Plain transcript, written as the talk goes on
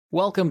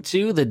Welcome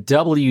to the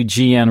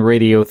WGN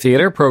Radio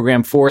Theater,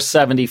 program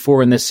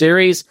 474 in the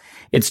series.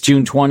 It's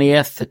June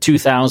 20th,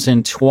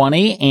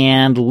 2020,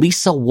 and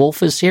Lisa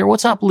Wolf is here.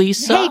 What's up,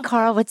 Lisa? Hey,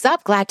 Carl, what's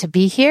up? Glad to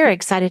be here.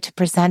 Excited to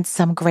present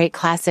some great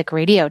classic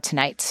radio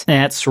tonight.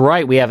 That's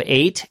right. We have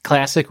 8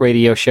 classic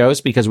radio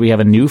shows because we have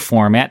a new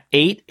format,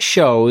 8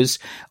 shows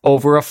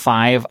over a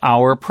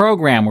 5-hour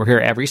program. We're here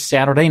every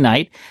Saturday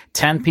night,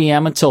 10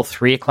 p.m. until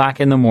 3 o'clock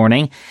in the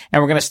morning, and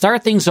we're going to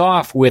start things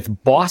off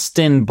with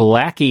Boston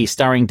Blackie,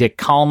 starring Dick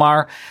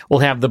Kalmar.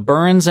 We'll have the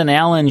Burns and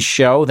Allen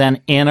Show,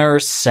 then Inner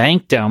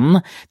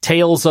Sanctum,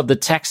 Tales of the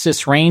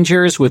Texas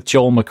Rangers with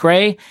Joel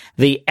McRae,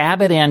 the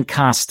Abbott and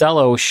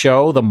Costello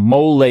Show, the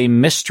Mole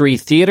Mystery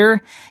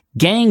Theater,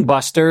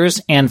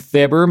 Gangbusters, and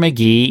Fibber,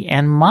 McGee,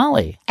 and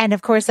Molly. And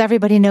of course,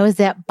 everybody knows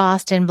that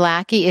Boston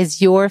Blackie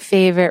is your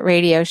favorite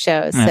radio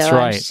show. So That's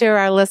right. I'm sure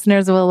our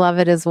listeners will love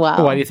it as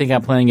well. Why do you think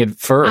I'm playing it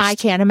first? I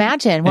can't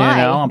imagine. Why? You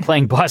know, I'm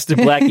playing Boston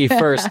Blackie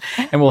first,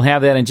 and we'll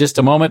have that in just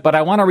a moment. But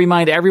I want to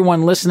remind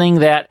everyone listening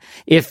that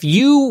if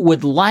you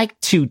would like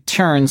to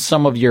turn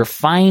some of your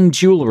fine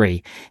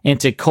jewelry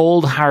into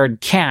cold,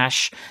 hard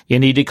cash, you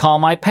need to call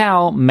my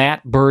pal,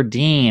 Matt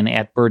Burdine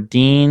at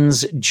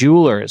Burdine's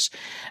Jewelers.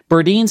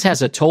 Burdine's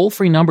has a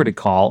toll-free number to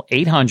call,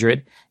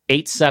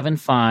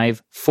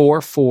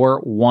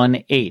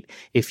 800-875-4418.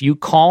 If you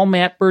call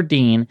Matt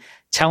Burdine,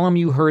 tell him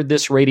you heard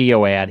this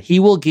radio ad, he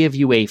will give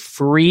you a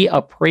free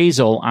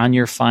appraisal on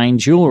your fine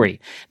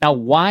jewelry. Now,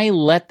 why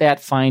let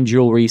that fine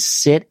jewelry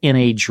sit in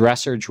a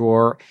dresser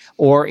drawer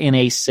or in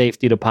a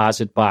safety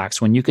deposit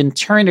box when you can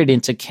turn it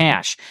into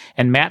cash?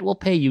 And Matt will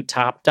pay you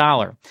top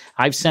dollar.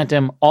 I've sent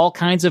him all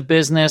kinds of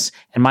business,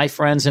 and my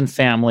friends and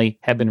family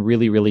have been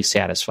really, really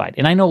satisfied.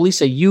 And I know,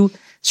 Lisa, you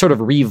sort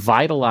of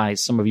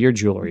revitalized some of your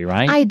jewelry,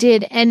 right? I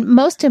did. And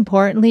most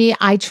importantly,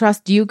 I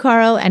trust you,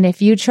 Carl. And if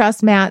you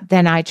trust Matt,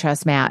 then I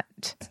trust Matt.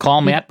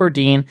 Call Matt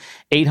Burdine,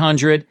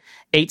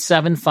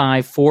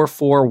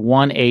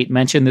 800-875-4418.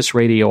 Mention this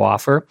radio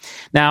offer.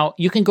 Now,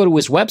 you can go to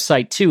his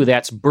website, too.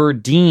 That's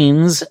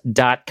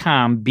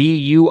burdines.com,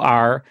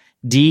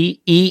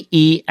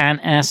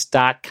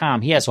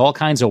 BURDEENS.com. He has all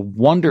kinds of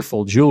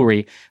wonderful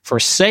jewelry for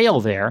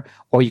sale there,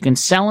 or you can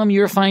sell him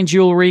your fine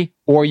jewelry,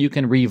 or you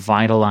can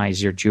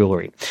revitalize your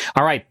jewelry.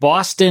 All right,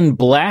 Boston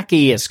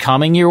Blackie is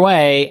coming your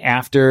way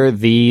after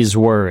these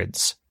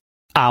words.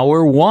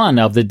 Hour 1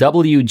 of the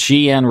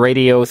WGN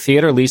Radio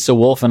Theater. Lisa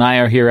Wolf and I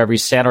are here every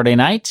Saturday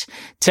night,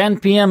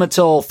 10 p.m.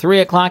 until 3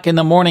 o'clock in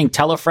the morning.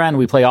 Tell a friend.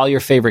 We play all your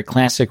favorite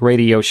classic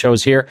radio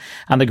shows here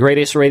on the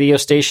greatest radio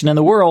station in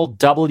the world,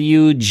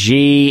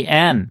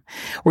 WGN.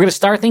 We're going to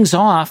start things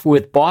off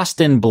with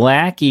Boston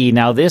Blackie.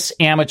 Now, this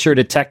amateur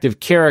detective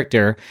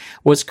character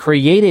was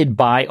created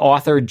by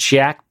author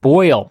Jack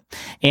Boyle.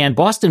 And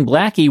Boston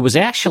Blackie was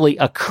actually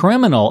a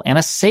criminal and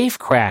a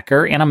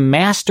safecracker and a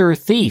master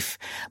thief.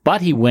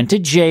 But he went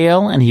to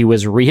jail and he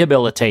was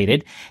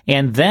rehabilitated,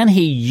 and then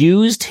he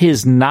used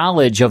his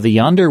knowledge of the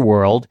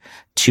underworld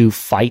to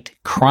fight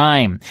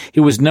crime.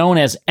 He was known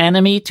as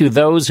enemy to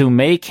those who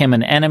make him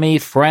an enemy,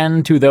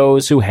 friend to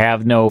those who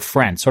have no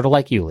friend. Sort of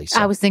like you, Lisa.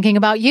 I was thinking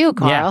about you,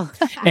 Carl.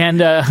 Yeah.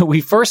 And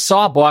we first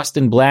saw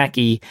Boston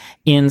Blackie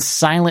in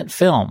silent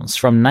films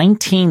from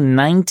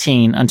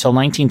 1919 until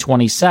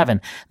 1927.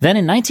 Then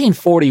in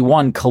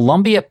 1941,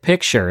 Columbia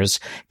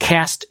Pictures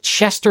cast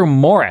Chester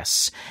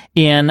Morris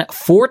in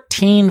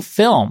 14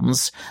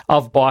 films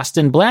of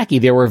Boston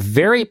Blackie. They were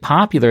very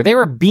popular. They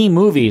were B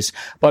movies,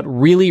 but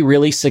really,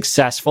 really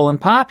successful and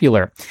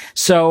popular.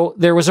 So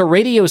there was a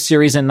radio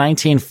series in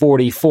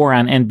 1944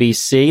 on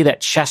NBC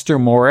that Chester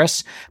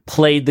Morris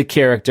played the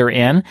character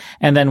in.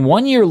 And then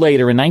 1 year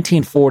later, in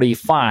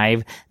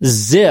 1945,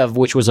 Ziv,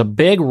 which was a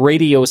big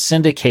radio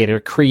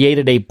syndicator,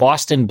 created a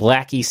Boston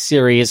Blackie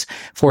series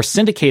for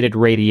syndicated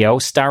radio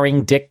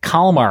starring Dick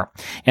Kalmar.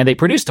 And they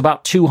produced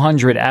about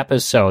 200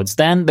 episodes.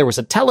 Then there was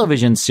a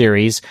television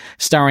series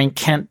starring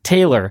Kent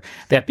Taylor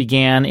that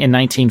began in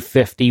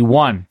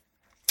 1951.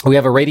 We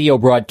have a radio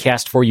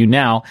broadcast for you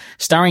now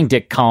starring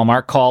Dick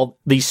Kalmar called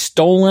The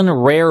Stolen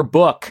Rare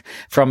Book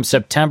from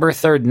September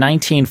 3rd,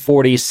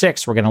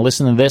 1946. We're going to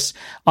listen to this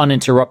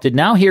uninterrupted.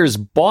 Now here's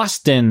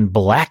Boston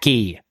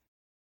Blackie.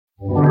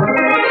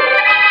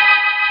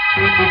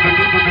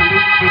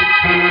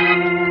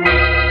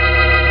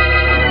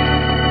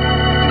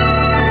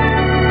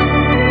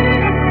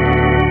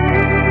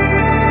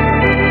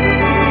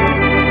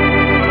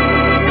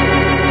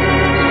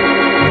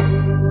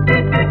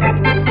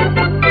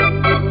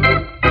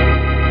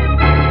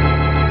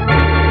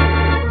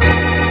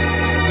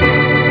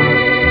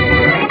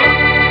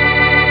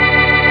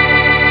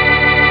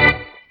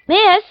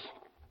 Miss?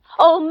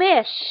 Oh,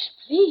 Miss.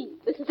 Please,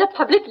 this is a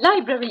public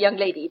library, young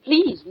lady.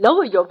 Please,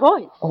 lower your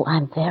voice. Oh,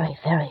 I'm very,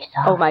 very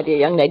sorry. Oh, my dear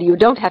young lady, you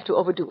don't have to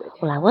overdo it.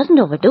 Well, I wasn't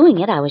overdoing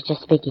it. I was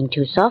just speaking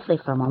too softly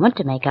for a moment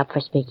to make up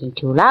for speaking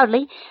too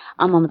loudly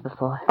a moment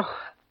before. Oh.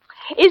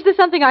 Is there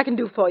something I can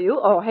do for you,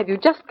 or have you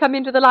just come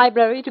into the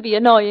library to be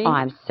annoying? Oh,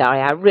 I'm sorry.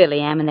 I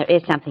really am, and there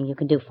is something you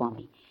can do for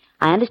me.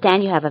 I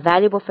understand you have a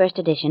valuable first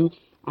edition,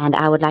 and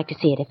I would like to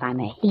see it if I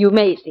may. You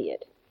may see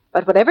it.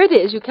 But whatever it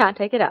is, you can't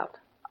take it out.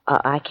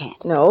 I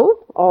can't.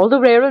 No, all the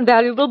rare and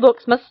valuable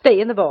books must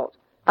stay in the vault.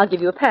 I'll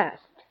give you a pass.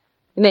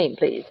 Your name,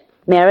 please.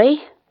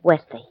 Mary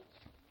Wesley,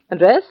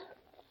 Address?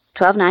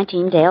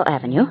 1219 Dale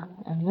Avenue.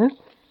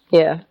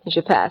 Here, here's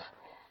your pass.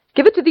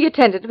 Give it to the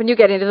attendant when you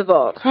get into the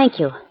vault. Thank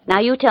you. Now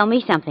you tell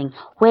me something.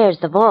 Where's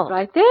the vault?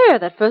 Right there,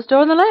 that first door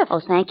on the left. Oh,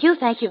 thank you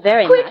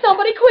very Quick, much.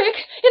 somebody, quick!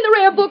 In the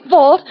rare book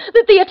vault,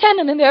 the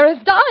attendant in there is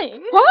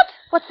dying. What?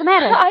 What's the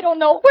matter? I don't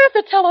know. Where's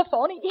the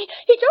telephone? He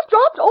just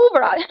dropped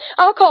over.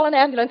 I'll call an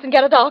ambulance and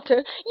get a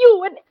doctor.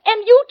 You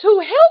and you two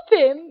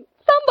help him.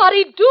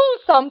 Somebody do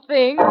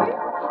something.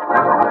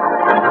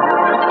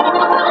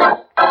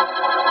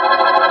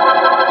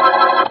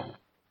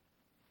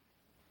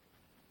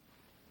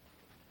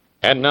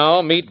 And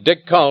now meet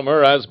Dick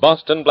Calmer as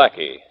Boston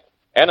Blackie.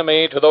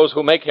 Enemy to those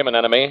who make him an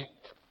enemy.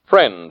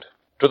 Friend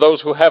to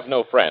those who have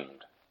no friend.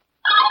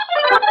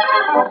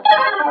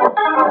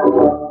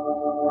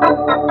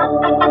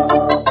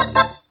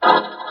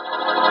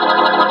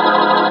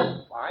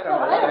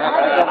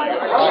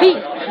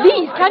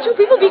 Please, can't you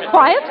people be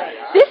quiet?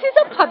 This is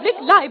a public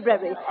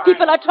library.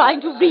 People are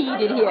trying to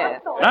read in here.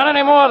 Not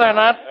anymore, they're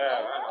not.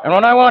 And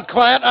when I want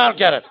quiet, I'll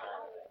get it.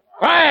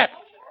 Quiet!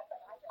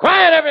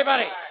 Quiet,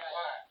 everybody!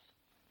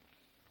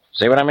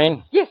 See what I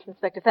mean? Yes,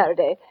 Inspector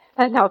Faraday.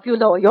 And now if you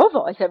lower your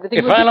voice, everything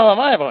If will I be... lower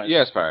my voice.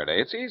 Yes,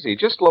 Faraday, it's easy.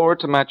 Just lower it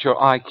to match your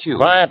IQ.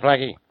 Quiet,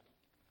 Blackie.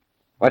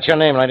 What's your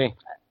name, lady?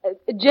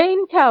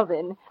 Jane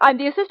Calvin. I'm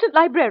the assistant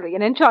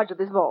librarian in charge of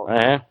this vault.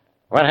 Uh-huh.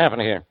 What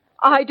happened here?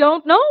 I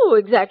don't know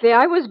exactly.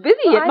 I was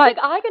busy at I my... think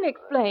I can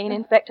explain,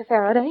 Inspector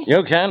Faraday.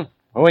 You can.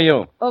 Who are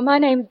you? Oh, my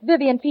name's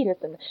Vivian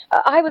Peterson.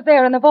 I was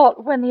there in the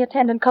vault when the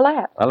attendant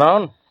collapsed.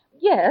 Alone?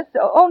 Yes,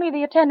 only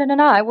the attendant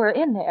and I were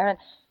in there, and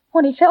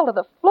when he fell to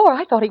the floor,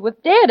 I thought he was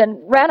dead and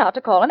ran out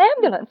to call an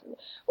ambulance.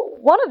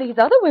 One of these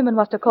other women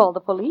must have called the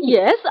police.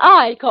 Yes,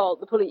 I called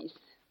the police.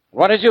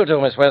 What did you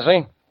do, Miss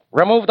Wesley?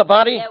 Remove the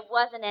body? There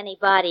wasn't any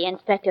body,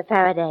 Inspector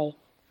Faraday.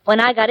 When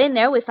I got in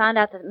there, we found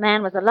out that the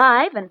man was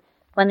alive, and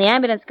when the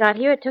ambulance got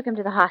here, it took him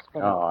to the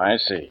hospital. Oh, I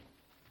see.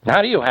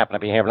 How do you happen to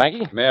be here,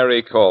 Blackie?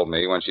 Mary called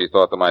me when she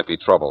thought there might be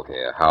trouble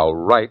here. How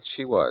right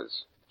she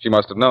was. She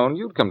must have known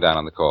you'd come down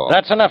on the call.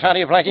 That's enough out of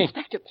you, Blackie.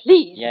 Inspector,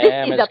 please. Yeah, this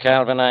is Miss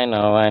Calvin, I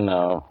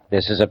know.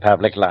 This is a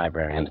public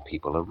library. And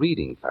people are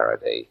reading,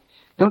 Faraday.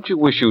 Don't you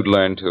wish you'd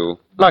learn to...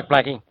 Look,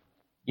 Blackie,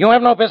 you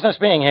have no business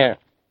being here.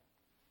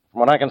 From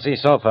what I can see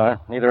so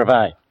far, neither have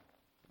I.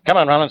 Come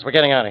on, Rollins, we're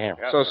getting out of here.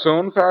 So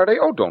soon, Faraday?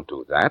 Oh, don't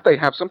do that. They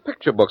have some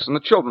picture books in the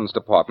children's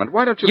department.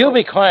 Why don't you... You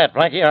be quiet,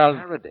 Blackie,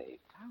 Faraday,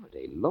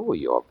 lower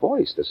your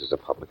voice. This is a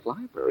public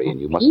library, and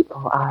you must...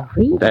 People are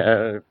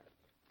reading.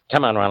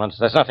 Come on, Rollins.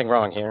 There's nothing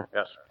wrong here.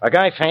 Yes, sir. A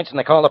guy faints and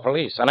they call the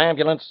police, an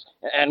ambulance,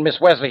 and Miss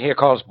Wesley here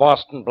calls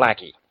Boston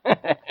Blackie.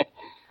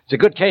 It's a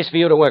good case for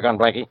you to work on,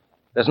 Blackie.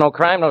 There's no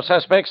crime, no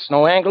suspects,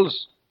 no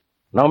angles,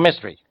 no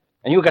mystery.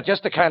 And you got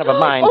just the kind of a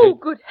mind... Oh,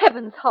 good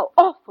heavens, how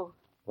awful.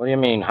 What do you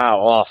mean, how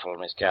awful,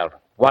 Miss Calvin?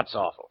 What's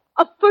awful?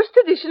 A first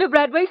edition of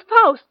Radway's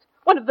Faust.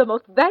 One of the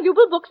most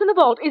valuable books in the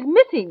vault is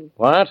missing.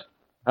 What?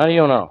 How do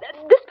you know?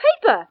 This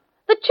paper.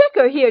 The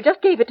checker here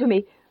just gave it to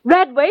me.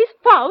 Radway's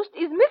Faust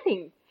is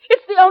missing.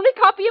 It's the only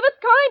copy of its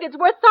kind. It's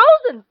worth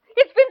thousands.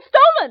 It's been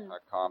stolen. Now,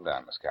 calm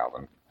down, Miss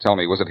Calvin. Tell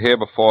me, was it here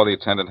before the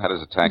attendant had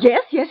his attack?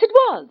 Yes, it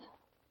was.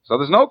 So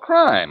there's no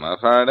crime, huh,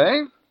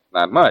 Faraday?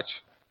 Not much.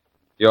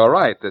 You're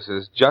right. This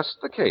is just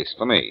the case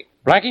for me.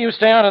 Blackie, you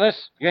stay out of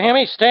this. You hear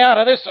me? Stay out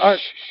of this, or...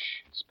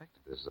 Shh. Inspector,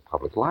 this is a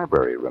public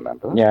library,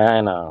 remember? Yeah,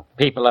 I know.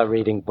 People are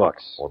reading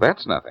books. Well,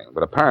 that's nothing.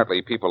 But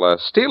apparently people are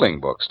stealing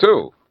books,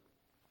 too.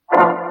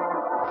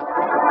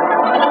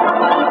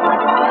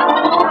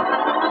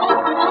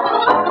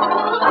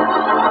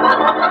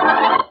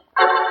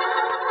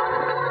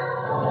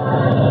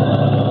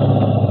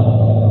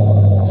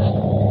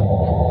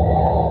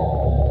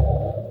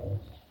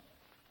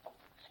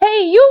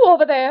 Hey, you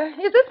over there.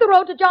 Is this the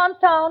road to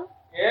Johnstown?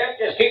 Yeah,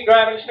 just keep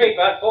driving straight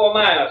about 4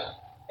 miles.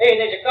 Hey,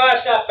 there's a car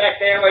stopped back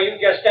there where you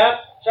just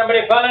stopped.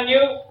 Somebody following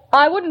you?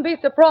 I wouldn't be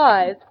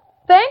surprised.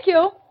 Thank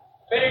you.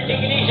 Better take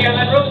it easy on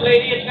that road,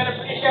 lady. It's got a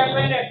pretty sharp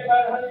bend after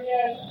about 100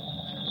 yards.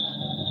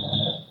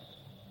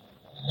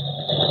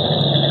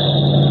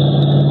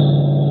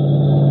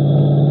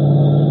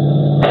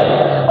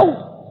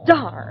 Oh,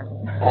 darn.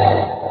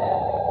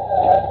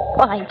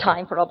 Fine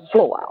time for a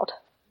blowout.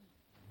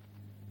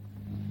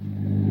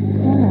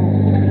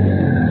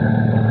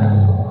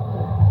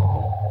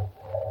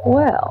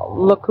 Well,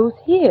 look who's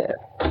here.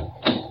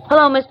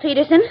 Hello, Miss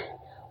Peterson.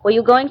 Were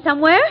you going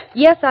somewhere?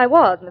 Yes, I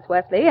was, Miss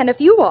Wesley, and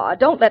if you are,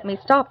 don't let me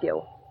stop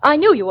you. I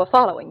knew you were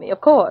following me, of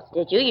course.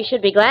 Did you? You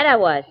should be glad I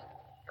was.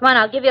 Come on,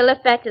 I'll give you a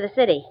lift back to the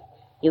city.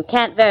 You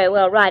can't very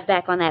well ride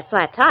back on that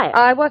flat tire.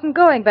 I wasn't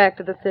going back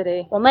to the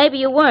city. Well, maybe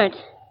you weren't,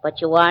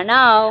 but you are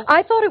now.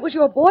 I thought it was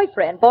your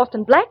boyfriend,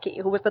 Boston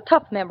Blackie, who was the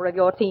tough member of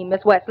your team,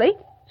 Miss Wesley.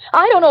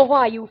 I don't know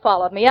why you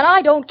followed me, and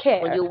I don't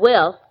care. Well, you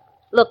will.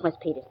 Look, Miss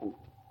Peterson.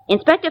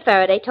 Inspector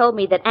Faraday told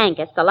me that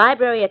Angus, the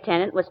library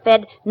attendant, was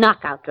fed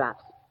knockout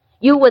drops.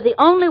 You were the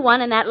only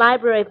one in that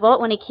library vault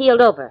when he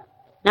keeled over.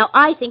 Now,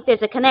 I think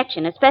there's a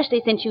connection,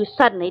 especially since you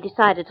suddenly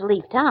decided to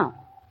leave town.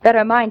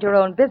 Better mind your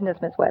own business,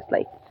 Miss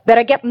Wesley.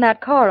 Better get in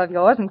that car of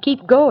yours and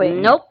keep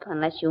going. Nope,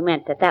 unless you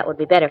meant that would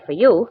be better for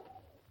you.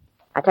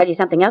 I'll tell you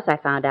something else I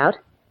found out.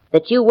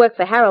 That you work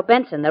for Harold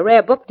Benson, the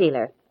rare book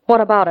dealer. What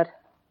about it?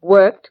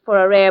 Worked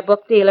for a rare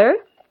book dealer.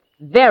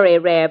 Very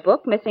rare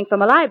book missing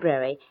from a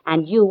library.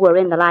 And you were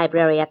in the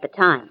library at the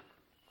time.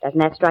 Doesn't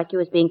that strike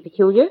you as being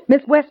peculiar?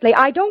 Miss Wesley,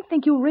 I don't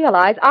think you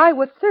realize I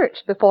was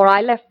searched before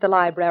I left the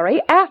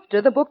library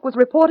after the book was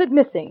reported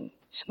missing.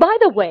 By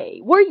the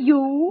way, were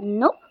you?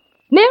 Nope.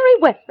 Mary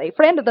Wesley,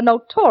 friend of the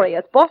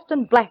notorious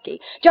Boston Blackie,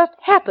 just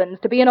happens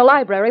to be in a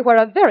library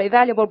where a very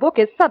valuable book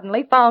is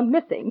suddenly found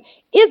missing,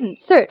 isn't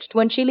searched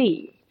when she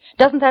leaves.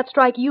 Doesn't that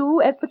strike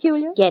you as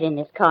peculiar? Get in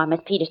this car,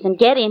 Miss Peterson.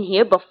 Get in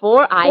here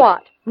before I...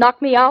 What?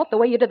 Knock me out the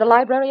way you did the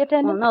library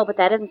attendant? Well, no, but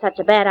that isn't such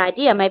a bad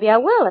idea. Maybe I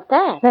will at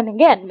that. Then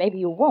again, maybe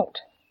you won't.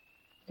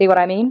 See what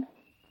I mean?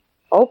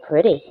 Oh,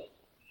 pretty.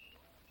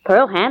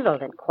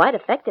 Pearl-handled and quite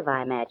effective,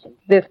 I imagine.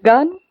 This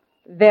gun?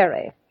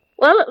 Very.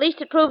 Well, at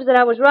least it proves that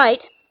I was right.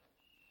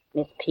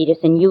 Miss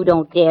Peterson, you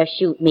don't dare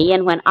shoot me,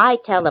 and when I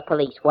tell the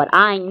police what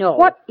I know...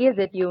 What is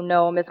it you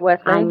know, Miss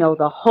Wesley? I know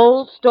the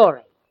whole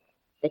story.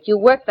 That you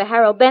worked for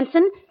Harold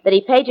Benson, that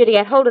he paid you to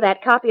get hold of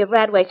that copy of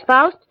Radway's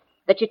Faust,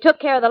 that you took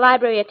care of the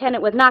library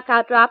attendant with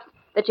knockout drops,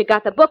 that you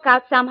got the book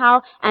out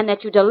somehow, and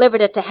that you delivered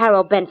it to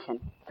Harold Benson.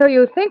 So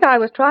you think I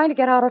was trying to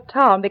get out of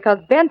town because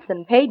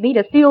Benson paid me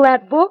to steal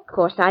that book? Of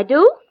course I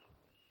do.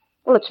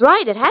 Well, it's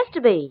right. It has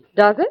to be.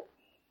 Does it?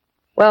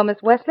 Well, Miss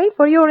Wesley,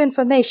 for your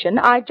information,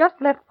 I just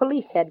left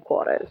police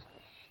headquarters.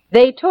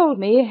 They told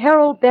me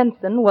Harold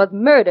Benson was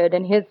murdered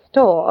in his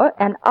store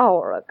an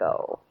hour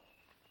ago.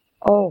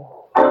 Oh.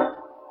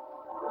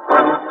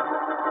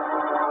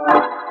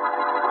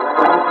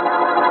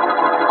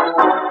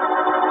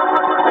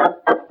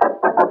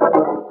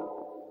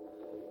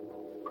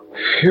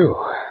 Phew.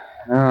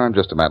 Oh, I'm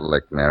just about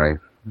licked, Mary.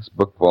 This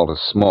book vault is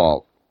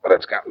small, but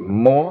it's got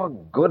more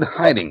good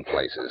hiding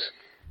places.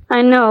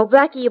 I know.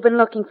 Blackie, you've been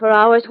looking for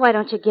hours. Why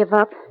don't you give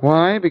up?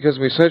 Why? Because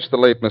we searched the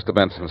late Mr.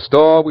 Benson's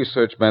store, we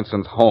searched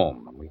Benson's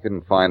home. We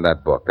couldn't find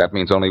that book. That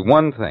means only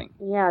one thing.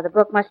 Yeah, the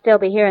book must still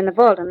be here in the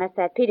vault unless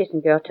that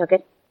Peterson girl took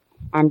it.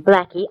 And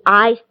Blackie,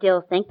 I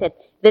still think that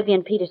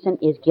Vivian Peterson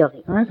is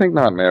guilty. I think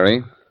not,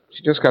 Mary.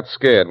 She just got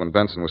scared when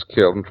Benson was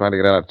killed and tried to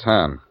get out of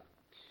town.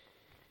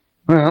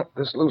 Well,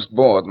 this loose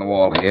board in the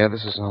wall here,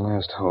 this is our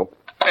last hope.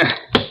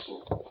 Hey,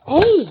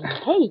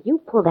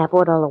 you pulled that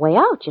board all the way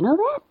out. You know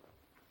that?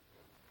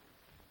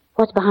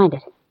 What's behind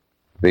it?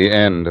 The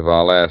end of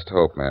our last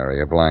hope,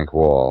 Mary, a blank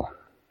wall.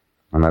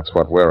 And that's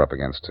what we're up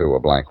against, too, a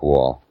blank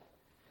wall.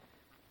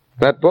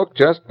 That book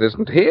just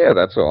isn't here,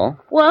 that's all.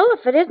 Well,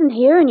 if it isn't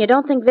here and you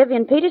don't think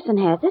Vivian Peterson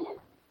has it,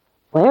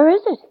 where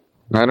is it?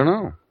 I don't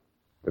know.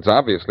 It's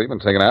obviously been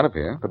taken out of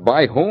here. But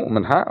by whom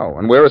and how?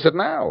 And where is it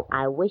now?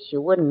 I wish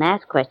you wouldn't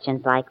ask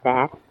questions like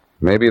that.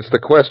 Maybe it's the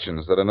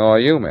questions that annoy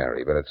you,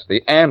 Mary, but it's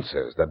the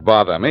answers that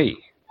bother me.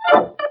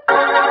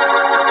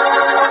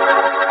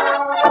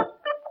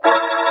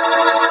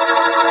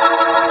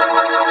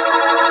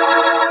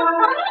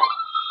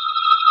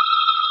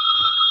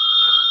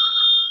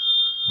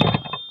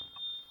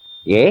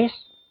 Yes?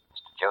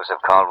 Mr.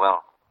 Joseph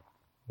Caldwell?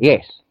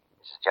 Yes.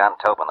 This is John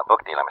Tobin, the book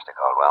dealer, Mr.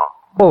 Caldwell.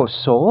 Oh,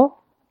 so?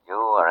 You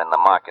are in the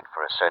market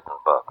for a certain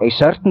book. A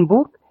certain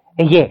book?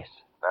 Yes.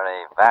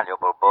 Very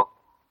valuable book.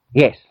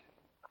 Yes.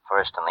 The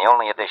first and the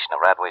only edition of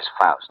Radway's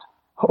Faust.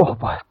 Oh,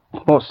 but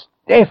most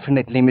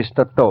definitely,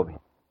 Mr. Tobin.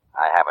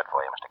 I have it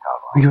for you, Mr.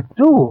 Caldwell. You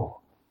do?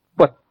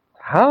 But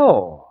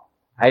how?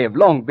 I have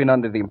long been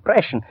under the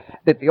impression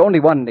that the only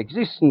one in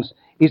existence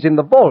is in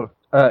the vault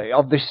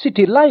of the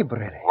city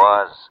library.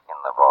 Was in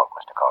the vault,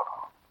 Mr.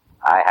 Caldwell.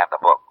 I have the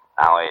book.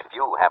 Now, if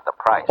you have the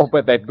price... Oh,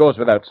 but that goes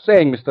without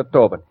saying, Mr.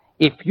 Tobin.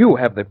 If you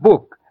have the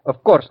book,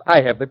 of course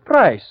I have the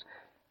price.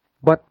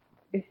 But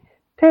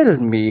tell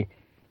me,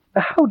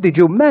 how did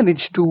you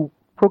manage to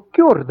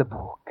procure the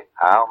book?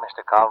 How,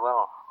 Mr.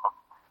 Caldwell?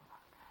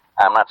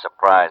 I'm not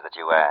surprised that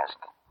you ask.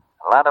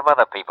 A lot of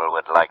other people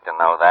would like to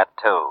know that,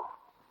 too.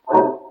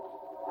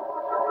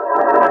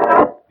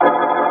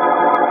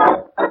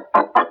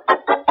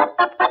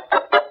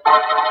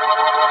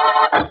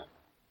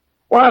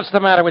 What's the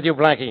matter with you,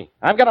 Blackie?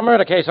 I've got a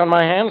murder case on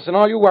my hands, and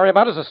all you worry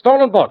about is a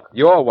stolen book.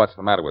 You're what's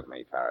the matter with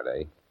me,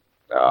 Faraday.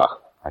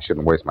 I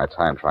shouldn't waste my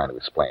time trying to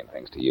explain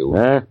things to you.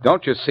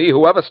 Don't you see,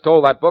 whoever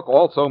stole that book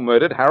also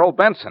murdered Harold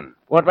Benson.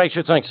 What makes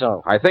you think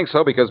so? I think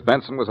so because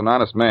Benson was an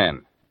honest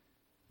man.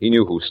 He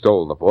knew who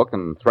stole the book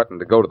and threatened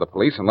to go to the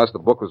police unless the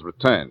book was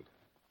returned.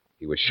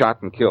 He was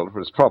shot and killed for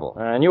his trouble.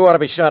 And you ought to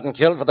be shot and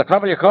killed for the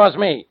trouble you caused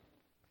me.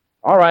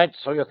 All right,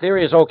 so your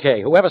theory is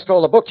okay. Whoever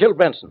stole the book killed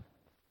Benson.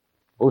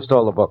 Who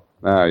stole the book?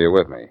 Now, you're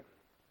with me.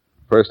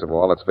 First of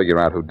all, let's figure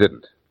out who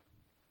didn't.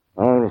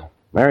 Oh,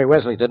 Mary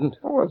Wesley didn't.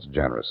 Oh, that's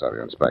generous of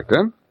you,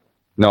 Inspector.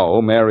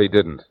 No, Mary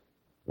didn't.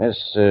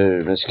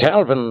 Miss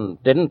Calvin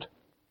didn't.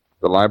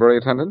 The library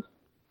attendant?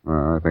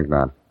 I think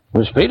not.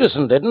 Miss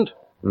Peterson didn't.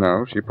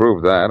 No, she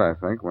proved that, I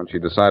think, when she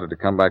decided to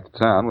come back to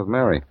town with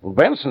Mary. Well,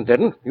 Benson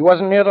didn't. He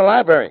wasn't near the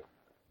library.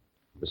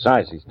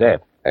 Besides, he's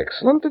dead.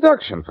 Excellent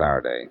deduction,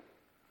 Faraday.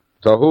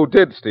 So who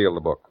did steal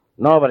the book?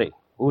 Nobody.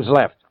 Who's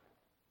left?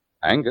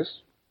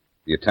 Angus,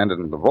 the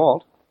attendant in the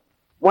vault.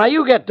 Why,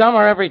 you get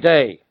dumber every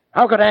day.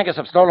 How could Angus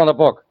have stolen the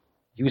book?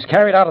 He was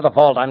carried out of the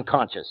vault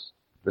unconscious.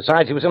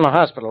 Besides, he was in the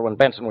hospital when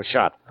Benson was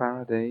shot.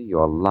 Faraday,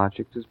 your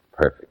logic is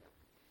perfect.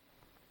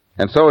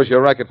 And so is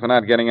your record for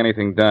not getting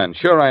anything done.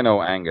 Sure, I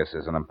know Angus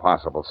is an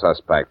impossible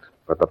suspect,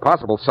 but the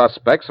possible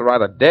suspects are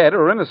either dead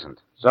or innocent.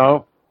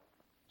 So?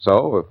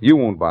 So, if you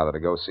won't bother to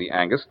go see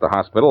Angus at the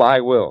hospital,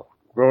 I will.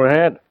 Go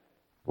ahead.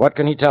 What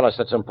can he tell us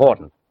that's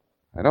important?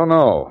 I don't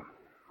know.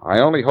 I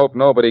only hope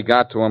nobody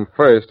got to him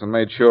first and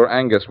made sure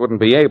Angus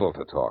wouldn't be able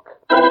to talk.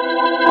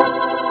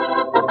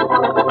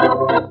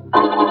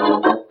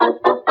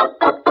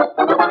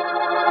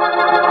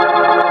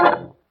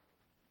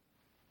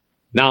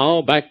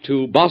 Now, back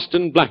to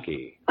Boston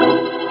Blackie.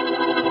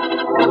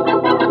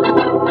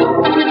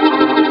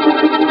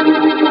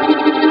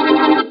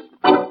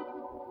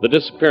 The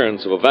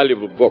disappearance of a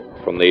valuable book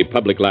from the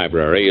public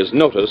library is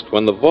noticed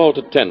when the vault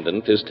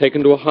attendant is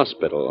taken to a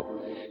hospital.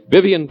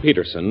 Vivian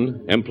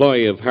Peterson,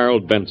 employee of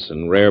Harold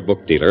Benson, rare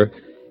book dealer,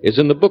 is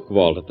in the book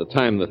vault at the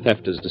time the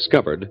theft is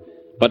discovered,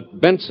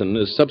 but Benson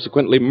is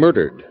subsequently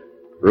murdered,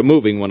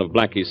 removing one of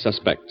Blackie's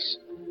suspects.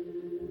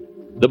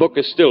 The book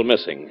is still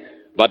missing,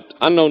 but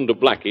unknown to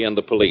Blackie and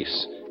the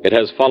police, it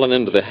has fallen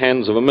into the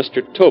hands of a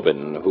Mr.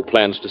 Tobin, who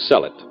plans to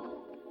sell it.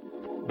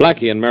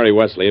 Blackie and Mary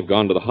Wesley have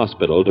gone to the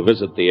hospital to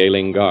visit the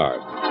ailing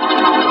guard.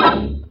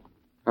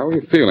 How are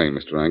you feeling,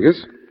 Mr.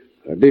 Angus?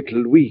 A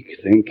little weak,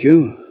 thank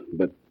you,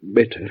 but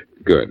better.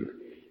 Good.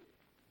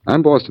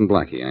 I'm Boston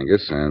Blackie,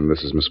 Angus, and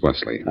this is Miss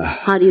Wesley.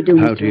 How do you do,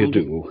 Mr. How do you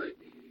Angus? do?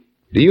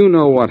 Do you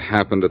know what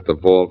happened at the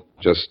vault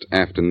just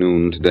after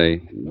noon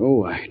today?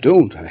 No, I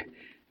don't. I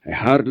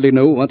hardly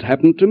know what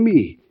happened to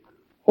me.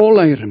 All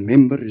I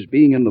remember is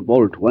being in the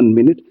vault 1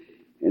 minute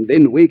and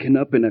then waking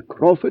up in a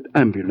Crawford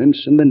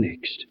ambulance in the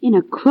next. In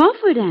a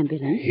Crawford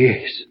ambulance?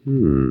 Yes.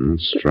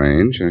 That's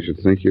strange. I should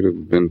think you'd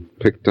have been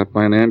picked up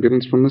by an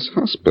ambulance from this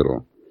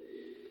hospital.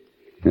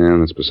 Yeah,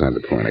 that's beside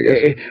the point, I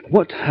guess.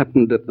 What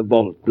happened at the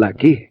vault,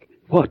 Blackie?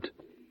 What?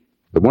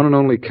 The one and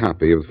only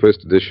copy of the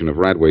first edition of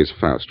Radway's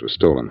Faust was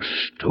stolen.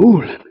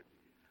 Stolen?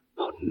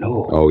 Oh,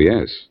 no. Oh,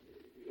 yes.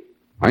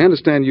 I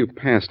understand you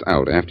passed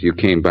out after you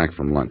came back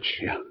from lunch.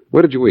 Yeah.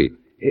 Where did you eat?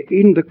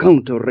 In the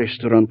Counter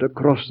restaurant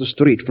across the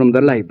street from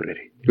the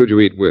library. Who'd you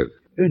eat with?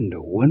 No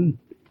one.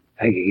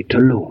 I ate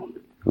alone.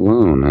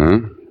 Alone,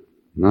 huh?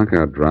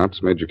 Knockout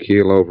drops made you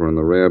keel over in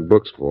the rare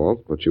books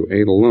vault, but you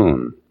ate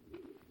alone.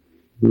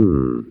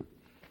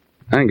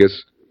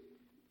 Angus,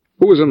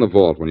 who was in the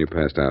vault when you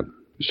passed out?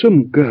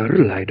 Some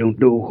girl. I don't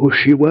know who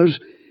she was.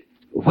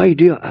 Why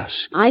do you ask?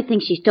 I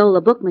think she stole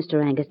the book,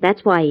 Mr. Angus.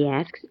 That's why he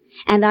asks.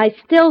 And I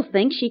still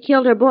think she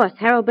killed her boss,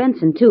 Harold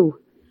Benson, too.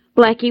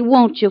 Blackie,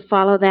 won't you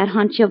follow that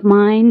hunch of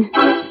mine?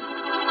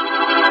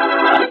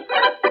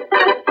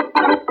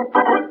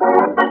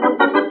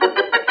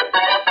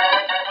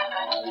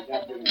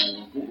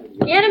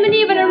 Adam and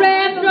Eve in a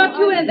wrap, draw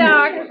two in the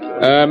dark.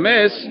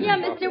 Miss? Yeah,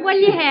 mister, what do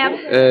you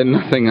have?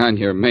 Nothing on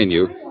your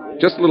menu.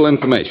 Just a little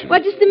information.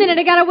 Well, just a minute.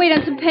 I gotta wait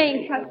on some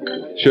paying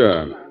customers.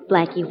 Sure.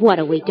 Blackie, what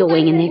are we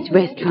doing in this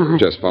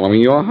restaurant? Just following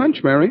your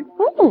hunch, Mary.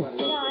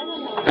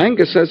 Oh.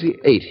 Angus says he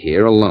ate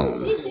here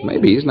alone.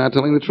 Maybe he's not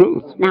telling the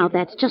truth. Now,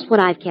 that's just what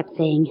I've kept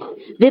saying.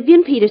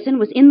 Vivian Peterson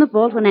was in the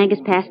vault when Angus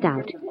passed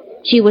out.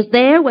 She was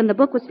there when the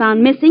book was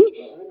found missing,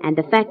 and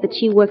the fact that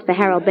she worked for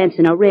Harold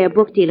Benson, a rare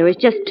book dealer, is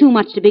just too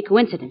much to be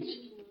coincidence.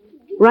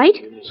 Right?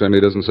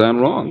 Certainly doesn't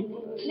sound wrong.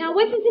 Now,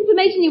 what's this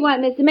information you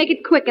want, mister? Make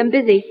it quick. I'm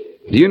busy.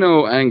 Do you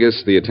know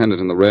Angus, the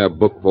attendant in the rare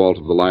book vault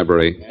of the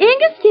library?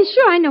 Angus? Yes,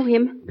 sure, I know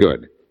him.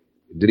 Good.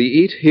 Did he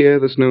eat here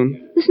this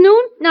noon? This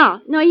noon? No,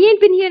 he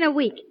ain't been here in a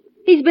week.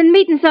 He's been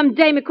meeting some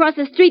dame across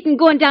the street and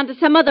going down to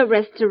some other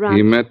restaurant.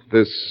 He met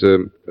this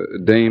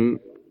dame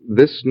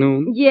this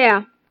noon?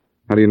 Yeah.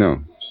 How do you know?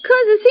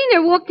 'Cause I seen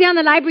her walk down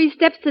the library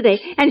steps today,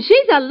 and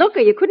she's a looker.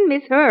 You couldn't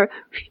miss her.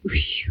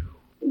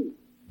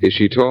 Is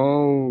she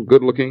tall,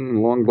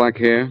 good-looking, long black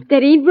hair?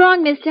 That ain't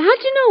wrong, mister.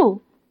 How'd you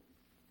know?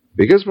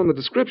 Because from the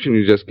description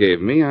you just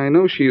gave me, I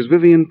know she's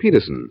Vivian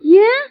Peterson.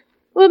 Yeah?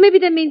 Well, maybe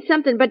that means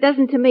something, but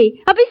doesn't to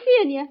me. I'll be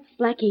seeing you.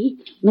 Blackie,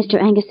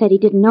 Mr. Angus said he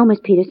didn't know Miss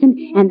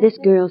Peterson, and this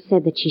girl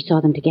said that she saw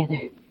them together.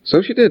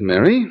 So she did,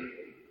 Mary.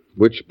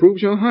 Which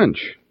proves your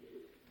hunch.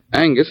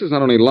 Angus is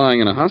not only lying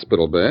in a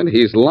hospital bed,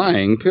 he's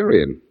lying,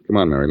 period. Come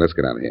on, Mary, let's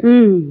get out of here.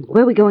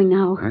 Where are we going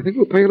now? I think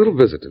we'll pay a little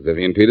visit to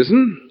Vivian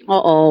Peterson.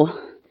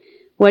 Uh-oh.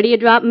 Where do you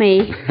drop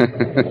me?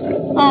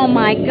 Oh,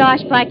 my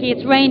gosh, Blackie,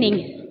 it's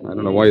raining. I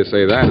don't know why you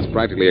say that. It's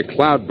practically a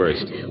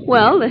cloudburst.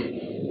 Well,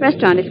 the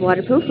restaurant is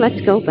waterproof.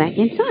 Let's go back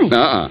inside.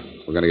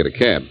 We're going to get a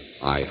cab,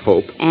 I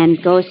hope.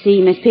 And go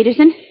see Miss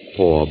Peterson?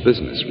 For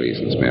business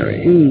reasons,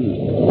 Mary.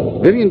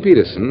 Vivian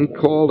Peterson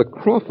called a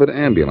Crawford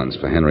ambulance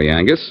for Henry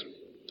Angus.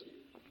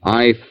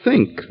 I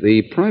think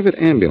the private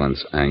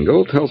ambulance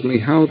angle tells me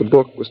how the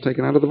book was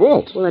taken out of the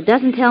vault. Well, it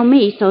doesn't tell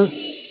me, so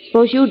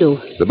suppose you do.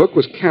 The book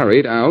was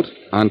carried out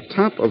on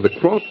top of the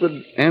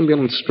Crawford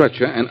ambulance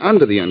stretcher and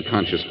under the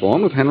unconscious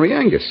form of Henry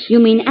Angus. You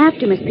mean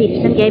after Miss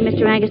Peterson gave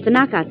Mr. Angus the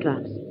knockout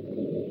drops?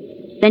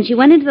 Then she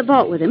went into the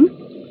vault with him,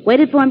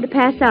 waited for him to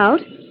pass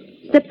out,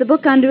 slipped the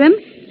book under him,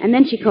 and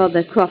then she called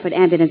the Crawford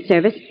Ambulance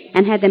Service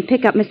and had them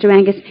pick up Mr.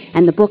 Angus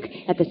and the book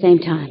at the same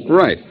time.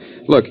 Right.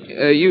 Look,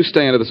 you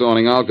stay under this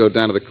awning. I'll go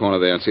down to the corner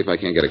there and see if I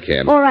can't get a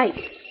cab. All right.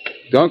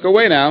 Don't go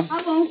away now.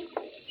 I won't.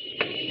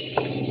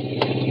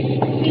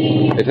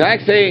 Hey,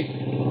 taxi!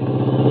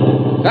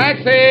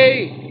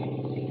 Taxi!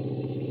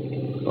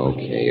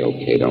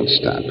 Okay, don't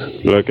stop.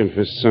 Looking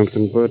for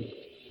something, Bud?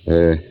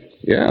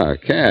 Yeah, a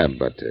cab,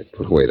 but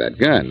put away that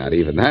gun. Not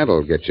even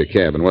that'll get you a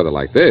cab in weather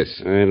like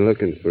this. I ain't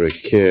looking for a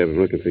cab. I'm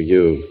looking for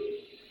you.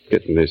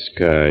 Get in this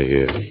car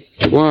here.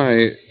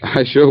 Why,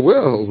 I sure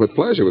will. With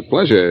pleasure.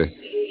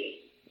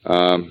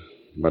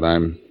 But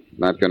I'm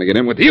not going to get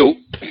in with you.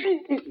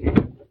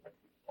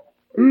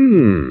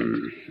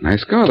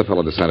 Nice car the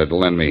fellow decided to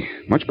lend me.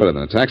 Much better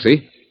than a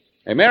taxi.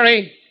 Hey,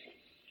 Mary!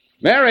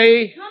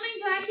 Mary! Coming,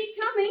 Blackie,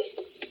 coming.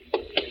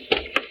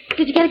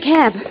 Did you get a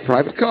cab?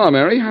 Private car,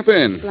 Mary. Hop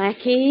in.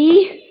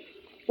 Blackie,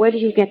 where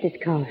did you get this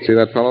car? See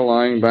that fellow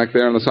lying back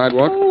there on the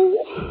sidewalk?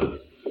 Oh,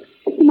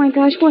 my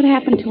gosh, what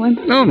happened to him?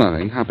 No,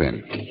 nothing. Hop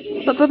in.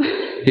 But...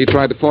 He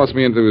tried to force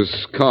me into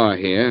his car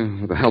here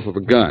with the help of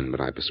a gun,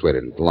 but I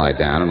persuaded him to lie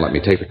down and let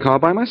me take the car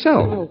by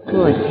myself. Oh,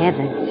 good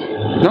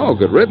heavens. No,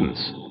 good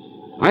riddance.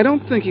 I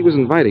don't think he was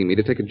inviting me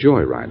to take a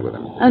joyride with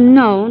him.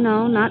 No,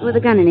 not with a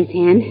gun in his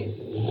hand.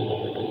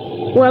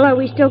 Well, are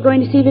we still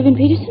going to see Vivian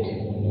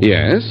Peterson?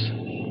 Yes.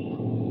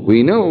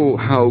 We know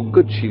how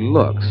good she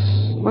looks.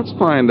 Let's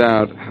find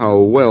out how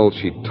well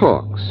she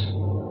talks.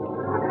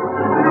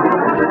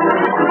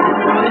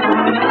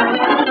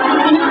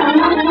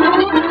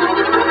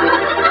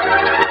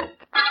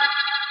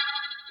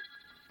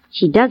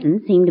 She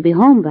doesn't seem to be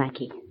home,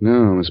 Blackie.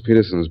 No, Miss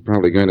Peterson's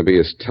probably going to be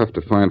as tough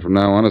to find from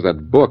now on as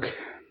that book.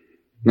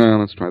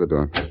 Now, let's try the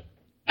door.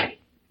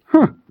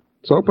 Huh,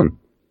 it's open.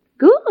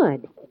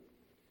 Good.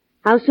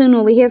 How soon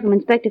will we hear from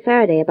Inspector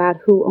Faraday about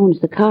who owns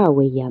the car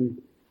we,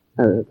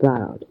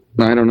 borrowed?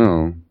 I don't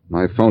know.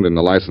 I phoned him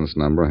the license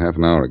number half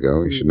an hour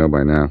ago. He should know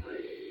by now.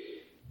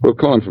 We'll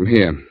call him from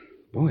here.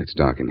 Boy, it's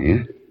dark in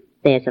here.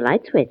 There's a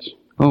light switch.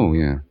 Oh,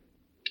 yeah.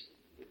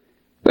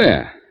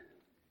 There.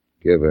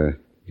 Give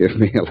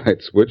me a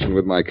light switch, and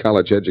with my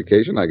college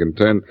education, I can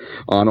turn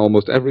on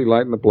almost every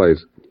light in the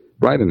place.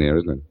 Bright in here,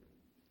 isn't it?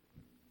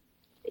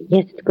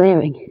 Yes, it's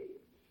glaring.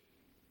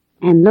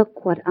 And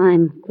look what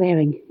I'm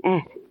glaring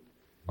at.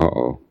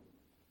 Uh-oh.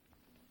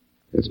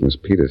 It's Miss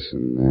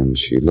Peterson, and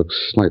she looks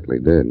slightly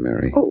dead,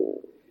 Mary.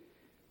 Oh.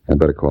 I'd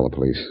better call the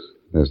police.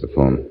 There's the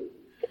phone.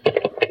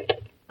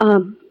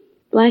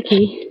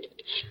 Blackie,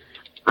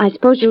 I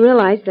suppose you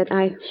realize that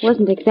I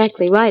wasn't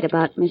exactly right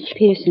about Miss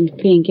Peterson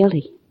being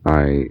guilty.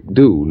 I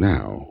do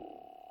now.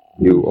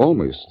 You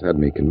almost had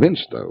me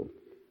convinced, though.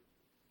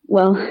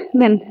 Well,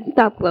 then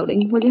stop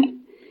gloating, will you?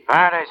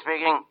 Faraday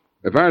speaking.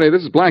 Faraday,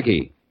 this is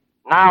Blackie.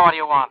 Now what do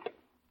you want?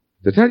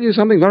 To tell you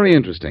something very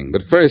interesting.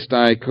 But first,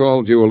 I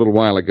called you a little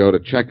while ago to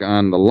check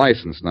on the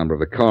license number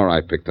of the car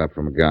I picked up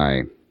from a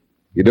guy.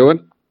 You do it?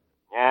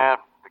 Yeah,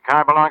 the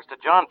car belongs to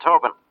John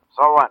Tobin.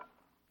 So what?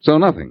 So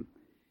nothing.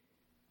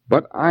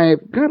 But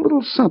I've got a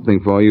little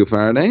something for you,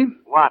 Faraday.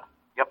 What?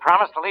 You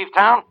promised to leave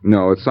town?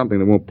 No, it's something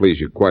that won't please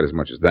you quite as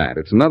much as that.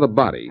 It's another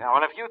body. Yeah,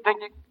 well, if you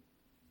think you...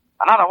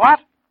 Another what?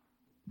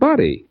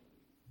 Body.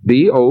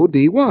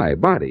 B-O-D-Y,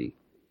 body.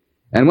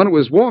 And when it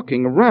was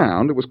walking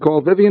around, it was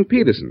called Vivian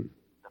Peterson.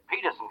 The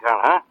Peterson girl,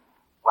 huh?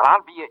 Well,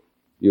 I'll be...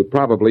 You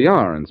probably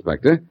are,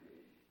 Inspector.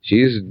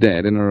 She's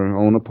dead in her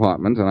own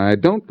apartment, and I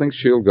don't think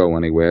she'll go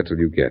anywhere till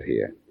you get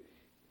here.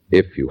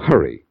 If you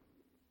hurry.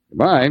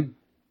 Goodbye.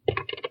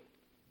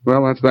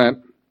 Well, that's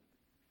that.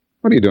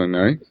 What are you doing,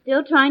 Mary?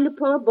 Still trying to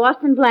pull a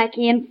Boston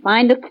Blackie and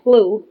find a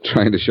clue.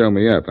 Trying to show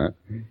me up, huh?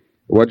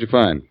 What'd you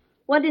find?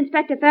 What did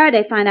Inspector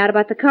Faraday find out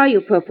about the car you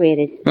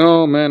appropriated?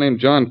 Oh, a man named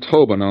John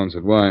Tobin owns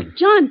it. Why?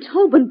 John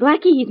Tobin,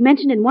 Blackie. He's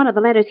mentioned in one of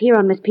the letters here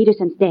on Miss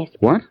Peterson's desk.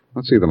 What?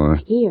 Let's see the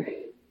letter. Here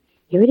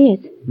it is.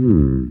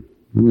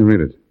 Let me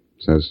read it.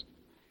 It says,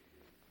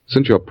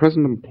 since your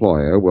present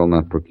employer will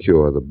not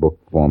procure the book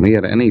for me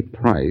at any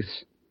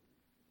price,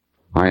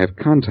 I have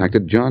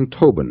contacted John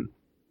Tobin.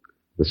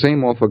 The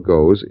same offer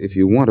goes if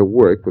you want to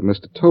work with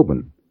Mr.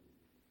 Tobin.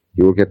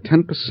 You will get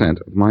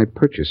 10% of my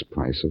purchase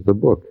price of the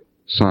book.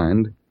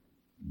 Signed,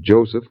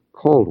 Joseph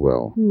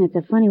Caldwell.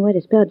 That's a funny way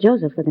to spell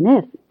Joseph with an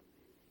F.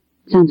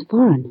 Sounds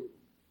foreign.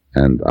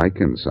 And I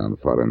can sound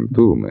foreign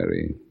too,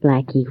 Mary.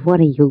 Blackie, what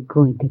are you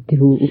going to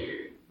do?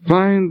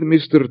 Find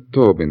Mr.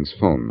 Tobin's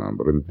phone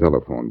number in the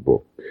telephone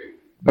book.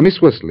 Miss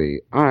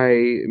Wesley,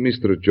 I,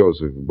 Mr.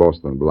 Joseph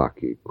Boston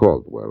Blackie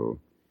Caldwell,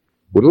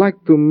 would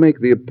like to make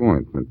the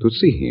appointment to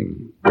see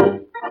him.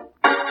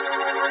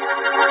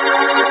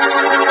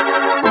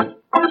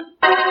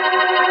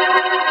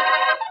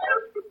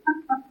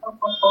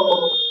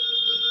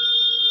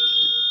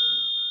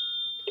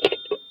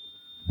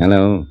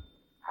 Hello.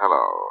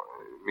 Hello.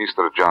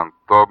 Mr. John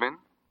Tobin?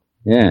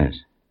 Yes.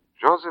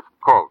 Joseph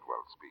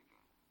Caldwell speaking.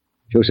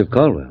 Joseph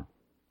Caldwell.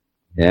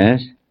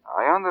 Yes?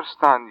 I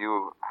understand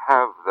you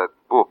have that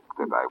book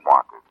that I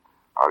wanted.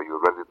 Are you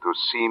ready to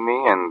see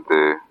me and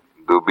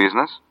Do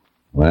business?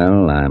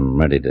 Well, I'm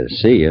ready to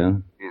see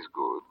you. Is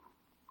good.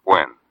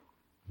 When?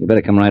 You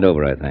better come right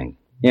over, I think.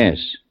 Yes.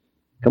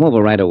 Come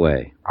over right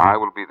away. I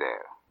will be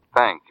there.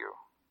 Thank you.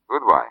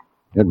 Goodbye.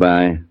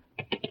 Goodbye.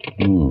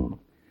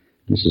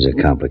 This is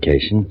a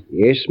complication.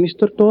 Yes,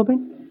 Mr.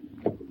 Tobin?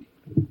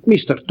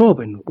 Mr.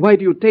 Tobin, why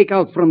do you take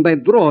out from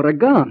that drawer a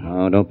gun?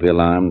 Oh, don't be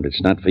alarmed.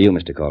 It's not for you,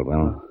 Mr.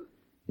 Caldwell.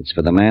 It's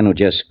for the man who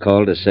just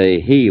called to say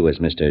he was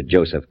Mr.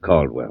 Joseph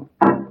Caldwell.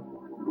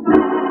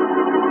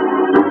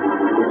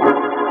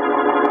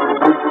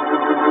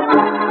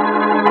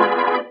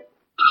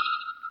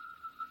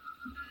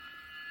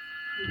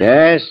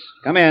 Yes,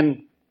 come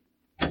in.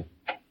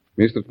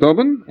 Mr.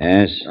 Tobin?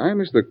 Yes? I'm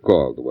Mr.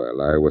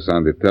 Caldwell. I was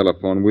on the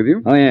telephone with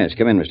you. Oh, yes.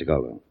 Come in, Mr.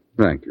 Caldwell.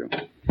 Thank you.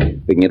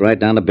 We can get right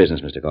down to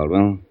business, Mr.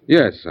 Caldwell.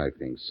 Yes, I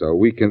think so.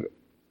 We can...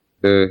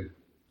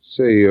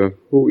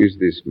 who is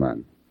this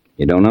man?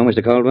 You don't know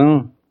Mr.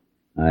 Caldwell?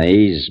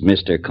 He's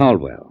Mr.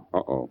 Caldwell.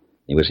 Uh-oh.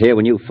 He was here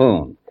when you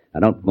phoned. Now,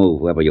 don't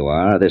move, whoever you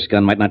are. This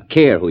gun might not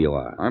care who you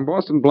are. I'm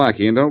Boston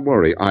Blackie, and don't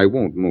worry, I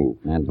won't move.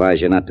 I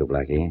advise you not to,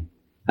 Blackie.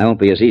 I won't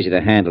be as easy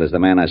to handle as the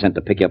man I sent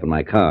to pick you up in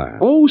my car.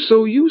 Oh,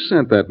 so you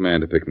sent that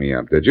man to pick me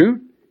up, did you?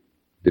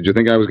 Did you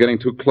think I was getting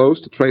too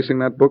close to tracing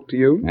that book to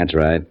you? That's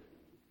right.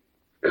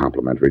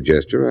 Complimentary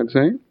gesture, I'd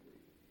say.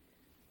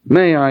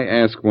 May I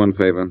ask one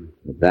favor?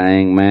 The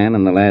dying man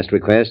and the last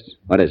request?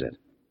 What is it?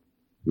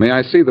 May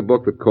I see the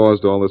book that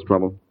caused all this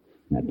trouble?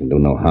 That can do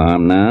no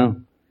harm now.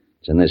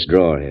 It's in this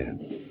drawer here.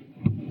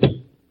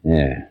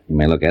 There, you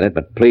may look at it,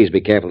 but please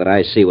be careful that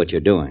I see what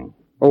you're doing.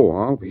 Oh,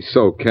 I'll be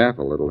so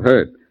careful it'll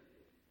hurt.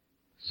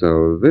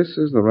 So this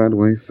is the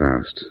Radway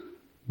Faust.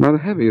 Rather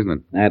heavy, isn't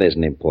it? That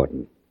isn't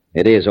important.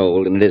 It is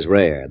old and it is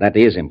rare. That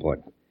is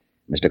important.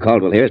 Mr.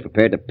 Caldwell here is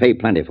prepared to pay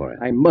plenty for it.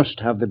 I must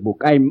have the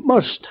book. I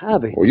must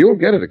have it. Oh, you'll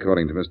get it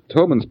according to Mr.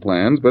 Tobin's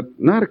plans, but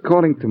not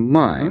according to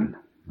mine.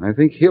 I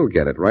think he'll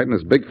get it right in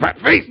his big fat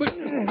face.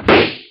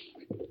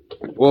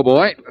 Poor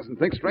boy. Doesn't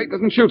think straight,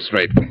 doesn't shoot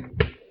straight.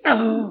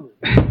 Oh.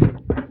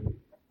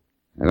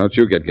 Now, don't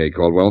you get gay,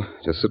 Caldwell.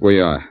 Just sit where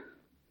you are.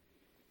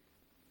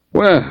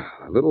 Well,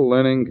 a little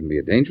learning can be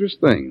a dangerous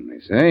thing, they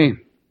say.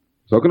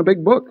 So can a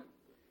big book.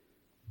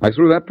 I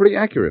threw that pretty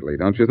accurately,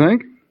 don't you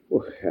think?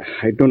 Oh,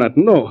 I do not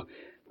know.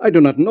 I do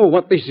not know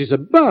what this is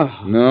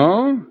about.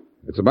 No?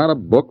 It's about a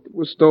book that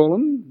was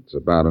stolen. It's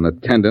about an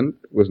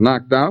attendant that was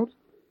knocked out.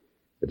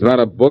 It's about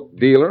a book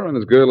dealer and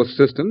his girl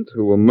assistant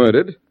who were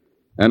murdered.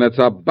 And it's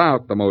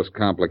about the most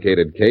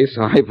complicated case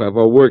I've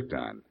ever worked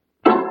on.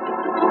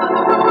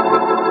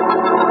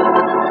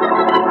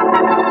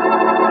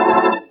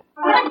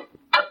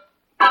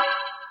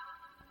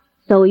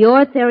 So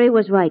your theory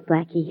was right,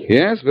 Blackie.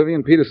 Yes,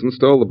 Vivian Peterson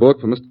stole the book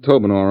from Mr.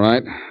 Tobin, all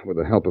right, with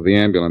the help of the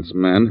ambulance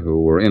men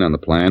who were in on the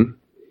plan.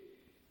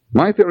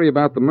 My theory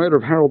about the murder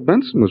of Harold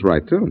Benson was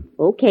right, too.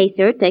 Okay,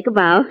 sir, take a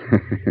bow.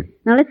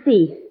 Now, let's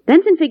see.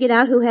 Benson figured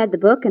out who had the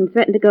book and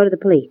threatened to go to the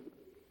police.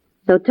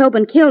 So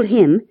Tobin killed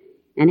him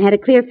and had a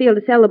clear field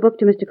to sell the book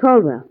to Mr.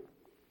 Caldwell.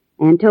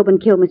 And Tobin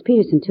killed Miss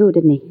Peterson, too,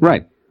 didn't he?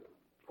 Right.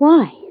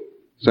 Why?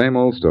 Same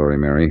old story,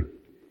 Mary.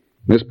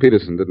 Miss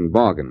Peterson didn't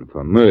bargain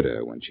for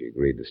murder when she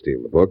agreed to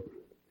steal the book.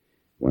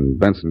 When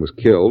Benson was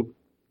killed,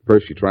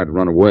 first she tried to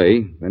run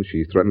away, then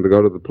she threatened to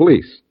go to the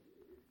police.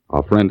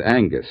 Our friend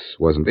Angus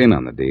wasn't in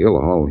on the deal.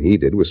 All he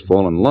did was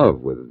fall in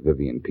love with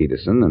Vivian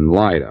Peterson and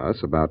lie to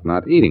us about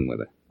not eating with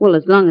her. Well,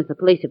 as long as the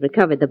police have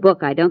recovered the book,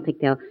 I don't think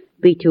they'll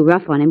be too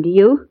rough on him, do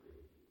you?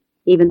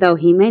 Even though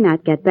he may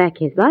not get back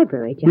his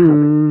library job.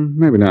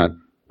 Maybe not.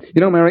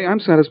 You know, Mary,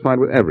 I'm satisfied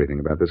with everything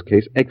about this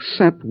case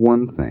except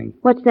one thing.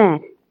 What's that?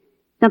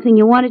 Something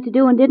you wanted to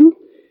do and didn't?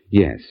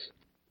 Yes.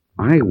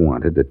 I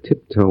wanted to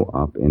tiptoe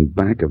up in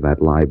back of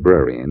that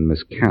librarian,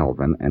 Miss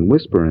Calvin, and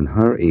whisper in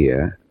her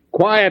ear,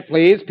 "Quiet,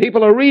 please.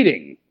 People are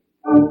reading."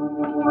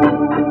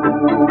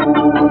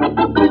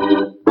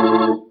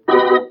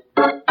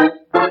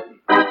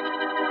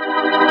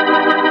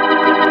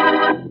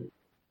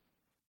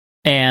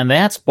 And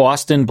that's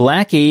Boston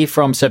Blackie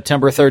from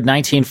September 3rd,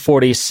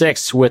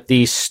 1946, with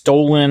the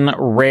Stolen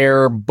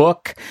Rare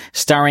Book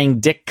starring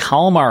Dick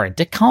Kollmar.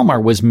 Dick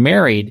Kollmar was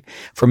married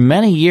for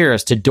many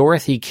years to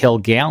Dorothy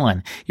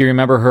Kilgallen. You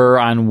remember her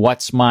on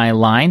What's My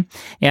Line?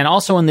 And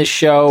also in this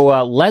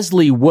show,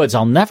 Leslie Woods.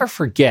 I'll never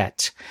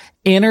forget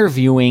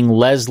interviewing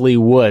Leslie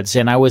Woods,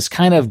 and I was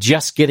kind of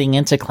just getting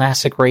into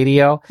classic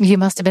radio. You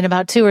must have been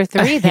about 2 or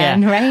 3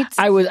 then, right?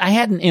 I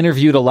hadn't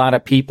interviewed a lot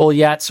of people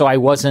yet, so I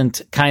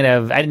wasn't I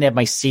didn't have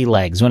my sea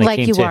legs when it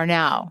came to... Like you are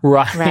now.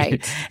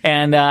 Right.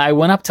 And I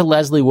went up to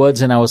Leslie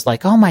Woods and I was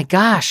like, oh my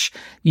gosh,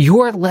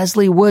 you're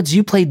Leslie Woods.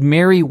 You played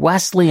Mary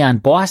Wesley on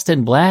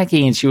Boston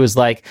Blackie. And she was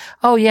like,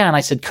 oh yeah. And I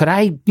said, could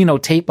I,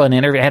 tape an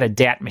interview? I had a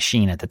DAT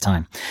machine at the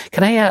time.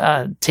 Could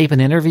I tape an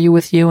interview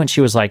with you? And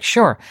she was like,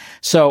 sure.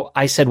 So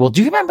I said, well,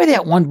 do you remember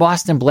that one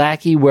Boston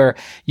Blackie where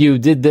you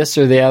did this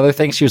or the other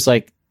thing? She was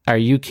like, are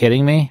you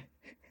kidding me?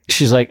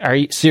 She's like, are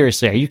you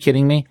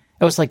kidding me?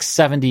 That was like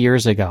 70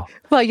 years ago.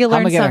 Well, you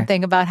learned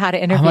something about how to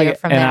interview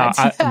from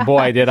that.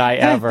 Boy, did I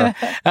ever.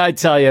 I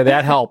tell you,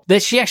 that helped.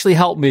 She actually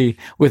helped me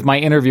with my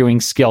interviewing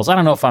skills. I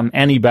don't know if I'm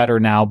any better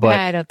now, but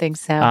I don't think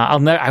so.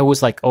 I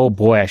was like, oh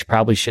boy, I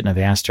probably shouldn't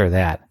have asked her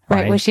that.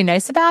 Right. Was she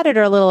nice about it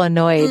or a little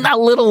annoyed? A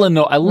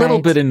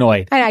little bit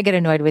annoyed. I get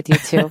annoyed with you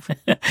too.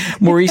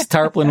 Maurice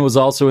Tarplin was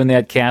also in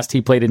that cast.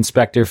 He played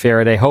Inspector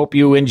Faraday. Hope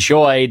you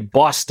enjoyed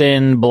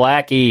Boston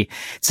Blackie.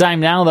 It's time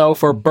now, though,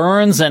 for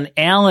Burns and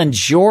Allen.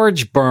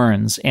 George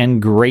Burns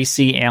and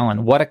Gracie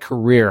Allen. What a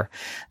career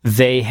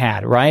they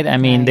had, right? I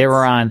mean, They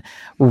were on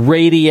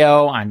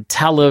radio, on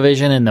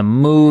television, in the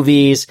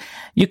movies.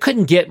 You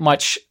couldn't get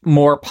much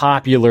more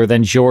popular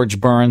than George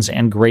Burns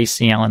and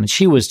Gracie Allen.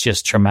 She was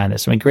just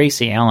tremendous. I mean,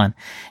 Gracie Allen,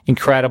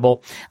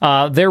 incredible.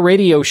 Their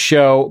radio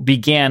show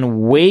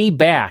began way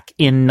back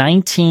in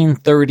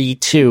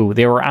 1932.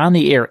 They were on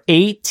the air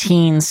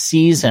 18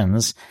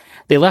 seasons.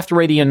 They left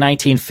radio in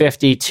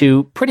 1950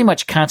 to pretty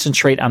much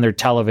concentrate on their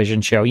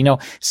television show. You know,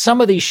 some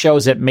of these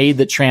shows that made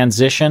the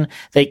transition,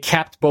 they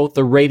kept both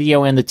the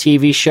radio and the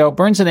TV show.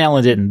 Burns and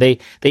Allen didn't. They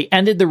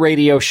ended the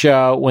radio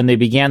show when they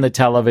began the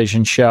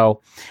television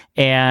show,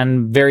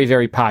 and very,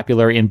 very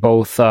popular in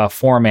both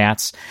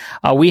formats.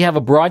 We have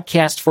a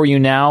broadcast for you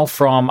now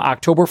from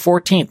October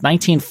 14th,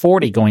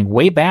 1940, going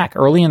way back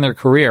early in their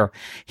career.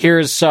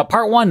 Here's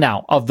part one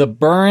now of the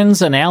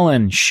Burns and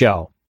Allen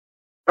Show.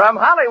 From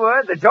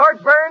Hollywood, the George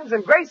Burns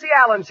and Gracie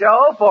Allen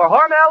Show for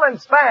Hormel and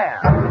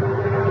Spam.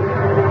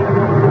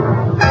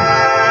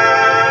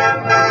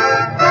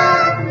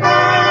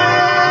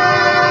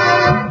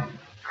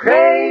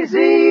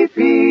 Crazy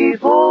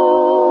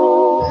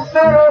people.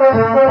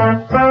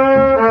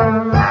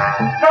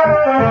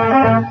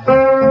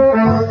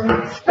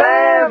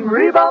 Spam,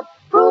 rebop,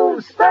 boom,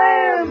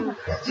 spam.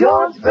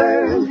 George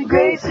Burns and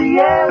Gracie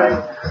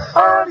Allen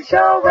on the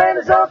show ran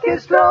his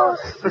orchestra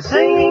for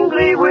singing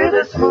glee with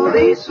a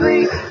smoothie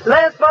sweet.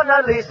 Last but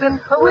not least, and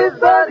with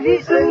Bud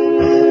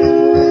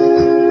Heaston.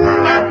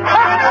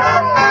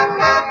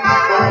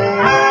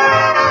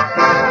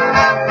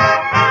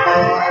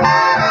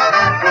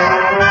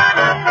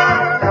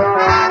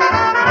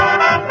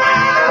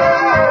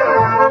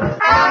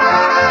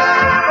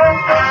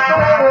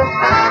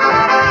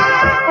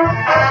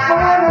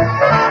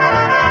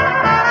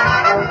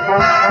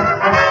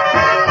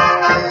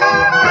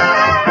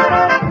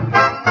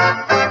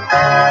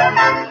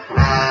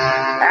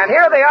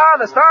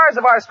 The stars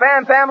of our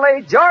Spam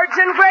family, George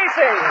and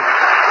Gracie.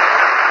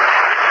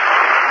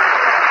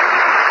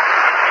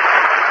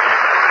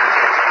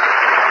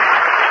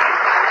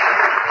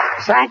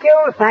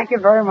 Thank you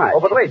very much.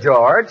 Oh, by the way,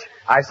 George,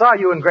 I saw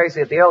you and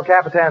Gracie at the El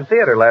Capitan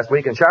Theater last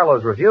week in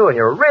Charlot's Review, and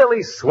you're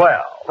really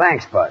swell.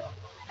 Thanks, Bud.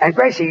 And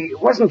Gracie,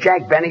 wasn't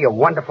Jack Benny a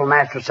wonderful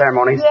master of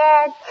ceremonies?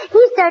 Yes,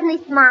 he's certainly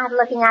smart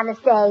looking on the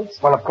stage.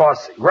 Well, of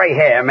course, gray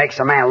hair makes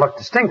a man look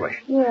distinguished.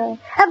 Yeah.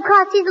 Of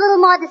course, he's a little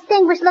more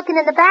distinguished looking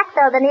in the back,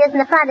 though, than he is in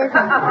the front, isn't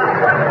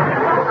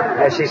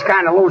he? She's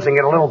kind of losing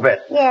it a little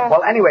bit. Yeah.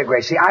 Well, anyway,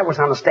 Gracie, I was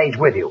on the stage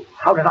with you.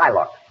 How did I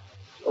look?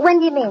 When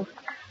do you mean?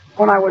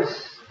 When I was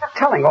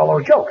telling all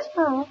those jokes.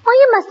 Oh. Well,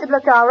 you must have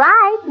looked all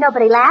right.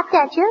 Nobody laughed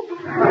at you.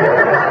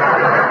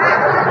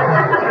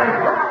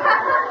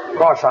 Of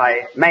course,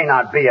 I may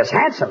not be as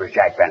handsome as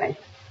Jack Benny.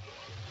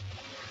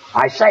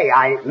 I say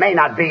I may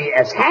not be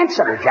as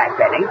handsome as Jack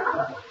Benny.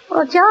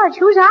 Well, George,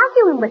 who's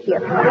arguing with you?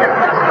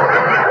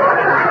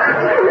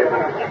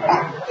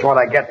 That's what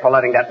I get for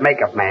letting that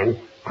makeup man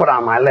put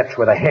on my lips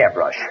with a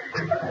hairbrush.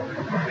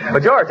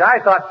 But, George, I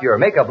thought your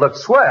makeup looked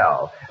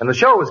swell, and the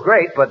show was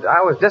great, but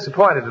I was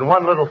disappointed in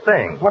one little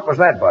thing. What was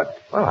that, Bud?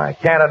 Well, I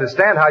can't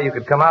understand how you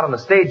could come out on the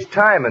stage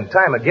time and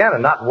time again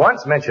and not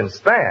once mention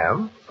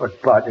Spam.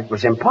 But, Bud, it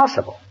was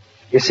impossible.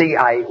 You see,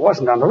 I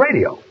wasn't on the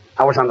radio.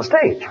 I was on the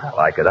stage. Well,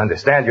 I could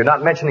understand you're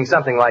not mentioning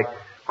something like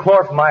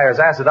Chlorfmeyer's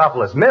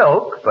acidophilus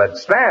milk, but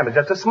Spam is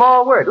just a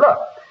small word. Look,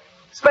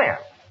 Spam.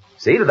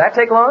 See, did that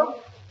take long?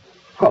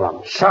 Well,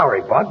 I'm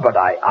sorry, Bud, but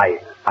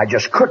I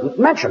just couldn't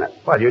mention it.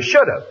 Well, you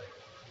should have.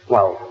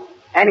 Well,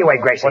 anyway,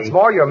 Gracie. What's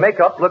more, your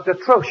makeup looked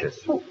atrocious.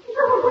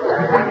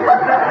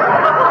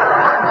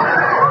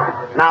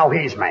 Now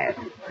he's mad.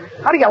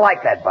 How do you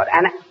like that, Bud?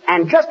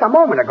 And just a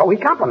moment ago, he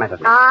complimented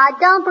me.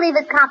 Don't believe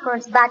his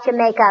compliments about your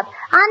makeup.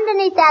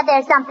 Underneath that,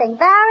 there's something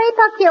very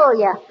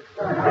peculiar.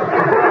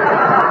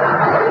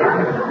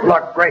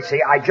 Look,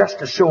 Gracie, I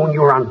just assumed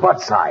you were on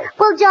Bud's side.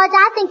 Well, George,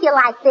 I think you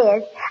like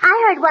this.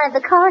 I heard one of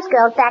the chorus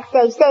girls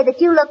backstage say that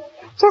you look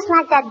just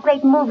like that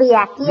great movie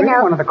actor, you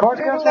know. One of the chorus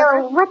girls?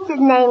 What's his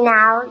name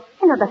now?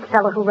 You know, the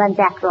fellow who runs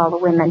after all the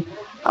women.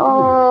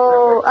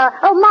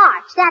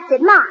 March. That's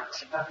it,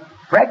 March.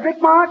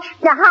 Frederick March?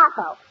 No,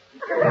 Harpo.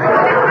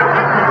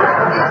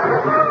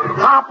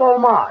 Harpo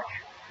March.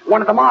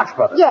 One of the March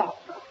brothers? Yes.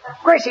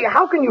 Gracie,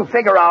 how can you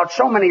figure out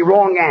so many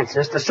wrong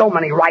answers to so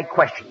many right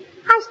questions?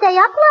 I stay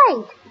up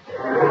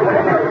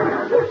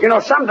late. You know,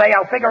 someday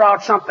I'll figure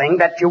out something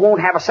that you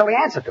won't have a silly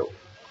answer to.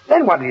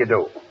 Then what do you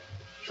do?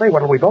 Say,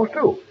 what'll we both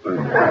do?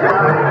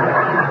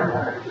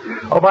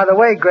 Oh, by the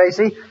way,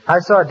 Gracie, I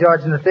saw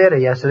George in the theater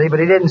yesterday, but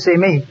he didn't see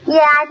me.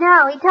 Yeah, I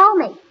know. He told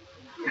me.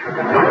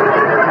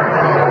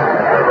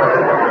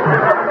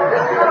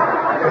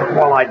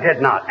 Well, I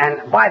did not.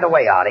 And by the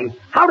way, Artie,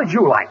 how did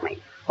you like me?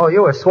 Oh,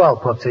 you were swell,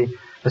 Poopsie.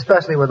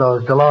 Especially with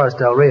those Dolores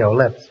Del Rio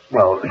lips.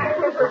 Well,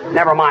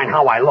 never mind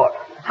how I look.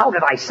 How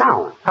did I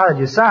sound? How did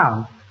you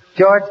sound?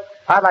 George,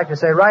 I'd like to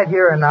say right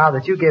here and now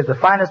that you gave the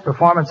finest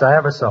performance I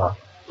ever saw.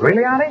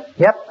 Really, Artie?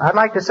 Yep, I'd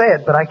like to say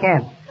it, but I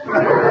can't.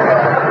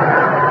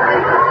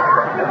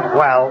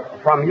 Well,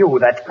 from you,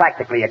 that's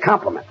practically a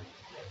compliment.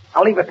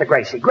 I'll leave it to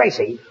Gracie.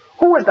 Gracie,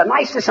 who is the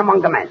nicest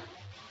among the men?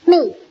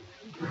 Me.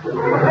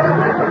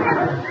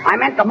 I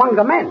meant among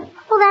the men.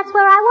 Well, that's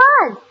where I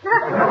was.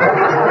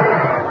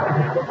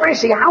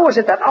 Gracie, how is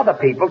it that other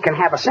people can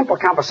have a simple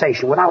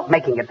conversation without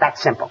making it that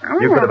simple?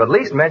 You could have at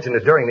least mentioned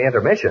it during the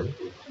intermission.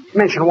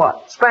 Mention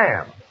what?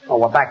 Spam. Oh,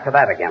 we're back to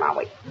that again, are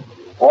we?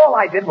 All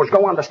I did was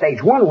go on the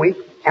stage 1 week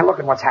and look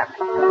at what's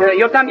happening.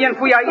 Yo también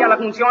fui ahí a la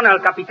función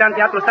al Capitán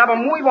Teatro. Estaba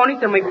muy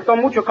bonito. Me gustó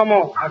mucho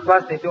cómo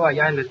actuaste tú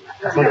allá en el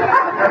asunto.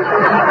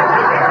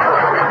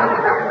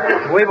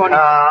 Muy bonito.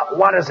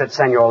 What is it,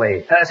 Senor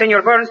Lee?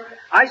 Senor Burns,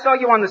 I saw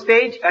you on the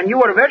stage, and you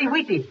were very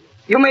witty.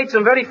 You made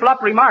some very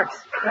flop remarks.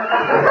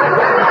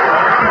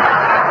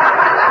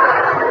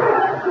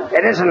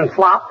 It isn't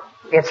flop,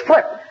 it's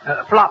flip.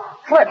 Flop.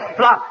 Flip.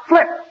 Flop.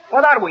 Flip.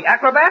 What are we,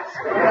 acrobats?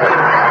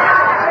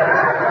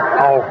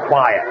 Oh,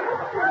 quiet.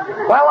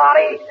 Well,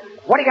 Artie,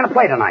 what are you going to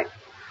play tonight?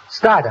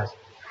 Stardust.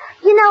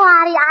 You know,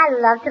 Artie, I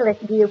love to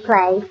listen to you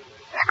play.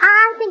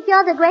 I think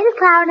you're the greatest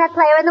clarinet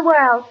player in the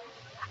world.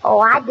 Oh,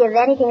 I'd give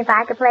anything if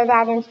I could play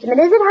that instrument.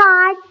 Is it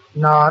hard?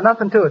 No,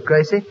 nothing to it,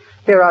 Gracie.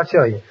 Here, I'll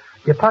show you.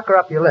 You pucker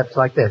up your lips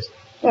like this.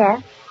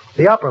 Yeah.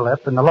 The upper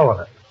lip and the lower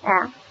lip.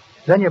 Yeah.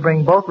 Then you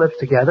bring both lips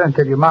together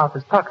until your mouth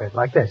is puckered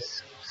like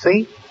this.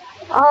 See?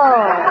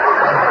 Oh,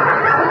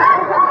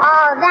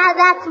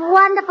 that's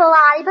wonderful,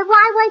 Artie, but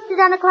why waste it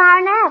on a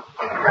clarinet?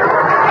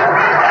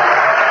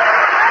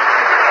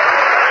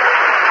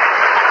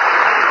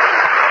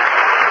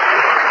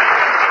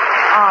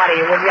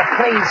 Artie, will you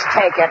please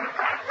take it?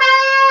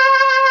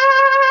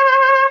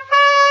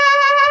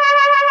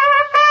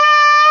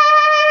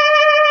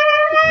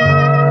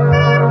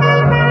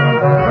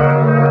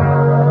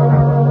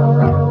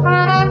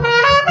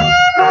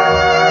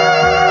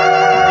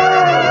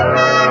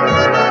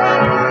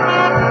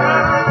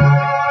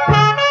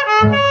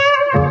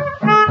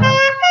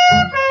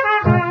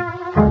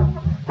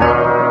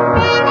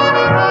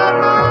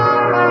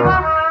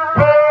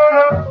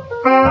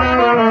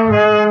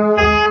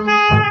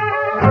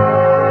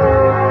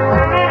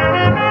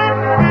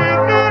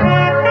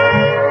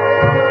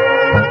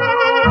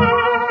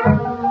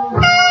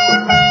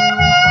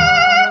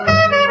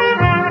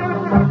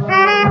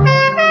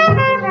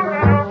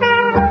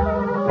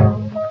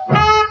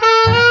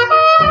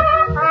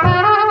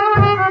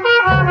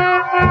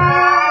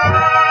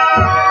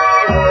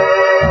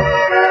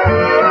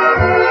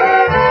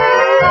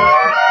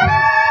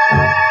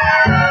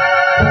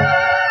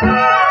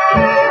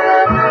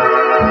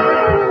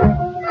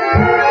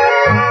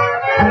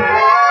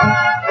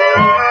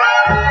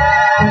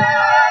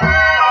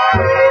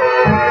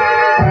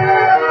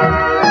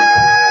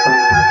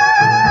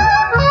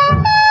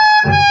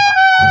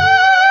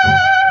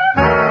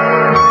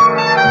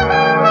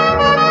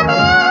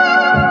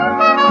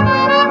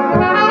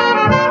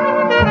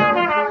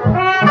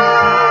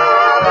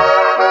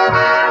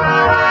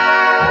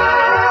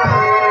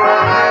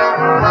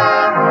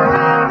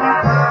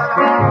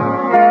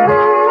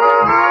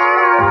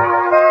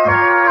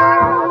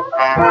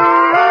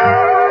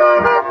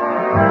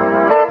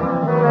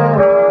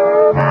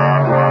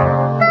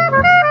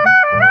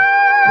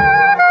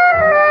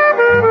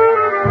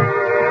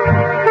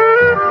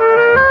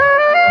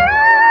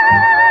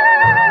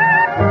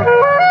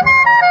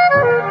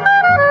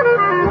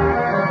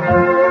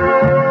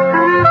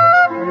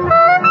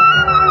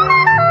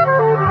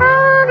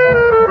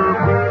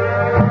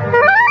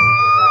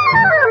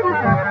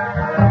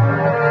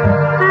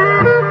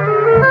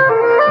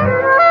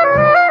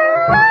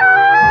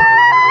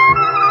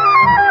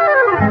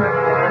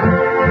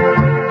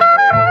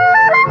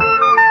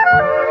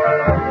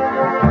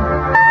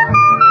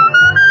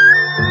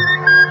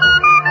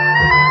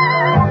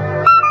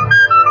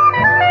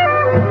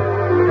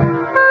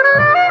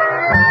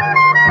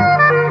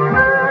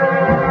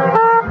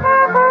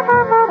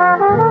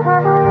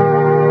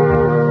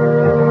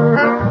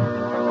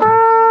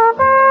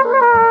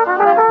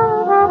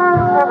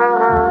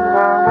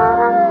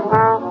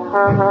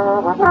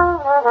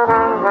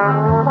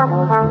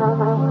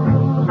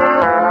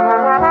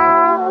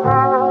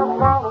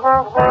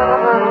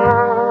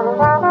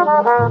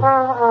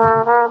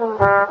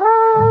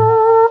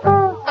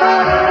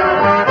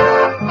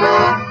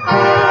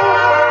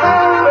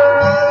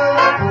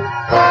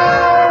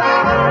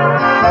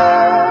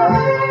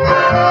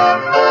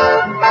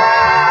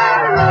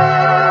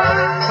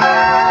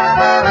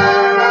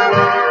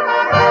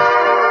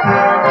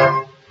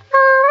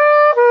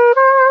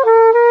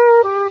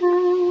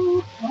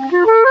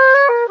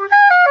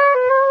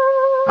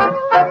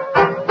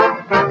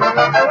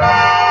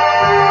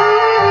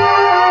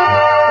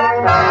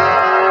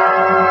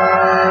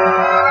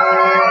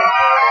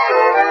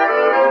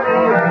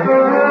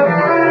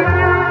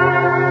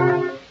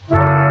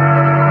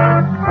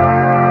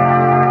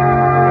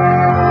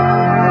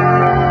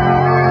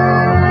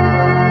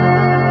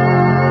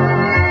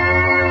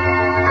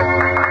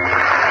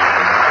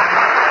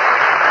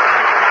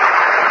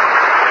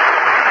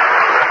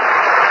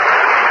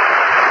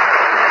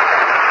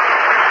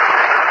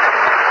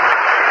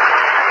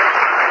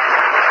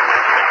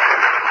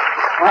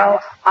 Well,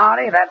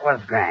 Artie, that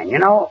was grand. You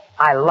know,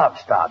 I love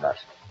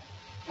Stardust.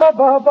 Well,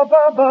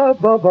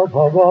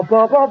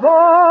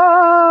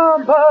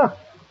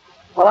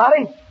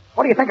 Artie,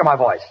 what do you think of my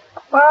voice?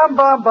 Bum,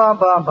 bum, bum,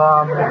 bum,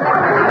 bum.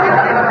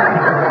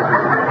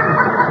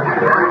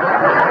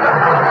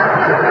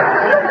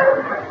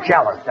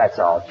 Jealous, that's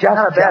all. Just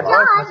Not a bad jealous.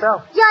 voice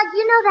myself. Judge,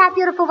 you know that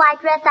beautiful white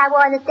dress I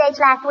wore on the stage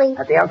last week?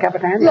 At the El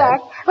Capitan? Yes.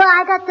 Well,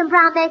 I got some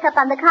brown makeup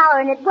on the collar,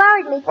 and it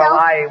worried me so. Well,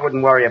 I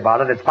wouldn't worry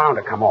about it. It's bound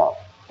to come off.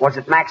 Was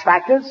it Max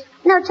Factor's?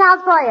 No,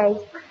 Charles Boyer's.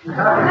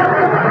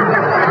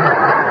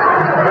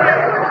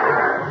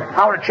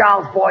 How did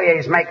Charles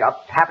Boyer's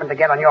makeup happen to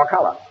get on your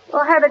color?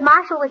 Well, Herbert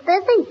Marshall was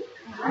busy.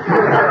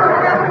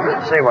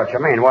 See what you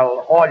mean.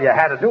 Well, all you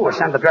had to do was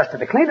send the dress to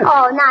the cleaner.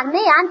 Oh, not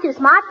me. I'm too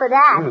smart for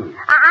that.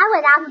 I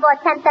went out and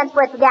bought 10 cents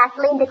worth of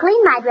gasoline to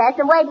clean my dress,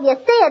 and wait till you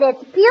see it.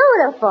 It's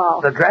beautiful.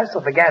 The dress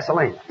or the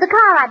gasoline? The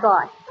car I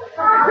bought.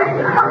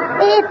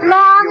 It's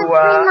long and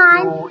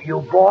streamlined.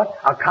 You bought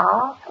a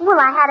car? Well,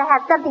 I had to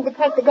have something to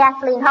take the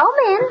gasoline home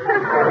in.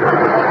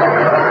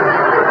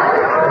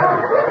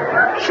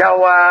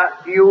 So,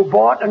 you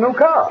bought a new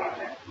car?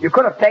 You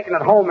could have taken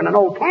it home in an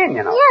old can,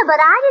 you know. Yeah, but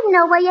I didn't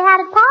know where you had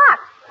it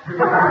parked.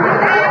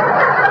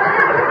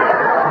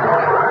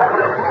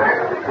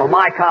 Well,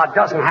 my car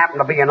doesn't happen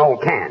to be an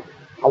old can.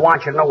 I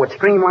want you to know it's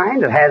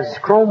streamlined. It has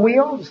chrome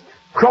wheels,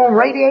 chrome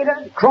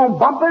radiator, chrome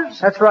bumpers.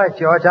 That's right,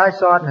 George. I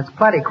saw it, and it's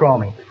plenty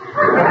chromy.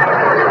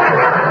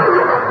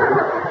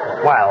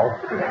 Well,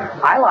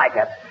 I like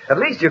it. At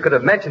least you could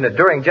have mentioned it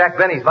during Jack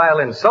Benny's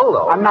violin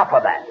solo. Enough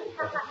of that.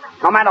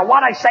 No matter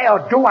what I say or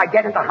do, I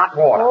get into hot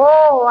water.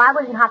 Oh, I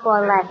was in hot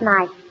water last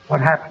night. What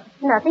happened?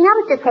 Nothing. I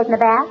was just taking a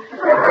bath.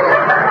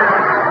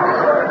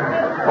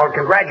 Well,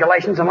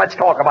 congratulations, and let's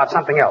talk about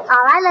something else.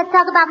 All right, let's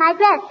talk about my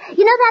dress.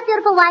 You know that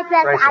beautiful white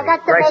dress Gracie, I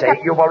got to Gracie, make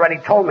up... you've already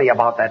told me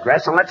about that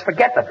dress, and let's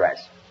forget the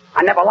dress.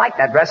 I never liked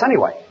that dress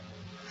anyway.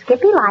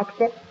 Skippy likes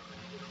it.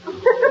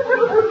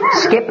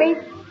 Skippy?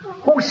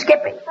 Who's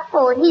Skippy?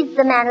 Oh, he's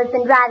the man who's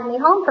been driving me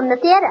home from the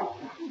theater.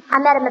 I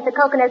met him at the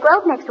Coconut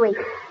Grove next week.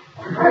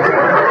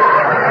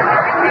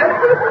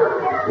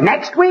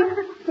 Next week?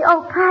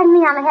 Oh, pardon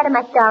me, I'm ahead of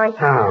my story.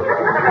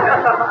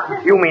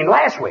 Oh. You mean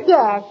last week?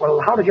 Yes.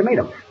 Well, how did you meet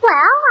him?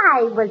 Well,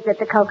 I was at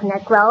the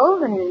Coconut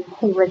Grove, and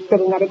he was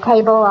sitting at a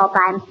table all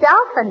by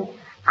himself, and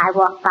I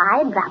walked by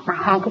and dropped my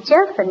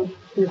handkerchief, and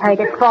he heard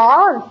it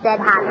fall and said,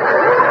 how do you?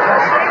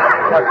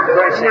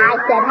 Gracie, And I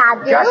said, how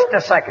do you? just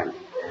a second.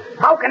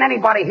 How can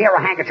anybody hear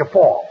a handkerchief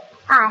fall?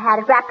 I had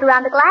it wrapped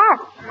around the glass.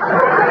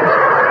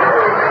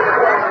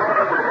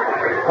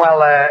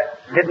 Well,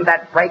 didn't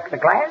that break the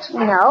glass?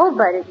 No,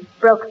 but it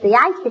broke the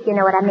ice, if you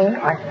know what I mean.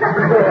 I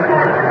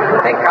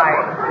think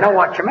I know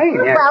what you mean,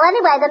 yes. Well,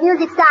 anyway, the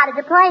music started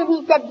to play, and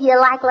he said, do you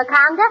like La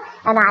Conga?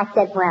 And I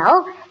said,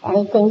 well,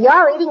 anything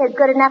you're eating is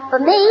good enough for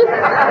me.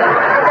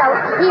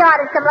 So he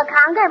ordered some La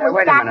Conga, and we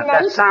Wait a sat minute, and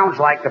that ate. sounds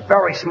like a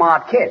very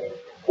smart kid.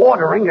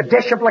 Ordering a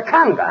dish of La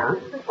Conga, huh?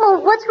 Oh,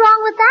 what's wrong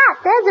with that?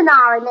 There's an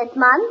R in this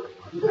month.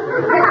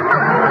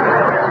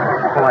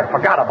 Well, I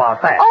forgot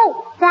about that.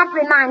 Oh, that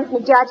reminds me,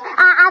 Judge.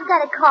 I've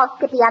got to call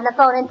Skippy on the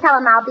phone and tell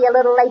him I'll be a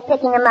little late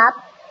picking him up.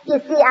 You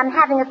see, I'm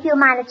having a few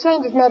minor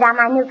changes made on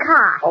my new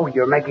car. Oh,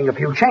 you're making a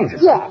few changes?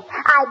 Yes.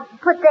 I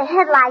put the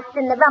headlights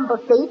in the rumble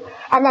seat,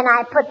 and then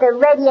I put the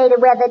radiator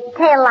where the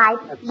tail light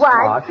was,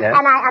 smart, yes.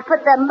 and I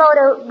put the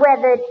motor where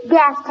the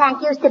gas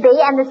tank used to be,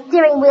 and the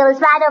steering wheel is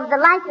right over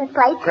the license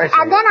plate. Gracie,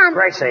 and then I'm...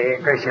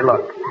 Gracie,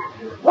 look.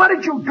 What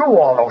did you do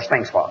all those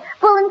things for?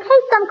 Well, in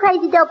case some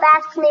crazy dope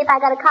asks me if I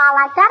got a car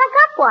like that, I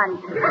got one.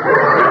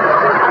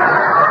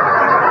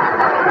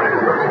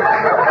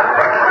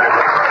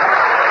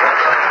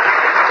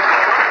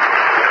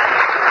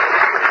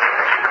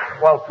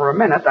 Well, for a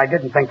minute, I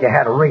didn't think you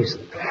had a reason.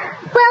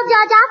 Well,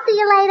 Judge, I'll see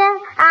you later.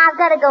 I've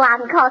got to go out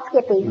and call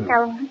Skippy.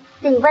 So,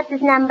 see, what's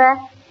his number?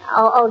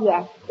 Oh,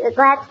 yes.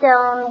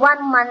 Gladstone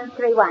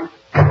 1131.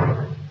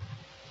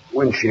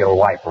 Windshield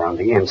wiper on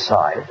the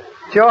inside.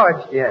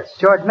 George. Yes.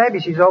 George, maybe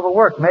she's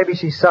overworked. Maybe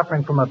she's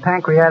suffering from a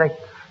pancreatic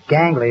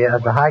ganglia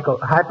of the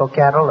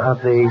hypocattle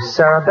of the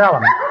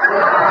cerebellum.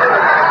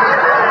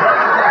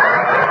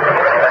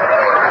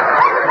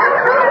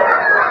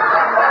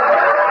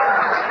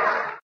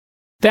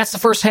 That's the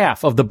first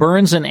half of the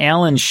Burns and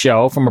Allen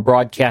Show from a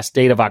broadcast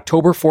date of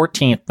October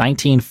 14th,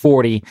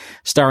 1940,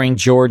 starring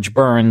George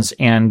Burns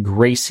and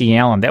Gracie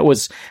Allen. That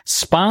was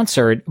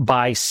sponsored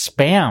by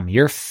Spam,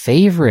 your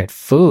favorite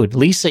food.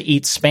 Lisa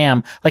eats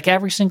Spam like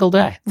every single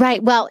day.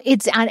 Right. Well,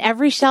 it's on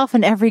every shelf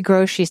in every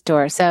grocery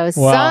store. So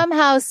Wow.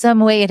 somehow, some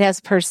way, it has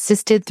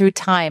persisted through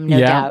time, no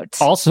doubt.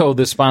 Also,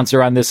 the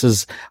sponsor on this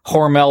is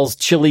Hormel's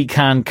Chili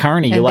Con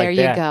Carne. You And like there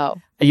that? you go.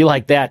 You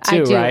like that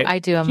too, I do, right? I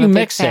do. I'm you a big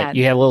mix fan. it.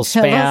 You have a little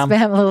Spam. A little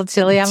Spam, a little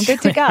chili. I'm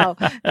good to go.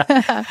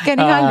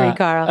 Getting hungry,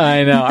 Carl.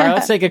 I know. All right,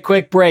 let's take a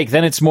quick break.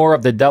 Then it's more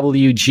of the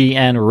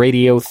WGN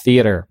Radio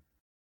Theater.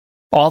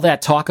 All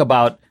that talk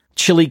about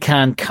chili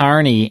con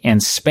carne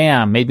and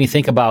Spam made me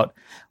think about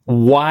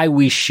why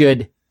we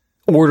should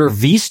order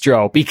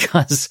Vistro,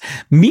 because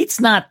meat's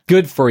not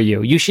good for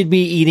you. You should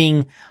be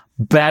eating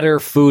better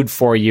food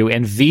for you,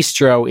 and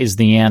Vistro is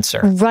the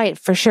answer. Right,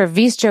 for sure.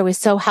 Vistro is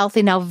so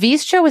healthy. Now,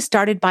 Vistro was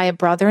started by a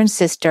brother and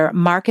sister,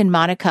 Mark and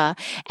Monica,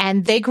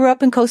 and they grew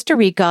up in Costa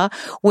Rica,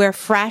 where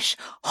fresh,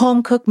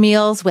 home-cooked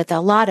meals with a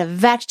lot of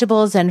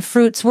vegetables and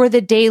fruits were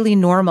the daily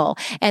normal.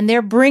 And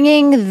they're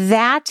bringing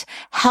that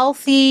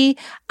healthy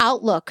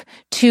outlook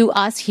to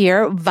us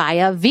here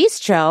via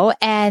Vistro.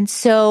 And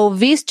so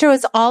Vistro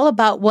is all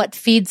about what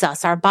feeds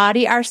us, our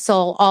body, our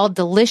soul, all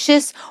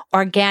delicious,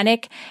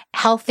 organic,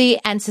 healthy,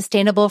 and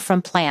sustainable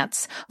from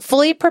plants,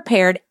 fully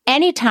prepared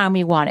anytime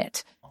we want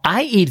it.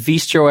 I eat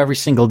Vistro every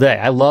single day.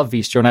 I love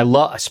Vistro, and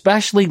I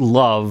especially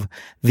love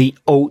the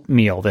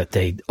oatmeal that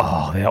the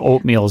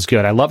oatmeal is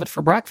good. I love it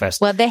for breakfast.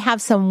 Well, they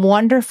have some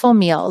wonderful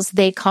meals.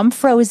 They come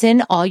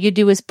frozen. All you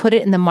do is put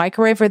it in the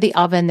microwave or the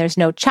oven. There's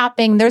no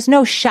chopping. There's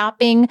no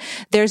shopping.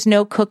 There's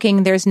no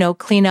cooking. There's no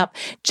cleanup.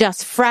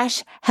 Just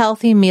fresh,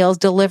 healthy meals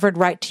delivered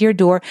right to your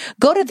door.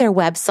 Go to their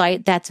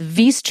website. That's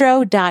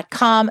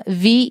Vistro.com,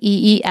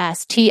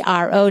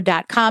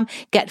 Veestro.com.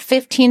 Get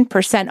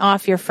 15%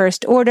 off your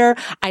first order.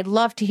 I'd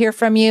love to hear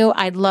from you.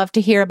 I'd love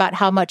to hear about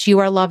how much you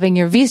are loving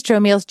your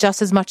Vistro meals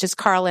just as much as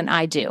Carl and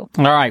I do.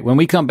 All right. When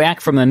we come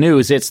back from the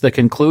news, it's the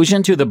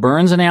conclusion to the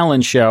Burns and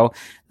Allen show.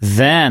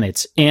 Then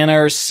it's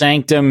Inner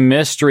Sanctum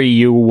Mystery.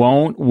 You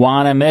won't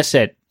want to miss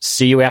it.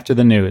 See you after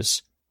the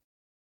news.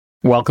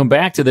 Welcome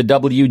back to the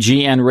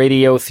WGN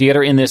Radio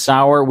Theater. In this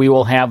hour, we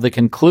will have the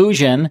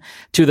conclusion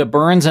to the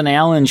Burns and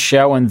Allen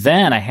show and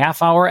then a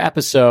half-hour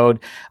episode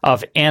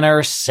of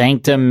Inner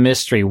Sanctum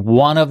Mystery,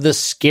 one of the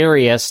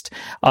scariest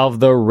of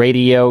the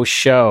radio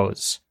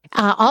shows.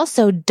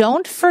 Also,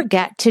 don't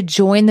forget to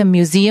join the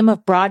Museum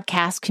of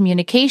Broadcast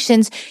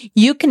Communications.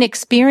 You can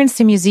experience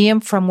the museum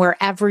from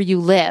wherever you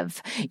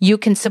live. You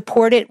can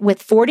support it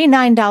with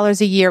 $49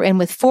 a year, and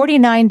with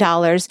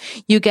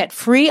 $49, you get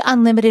free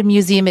unlimited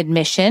museum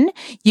admission.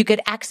 You get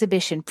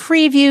exhibition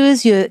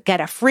previews. You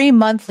get a free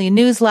monthly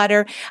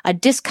newsletter, a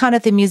discount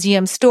at the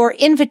museum store,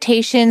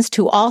 invitations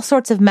to all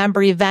sorts of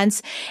member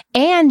events,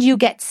 and you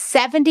get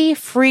 70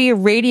 free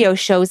radio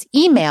shows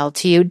emailed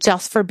to you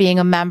just for being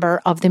a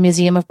member of the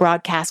Museum of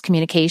Broadcast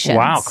Communications.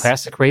 Wow,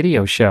 classic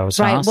radio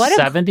shows, right? Huh?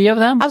 70 of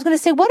them? I was going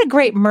to say, what a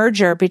great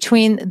merger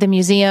between the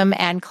museum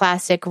and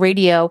classic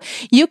radio.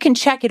 You can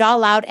check it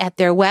all out at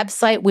their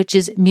website, which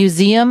is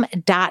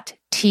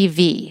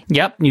museum.tv.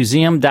 Yep,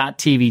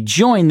 museum.tv.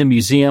 Join the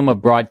Museum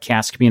of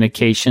Broadcast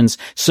Communications.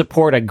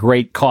 Support a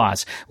great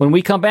cause. When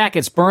we come back,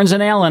 it's Burns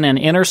and Allen and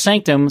Inner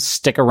Sanctum.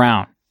 Stick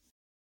around.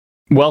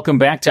 Welcome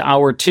back to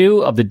Hour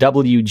 2 of the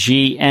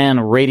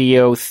WGN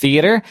Radio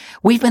Theater.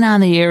 We've been on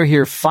the air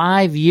here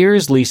 5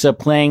 years, Lisa,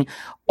 playing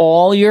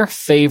all your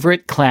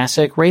favorite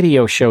classic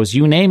radio shows.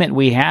 You name it,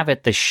 we have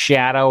it. The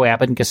Shadow,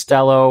 Abbott and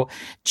Costello,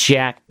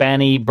 Jack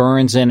Benny,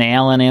 Burns and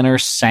Allen, Inner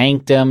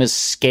Sanctum,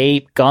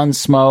 Escape,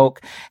 Gunsmoke,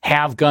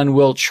 Have Gun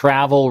Will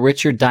Travel,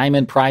 Richard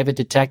Diamond, Private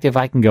Detective.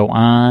 I can go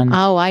on.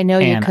 Oh, I know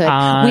you could.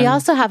 On. We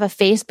also have a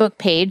Facebook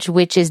page,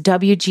 which is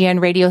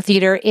WGN Radio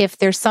Theater. If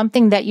there's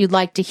something that you'd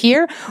like to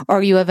hear,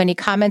 or you have any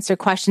comments or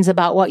questions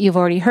about what you've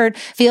already heard,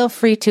 feel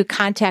free to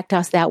contact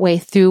us that way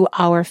through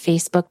our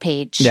Facebook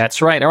page.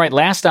 That's right. All right,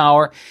 last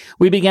hour,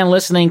 we began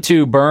listening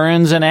to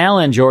Burns and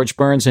Allen, George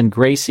Burns and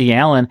Gracie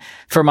Allen,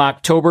 from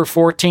October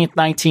 14th,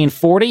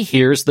 1940.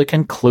 Here's the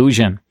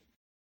conclusion.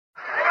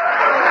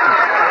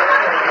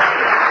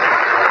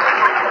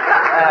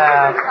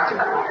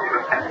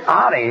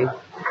 Artie. Can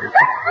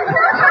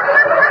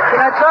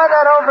I try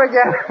that over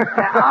again?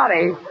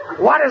 Artie,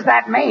 what does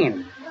that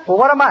mean? Well,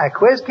 what am I, a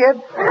quiz kid?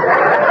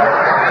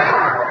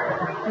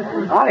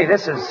 Artie,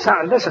 this is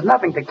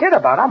nothing to kid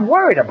about. I'm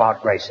worried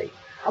about Gracie.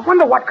 I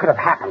wonder what could have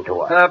happened to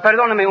her.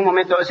 Perdóname un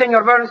momento.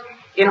 Senor Burns,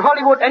 in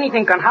Hollywood,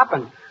 anything can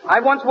happen. I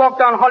once walked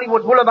down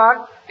Hollywood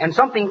Boulevard, and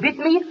something bit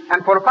me,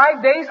 and for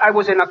 5 days, I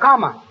was in a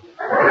coma.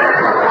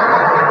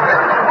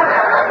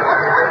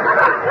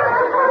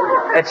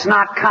 It's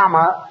not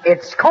comma,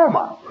 it's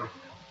coma.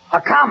 A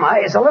comma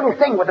is a little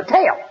thing with a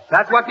tail.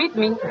 That's what bit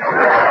me.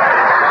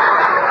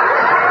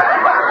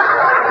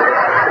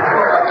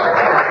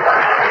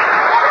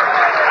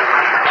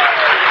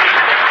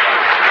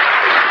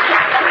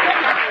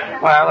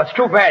 Well, it's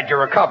too bad you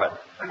recovered.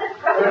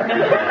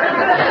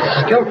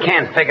 Still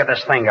can't figure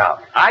this thing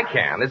out. I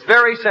can. It's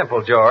very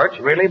simple, George.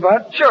 Really,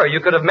 Bud? Sure, you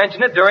could have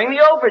mentioned it during the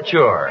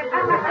overture.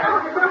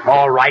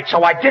 All right,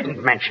 so I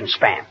didn't mention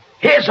Span.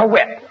 Here's a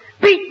whip.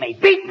 Beat me,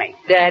 beat me.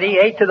 Daddy,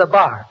 8 to the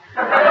bar.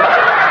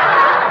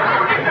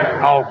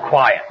 Oh,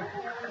 quiet.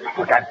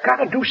 Look, I've got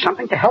to do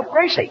something to help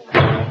Gracie.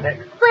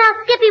 Well,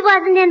 Skippy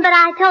wasn't in, but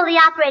I told the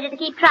operator to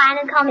keep trying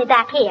and call me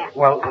back here.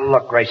 Well,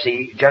 look,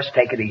 Gracie, just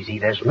take it easy.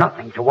 There's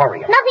nothing to worry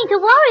about. Nothing to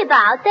worry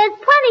about. There's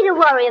plenty to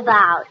worry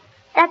about.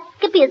 That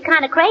Skippy is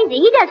kind of crazy.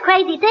 He does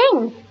crazy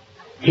things.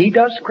 He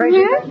does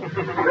crazy Hmm? things?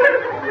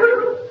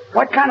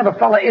 What kind of a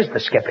fella is the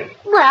Skippy?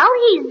 Well,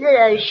 he's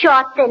a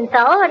short, thin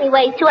fellow, and he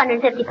weighs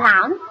 250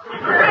 pounds.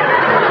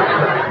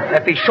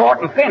 If he's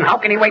short and thin, how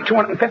can he weigh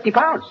 250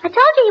 pounds? I told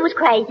you he was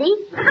crazy.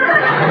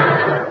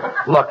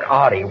 Look,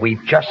 Artie,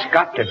 we've just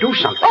got to do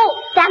something.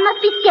 Oh, that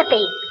must be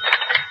Skippy.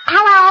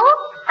 Hello?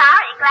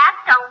 Sorry,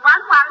 Gladstone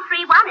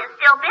 1131 is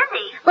still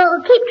busy.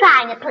 Well, keep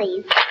trying it,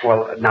 please.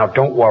 Well, now,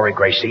 don't worry,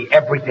 Gracie.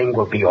 Everything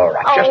will be all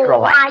right. Just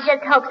relax. I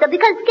just hope so,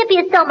 because Skippy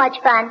is so much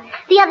fun.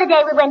 The other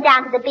day we went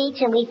down to the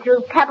beach and we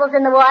threw pebbles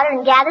in the water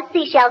and gathered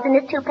seashells in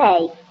his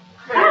toupee.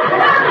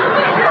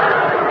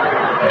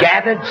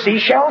 Gathered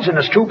seashells in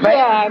his toupee?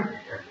 Yes.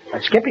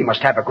 But Skippy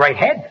must have a great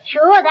head.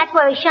 Sure, that's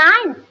where he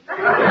shines.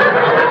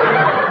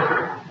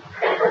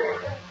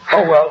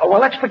 Oh, well,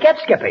 let's forget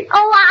Skippy.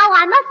 Oh,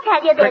 I must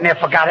tell you that... I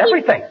forgot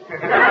everything.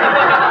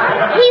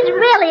 He's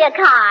really a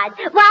card.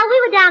 While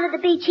we were down at the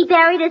beach, he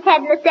buried his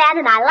head in the sand,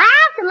 and I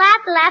laughed and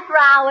laughed and laughed for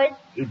hours.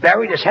 He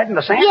buried his head in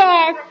the sand?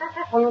 Yes.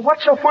 Well,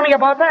 what's so funny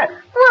about that?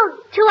 Well,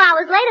 2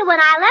 hours later, when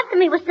I left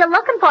him, he was still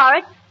looking for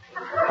it.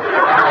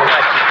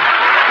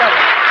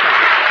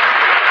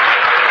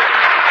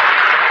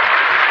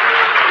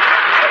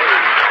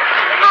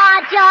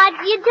 George,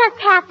 you just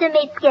have to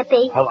meet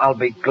Skippy. Well, I'll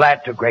be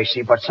glad to,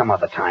 Gracie, but some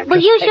other time. Well,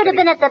 Just you take should have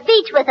been at the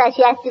beach with us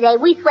yesterday.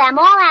 We swam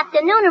all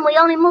afternoon and we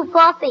only moved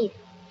 4 feet.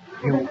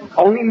 You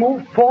only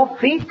moved 4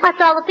 feet? That's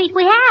all the feet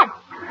we had.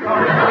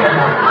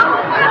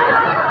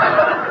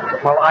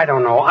 Well, I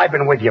don't know. I've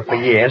been with you for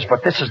years,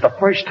 but this is the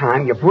first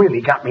time you've really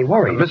got me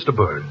worried. Mr.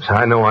 Burns,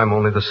 I know I'm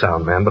only the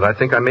sound man, but I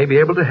think I may be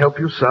able to help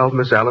you solve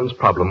Miss Allen's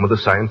problem with a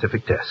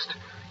scientific test.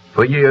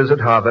 For years at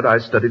Harvard, I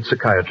studied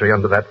psychiatry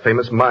under that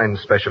famous mind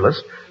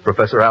specialist,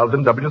 Professor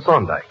Alvin W.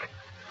 Thorndike.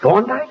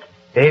 Thorndike?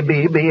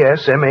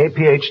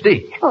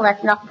 A-B-B-S-M-A-Ph-D. Well,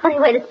 that's not a funny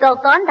way to spell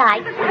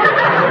Thorndike.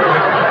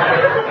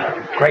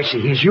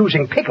 Gracie, he's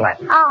using pig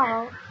Latin.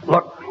 Oh.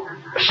 Look,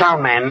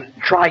 Soundman,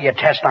 try your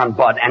test on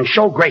Bud and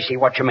show Gracie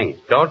what you mean.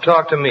 Don't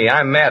talk to me.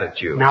 I'm mad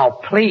at you. Now,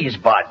 please,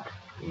 Bud.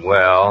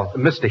 Well,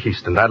 Mr.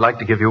 Heaston, I'd like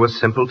to give you a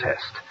simple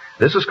test.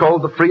 This is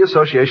called the free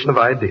association of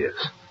ideas.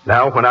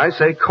 Now, when I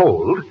say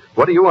cold,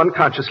 what do you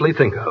unconsciously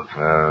think of?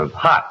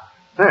 Hot.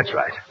 That's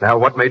right. Now,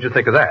 what made you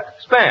think of that?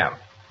 Spam.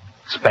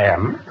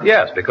 Spam?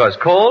 Yes, because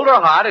cold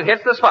or hot, it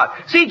hits the spot.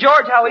 See,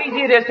 George, how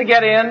easy it is to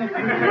get in?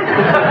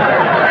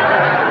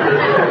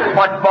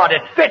 But, Bud,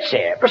 it fits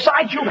here.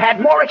 Besides, you've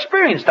had more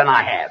experience than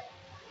I have.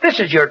 This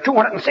is your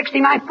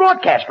 269th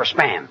broadcast for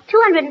Spam.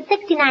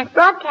 269th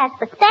broadcast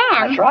for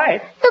Spam? That's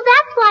right. So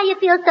that's why you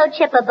feel so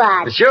chipper,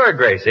 Bud. Sure,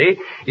 Gracie.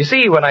 You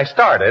see, when I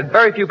started,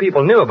 very few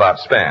people knew about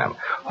Spam.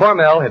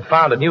 Hormel had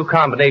found a new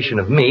combination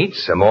of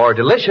meats, a more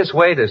delicious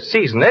way to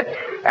season it,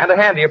 and a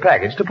handier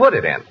package to put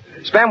it in.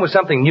 Spam was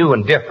something new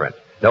and different.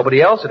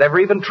 Nobody else had ever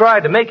even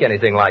tried to make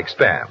anything like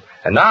Spam.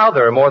 And now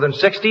there are more than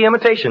 60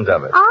 imitations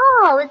of it.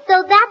 Oh,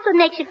 so that's what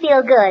makes you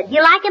feel good.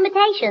 You like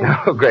imitations.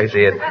 Oh,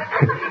 Gracie, it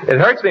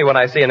hurts me when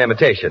I see an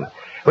imitation.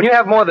 When you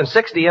have more than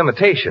 60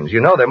 imitations, you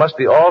know there must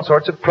be all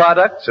sorts of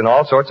products and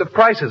all sorts of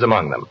prices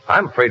among them.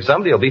 I'm afraid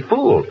somebody will be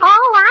fooled.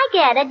 Oh, I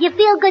get it. You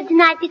feel good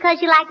tonight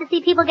because you like to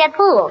see people get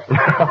fooled.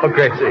 Oh,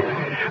 Gracie,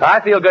 I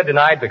feel good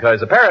tonight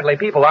because apparently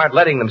people aren't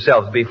letting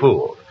themselves be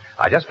fooled.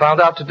 I just found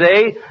out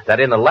today that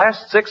in the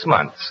last 6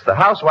 months, the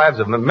housewives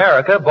of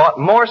America bought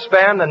more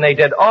Spam than they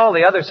did all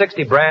the other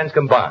 60 brands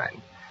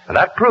combined. And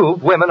that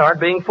proved women aren't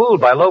being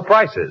fooled by low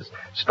prices,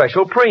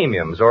 special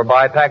premiums, or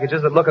by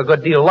packages that look a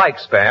good deal like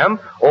Spam,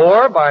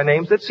 or by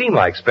names that seem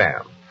like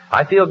Spam.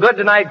 I feel good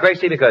tonight,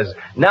 Gracie, because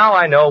now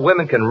I know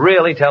women can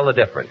really tell the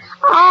difference.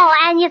 Oh,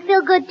 and you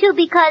feel good, too,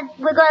 because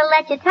we're going to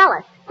let you tell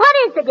us. What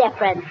is the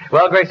difference?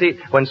 Well, Gracie,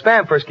 when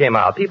Spam first came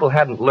out, people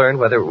hadn't learned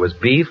whether it was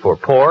beef or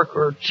pork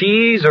or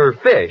cheese or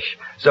fish,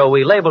 so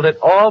we labeled it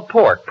all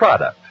pork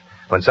product.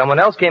 When someone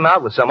else came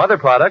out with some other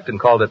product and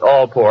called it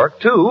all pork,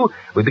 too,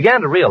 we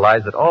began to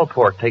realize that all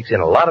pork takes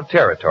in a lot of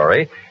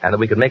territory and that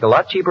we could make a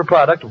lot cheaper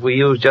product if we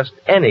used just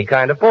any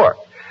kind of pork.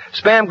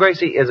 Spam,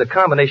 Gracie, is a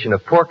combination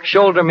of pork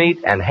shoulder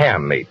meat and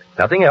ham meat.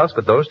 Nothing else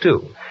but those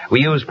two.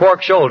 We use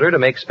pork shoulder to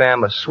make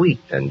Spam a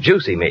sweet and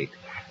juicy meat.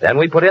 Then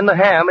we put in the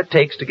ham it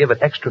takes to give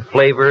it extra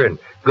flavor and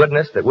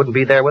goodness that wouldn't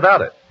be there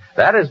without it.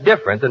 That is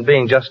different than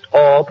being just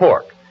all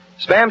pork.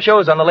 Spam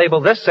shows on the label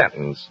this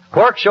sentence,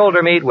 pork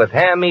shoulder meat with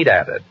ham meat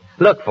added.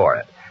 Look for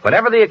it.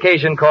 Whenever the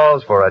occasion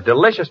calls for a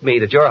delicious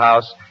meat at your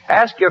house,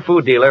 ask your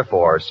food dealer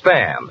for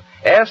Spam.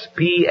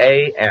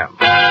 S-P-A-M.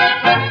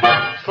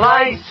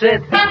 Slice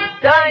it,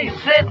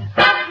 dice it,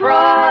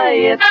 fry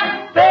it,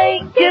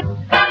 bake it,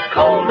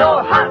 cold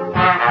or hot.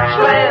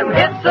 Spam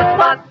hits the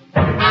spot.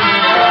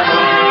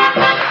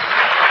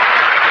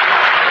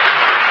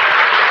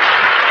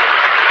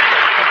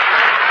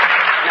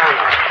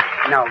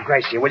 No,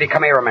 Gracie, will you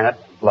come here a minute?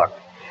 Look,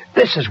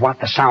 this is what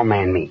the sound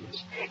man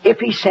means. If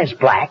he says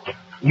black,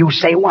 you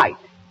say white.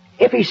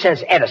 If he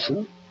says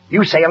Edison,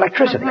 you say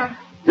electricity.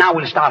 Now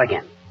we'll start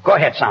again. Go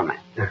ahead, sound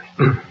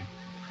man.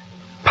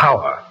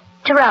 Power.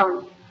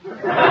 Tyrone.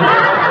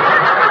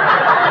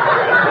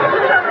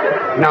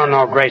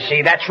 No,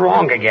 Gracie, that's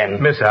wrong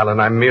again. Miss Allen,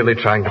 I'm merely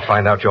trying to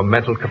find out your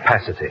mental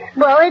capacity.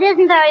 Well, it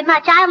isn't very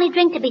much. I only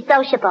drink to be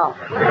sociable.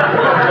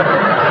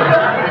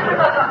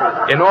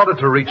 In order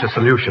to reach a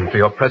solution for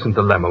your present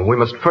dilemma, we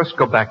must first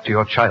go back to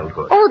your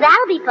childhood. Oh,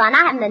 that'll be fun.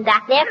 I haven't been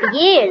back there for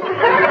years.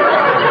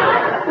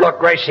 Look,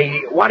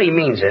 Gracie, what he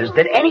means is,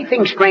 did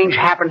anything strange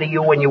happen to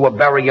you when you were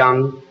very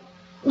young?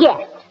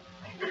 Yes.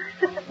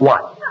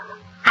 What?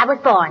 I was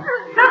born.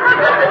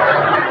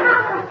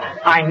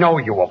 I know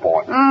you were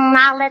born.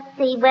 Now, let's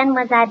see. When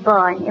was I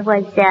born? It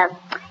was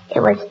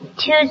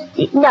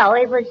Tuesday. No,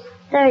 it was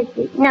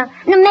Thursday. No,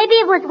 maybe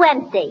it was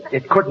Wednesday.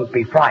 It couldn't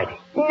be Friday.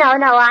 No,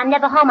 I'm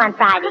never home on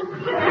Friday.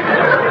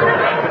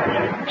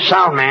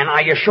 Sound man,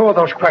 are you sure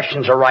those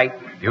questions are right?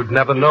 You'd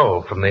never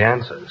know from the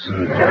answers.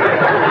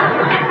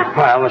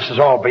 Well, this is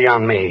all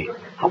beyond me.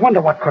 I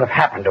wonder what could have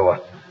happened to her.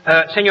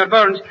 Senor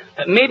Burns,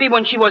 maybe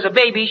when she was a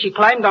baby, she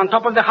climbed on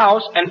top of the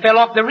house and fell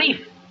off the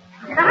reef.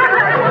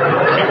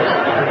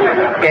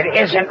 It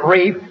isn't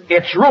reef,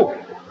 it's roof.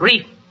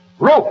 Reef.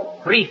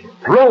 Roof. Reef.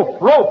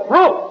 Roof.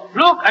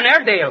 Look, an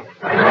Airedale.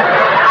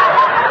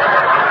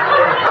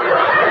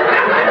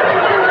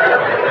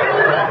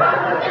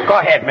 Go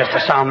ahead, Mr.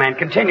 Soundman.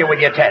 Continue with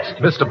your test.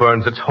 Mr.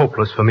 Burns, it's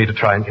hopeless for me to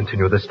try and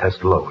continue this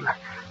test alone.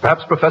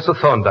 Perhaps Professor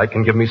Thorndyke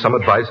can give me some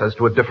advice as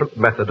to a different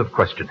method of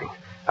questioning.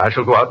 I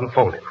shall go out and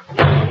phone him.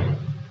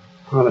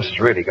 Well, this has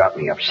really got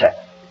me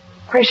upset.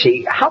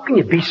 Gracie, how can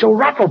you be so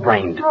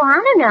rattle-brained? Oh, I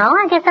don't know.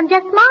 I guess I'm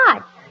just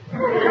smart.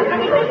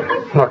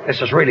 Look,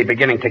 this is really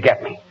beginning to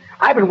get me.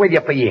 I've been with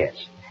you for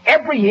years.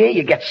 Every year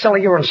you get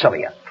sillier and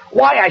sillier.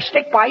 Why I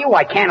stick by you,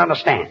 I can't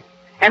understand.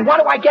 And what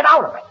do I get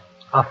out of it?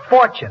 A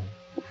fortune.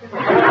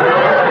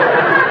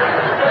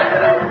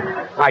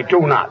 I do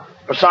not.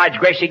 Besides,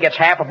 Gracie gets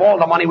half of all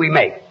the money we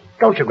make.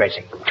 Don't you,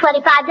 Gracie?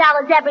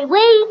 $25 every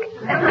week.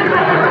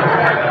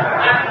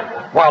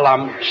 Well,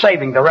 I'm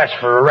saving the rest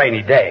for a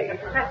rainy day.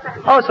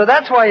 Oh, so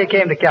that's why you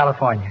came to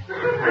California.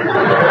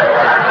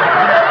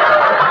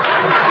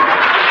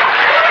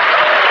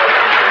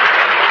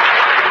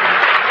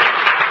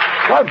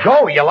 Well,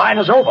 go. Your line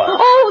is over.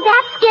 Oh,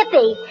 that's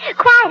Skippy.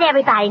 Quiet,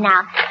 everybody,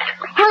 now.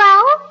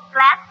 Hello?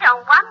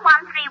 Gladstone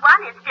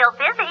 1131 is still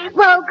busy.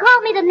 Well,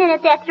 call me the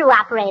minute they're through,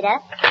 operator.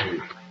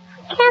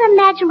 Can't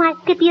imagine why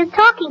Skippy is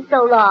talking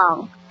so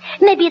long.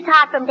 Maybe it's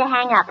hard for him to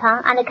hang up,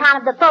 huh? On account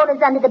of the phone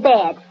is under the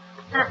bed.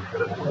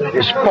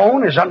 His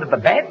phone is under the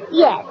bed?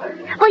 Yes.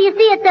 Well, you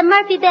see, it's a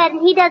Murphy bed,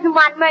 and he doesn't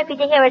want Murphy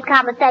to hear his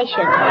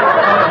conversation.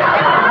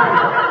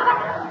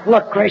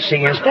 Look,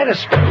 Gracie, instead of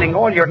spending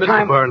all your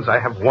time... Mr. Burns, I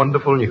have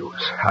wonderful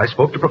news. I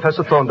spoke to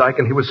Professor Thorndyke,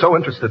 and he was so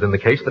interested in the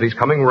case that he's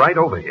coming right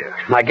over here.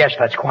 I guess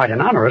that's quite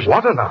an honor, isn't it?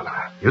 What an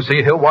honor. You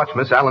see, he'll watch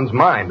Miss Allen's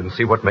mind and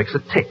see what makes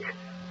it tick.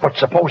 But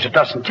suppose it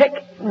doesn't tick?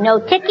 No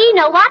ticky,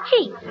 no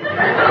watchy.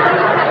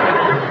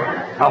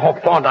 I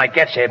hope Thorndyke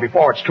gets here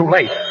before it's too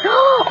late.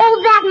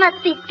 Oh, that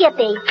must be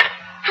Skippy.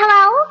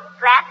 Hello?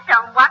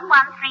 Gladstone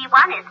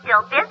 1131 is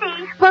still busy.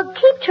 Well,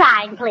 keep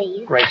trying,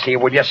 please. Gracie,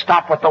 will you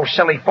stop with those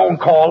silly phone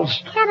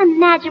calls? Can't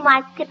imagine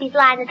why Skippy's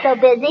line is so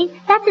busy.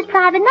 That's his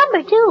private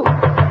number, too.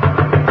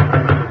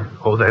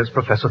 Oh, there's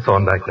Professor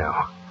Thorndyke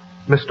now.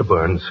 Mr.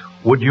 Burns,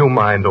 would you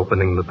mind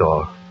opening the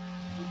door?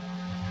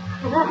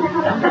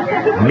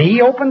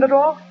 Me open the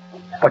door?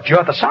 But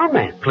you're the sound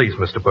man. Please,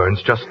 Mr.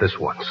 Burns, just this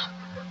once.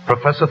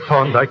 Professor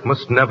Thorndyke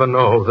must never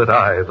know that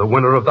I, the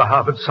winner of the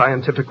Harvard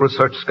Scientific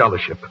Research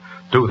Scholarship,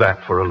 do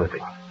that for a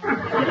living.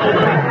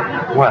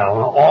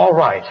 Well, all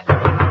right.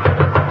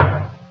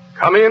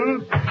 Come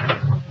in.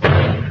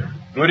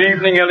 Good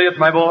evening, Elliot,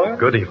 my boy.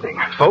 Good evening.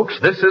 Folks,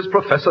 this is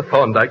Professor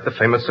Thorndyke, the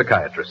famous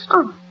psychiatrist.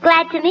 Oh,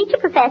 glad to meet you,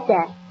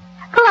 Professor.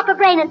 Pull up a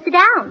brain and sit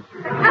down.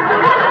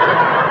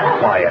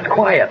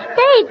 Quiet.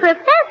 Say,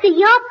 Professor,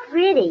 you're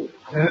pretty.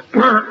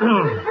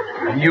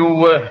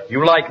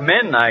 You like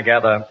men, I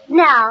gather.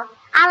 No,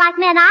 I like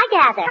men I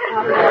gather.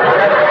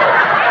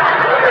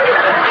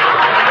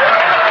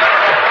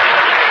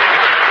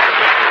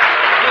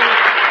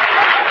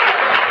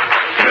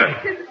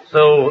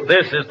 So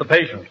this is the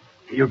patient.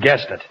 You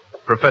guessed it.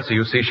 Professor,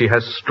 you see, she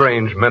has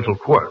strange mental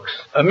quirks.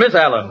 Miss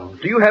Allen,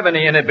 do you have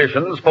any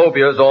inhibitions,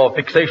 phobias, or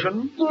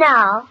fixation?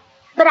 No,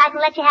 but I can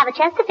let you have a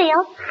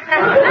Chesterfield.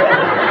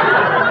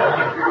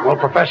 Well,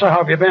 Professor, how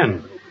have you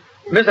been?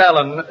 Miss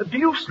Allen, do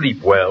you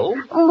sleep well?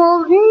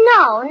 Well,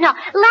 no.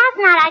 Last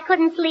night I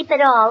couldn't sleep at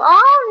all.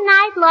 All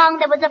night long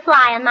there was a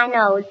fly on my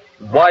nose.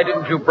 Why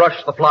didn't you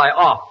brush the fly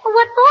off?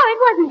 What for? It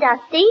wasn't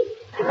dusty.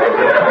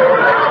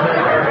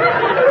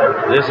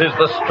 This is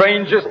the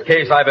strangest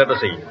case I've ever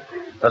seen.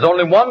 There's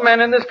only one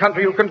man in this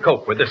country who can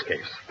cope with this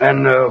case.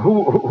 And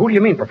who do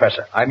you mean,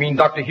 Professor? I mean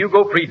Dr.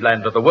 Hugo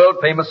Friedlander, the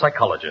world-famous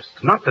psychologist.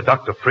 Not the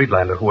Dr.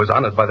 Friedlander who was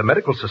honored by the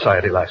Medical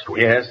Society last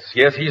week.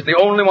 Yes, he's the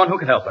only one who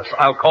can help us.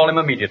 I'll call him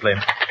immediately.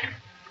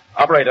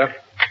 Operator,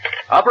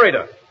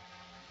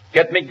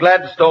 get me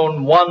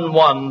Gladstone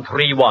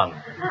 1131. Oh,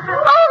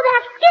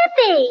 that's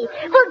Skippy.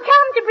 Well,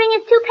 tell him to bring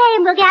his toupee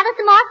and we'll gather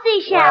some more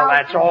seashells. Well,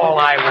 that's all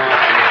I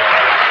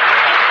want.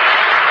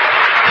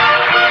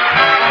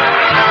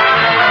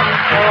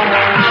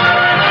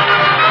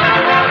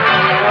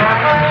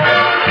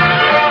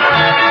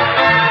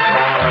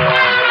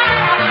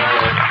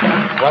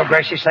 Well,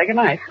 Gracie, say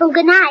goodnight. Oh,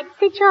 good night.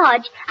 Say,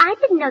 George, I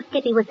didn't know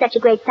Skippy was such a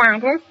great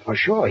scientist. Well,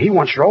 sure. He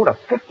once wrote a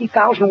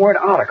 50,000-word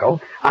article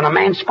on a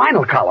man's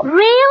spinal column.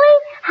 Really?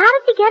 How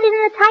did he get it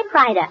in a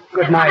typewriter?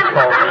 Good night,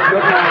 folks.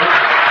 Good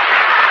night.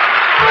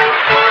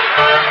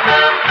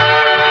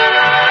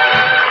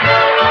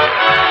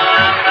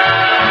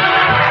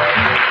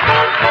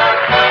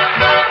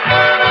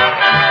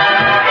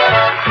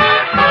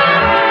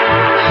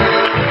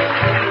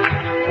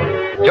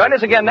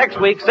 us again next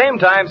week, same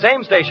time,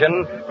 same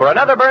station, for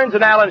another Burns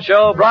and Allen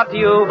show brought to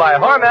you by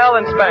Hormel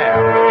and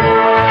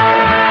Spam.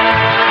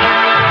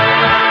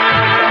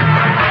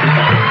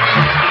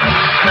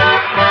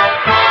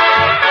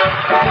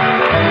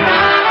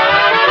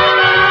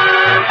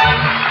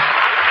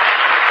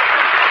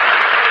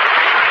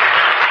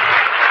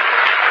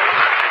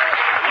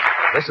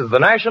 This is the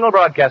National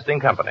Broadcasting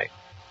Company.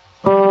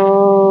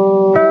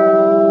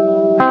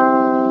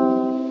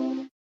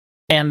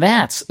 And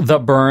that's the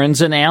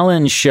Burns and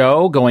Allen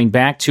Show, going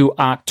back to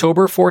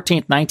October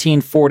 14th,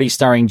 1940,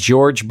 starring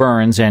George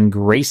Burns and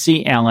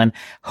Gracie Allen.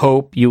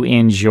 Hope you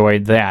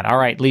enjoyed that. All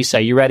right,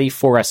 Lisa, you ready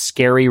for a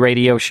scary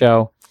radio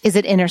show? Is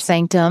it Inner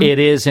Sanctum? It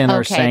is Inner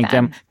Okay,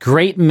 Sanctum. then.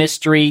 Great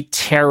mystery,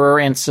 terror,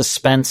 and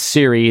suspense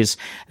series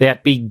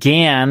that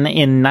began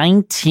in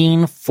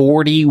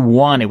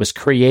 1941. It was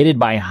created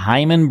by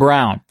Hyman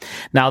Brown.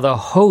 Now, the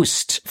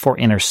host for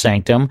Inner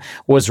Sanctum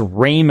was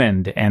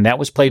Raymond, and that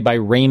was played by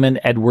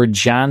Raymond Edward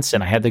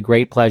Johnson. I had the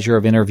great pleasure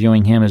of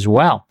interviewing him as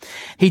well.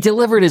 He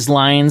delivered his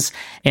lines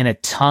in a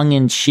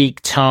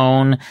tongue-in-cheek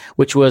tone,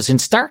 which was in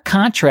stark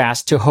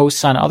contrast to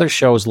hosts on other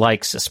shows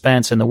like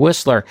Suspense and The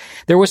Whistler.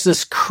 There was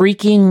this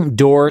creaking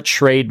door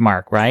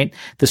trademark, right?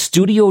 The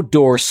studio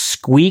door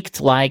squeaked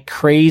like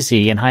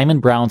crazy, and Hyman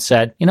Brown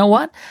said, you know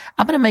what?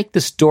 I'm going to make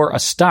this door a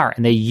star.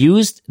 And they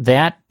used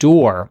that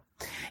door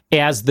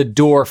as the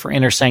door for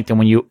Inner Sanctum.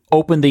 When you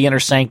opened the Inner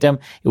Sanctum,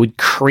 it would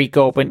creak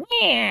open.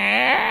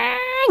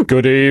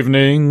 Good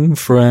evening,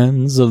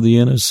 friends of the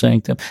Inner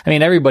Sanctum. I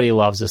mean, everybody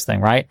loves this thing,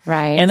 right?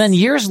 Right. And then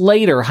years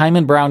later,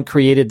 Hyman Brown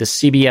created the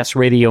CBS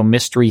Radio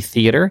Mystery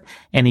Theater,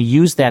 and he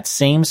used that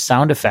same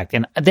sound effect.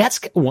 And that's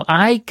when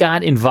I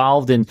got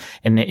involved and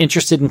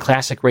interested in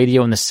classic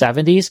radio in the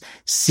 70s.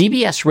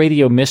 CBS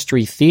Radio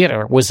Mystery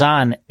Theater was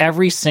on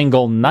every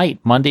single night,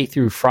 Monday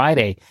through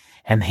Friday.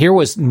 And here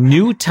was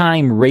new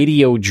time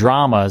radio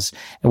dramas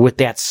with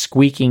that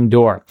squeaking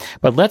door.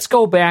 But let's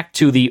go back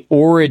to the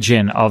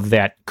origin of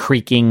that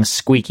creaking,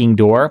 squeaking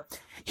door.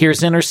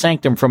 Here's Inner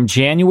Sanctum from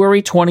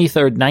January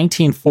 23rd,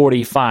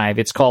 1945.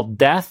 It's called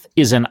Death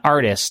is an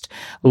Artist.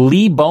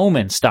 Lee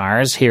Bowman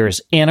stars.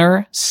 Here's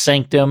Inner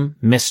Sanctum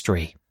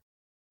Mystery.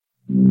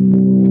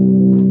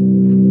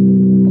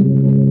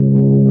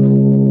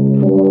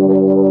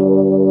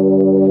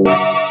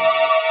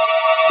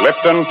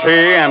 Lipton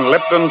Tea and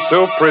Lipton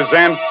Soup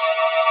present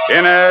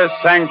Inner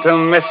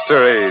Sanctum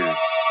Mysteries,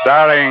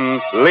 starring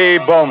Lee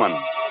Bowman.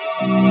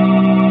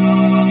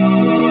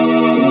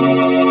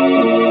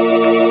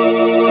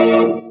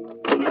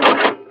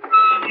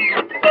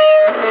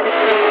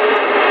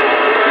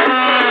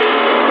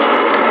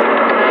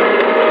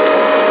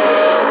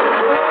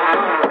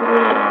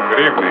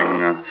 Good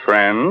evening,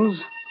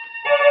 friends.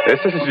 This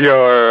is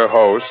your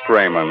host,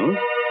 Raymond.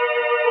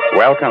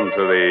 Welcome to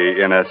the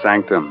Inner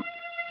Sanctum.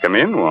 Come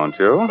in, won't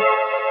you? What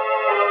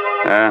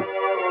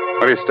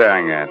are you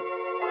staring at?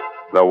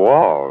 The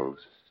walls.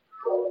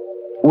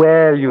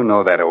 Well, you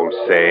know that old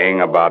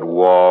saying about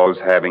walls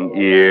having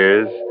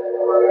ears.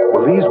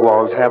 Well, these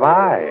walls have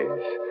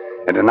eyes,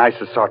 and a nice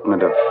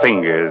assortment of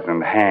fingers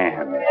and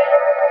hands.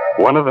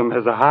 One of them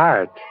has a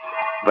heart,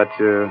 but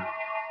you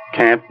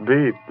can't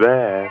beat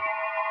that.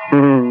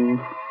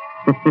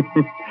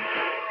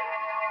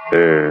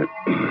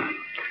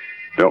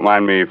 Don't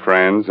mind me,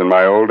 friends. In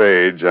my old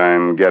age,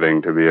 I'm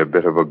getting to be a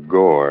bit of a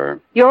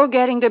gore. You're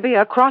getting to be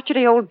a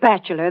crotchety old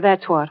bachelor,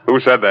 that's what. Who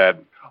said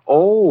that?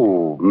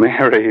 Oh,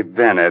 Mary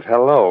Bennett.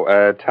 Hello.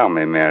 Tell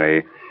me,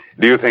 Mary,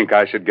 do you think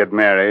I should get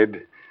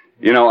married?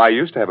 You know, I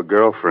used to have a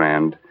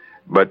girlfriend,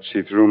 but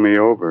she threw me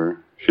over.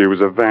 She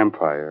was a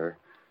vampire.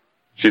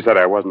 She said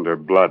I wasn't her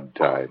blood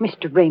type.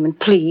 Mr. Raymond,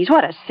 please,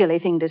 what a silly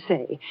thing to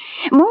say.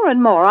 More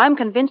and more, I'm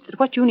convinced that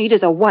what you need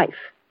is a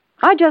wife.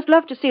 I'd just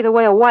love to see the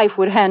way a wife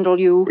would handle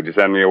you. Would you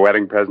send me a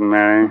wedding present,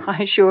 Mary?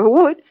 I sure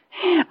would.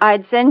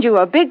 I'd send you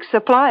a big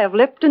supply of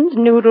Lipton's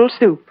noodle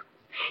soup.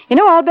 You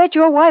know, I'll bet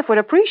your wife would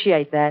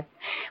appreciate that.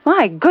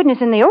 My goodness,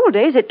 in the old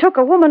days, it took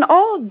a woman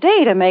all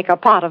day to make a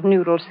pot of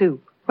noodle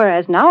soup,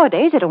 whereas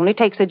nowadays it only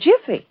takes a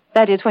jiffy.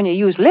 That is, when you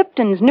use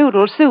Lipton's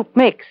noodle soup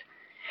mix.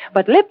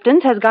 But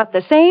Lipton's has got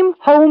the same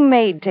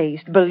homemade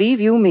taste,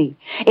 believe you me.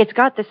 It's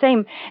got the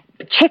same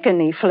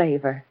chickeny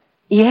flavor.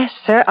 Yes,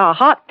 sir, a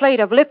hot plate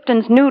of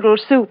Lipton's noodle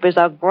soup is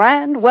a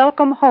grand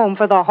welcome home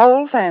for the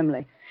whole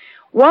family.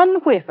 One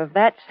whiff of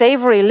that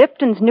savory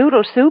Lipton's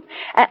noodle soup,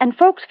 and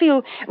folks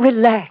feel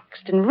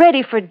relaxed and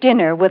ready for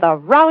dinner with a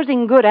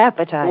rousing good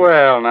appetite.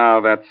 Well,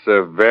 now, that's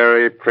a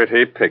very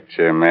pretty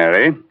picture,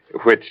 Mary.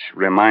 Which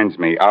reminds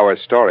me, our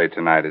story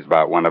tonight is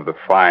about one of the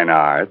fine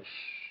arts,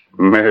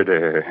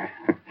 murder.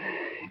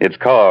 It's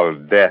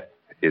called Death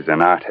is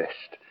an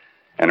Artist,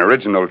 an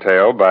original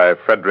tale by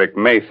Frederick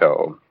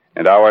Matho.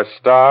 And our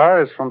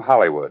star is from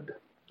Hollywood,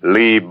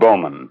 Lee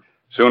Bowman,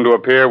 soon to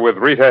appear with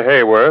Rita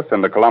Hayworth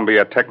in the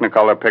Columbia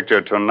Technicolor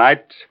picture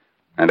Tonight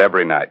and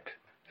Every Night.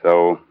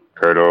 So,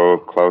 curdle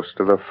close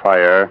to the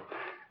fire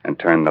and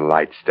turn the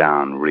lights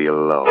down real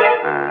low.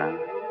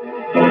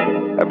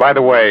 By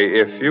the way,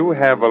 if you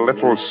have a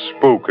little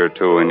spook or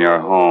two in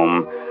your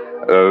home,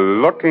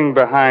 Looking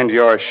behind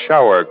your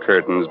shower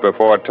curtains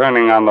before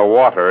turning on the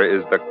water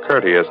is the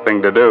courteous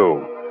thing to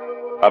do.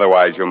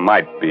 Otherwise, you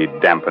might be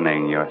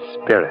dampening your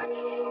spirits.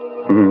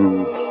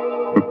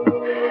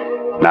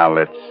 Now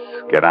let's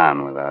get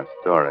on with our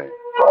story.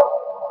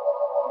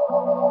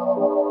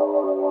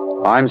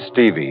 I'm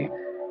Stevie,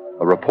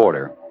 a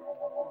reporter.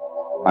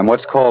 I'm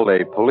what's called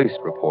a police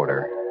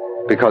reporter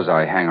because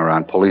I hang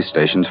around police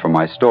stations for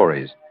my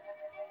stories.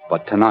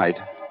 But tonight,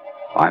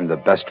 I'm the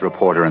best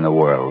reporter in the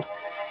world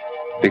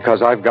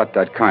because I've got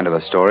that kind of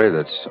a story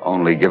that's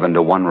only given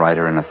to one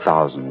writer in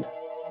 1,000,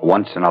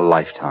 once in a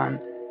lifetime.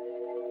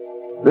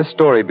 This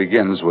story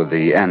begins with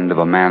the end of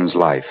a man's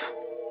life.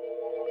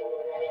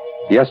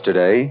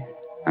 Yesterday,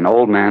 an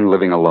old man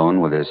living alone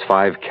with his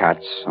 5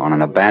 cats on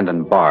an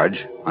abandoned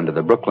barge under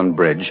the Brooklyn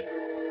Bridge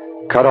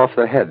cut off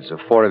the heads of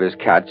 4 of his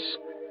cats,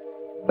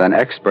 then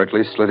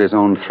expertly slit his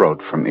own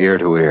throat from ear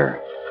to ear.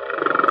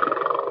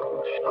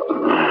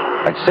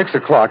 At 6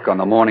 o'clock on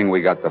the morning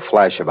we got the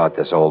flash about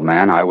this old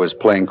man, I was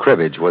playing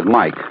cribbage with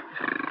Mike,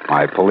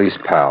 my police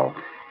pal,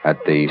 at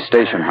the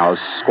station house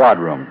squad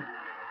room.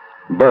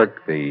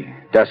 Burke, the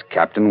desk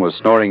captain, was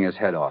snoring his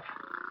head off.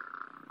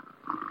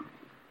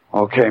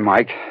 Okay,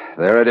 Mike,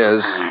 there it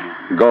is.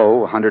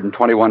 Go,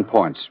 121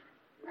 points.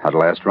 That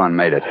last run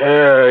made it.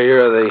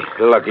 You're the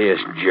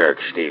luckiest jerk,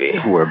 Stevie.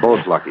 We're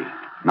both lucky.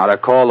 Not a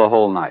call the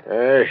whole night.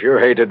 Sure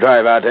hate to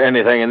drive out to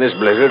anything in this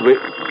blizzard.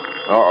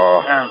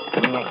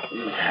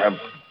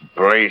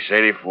 Police,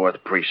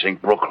 84th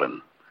Precinct,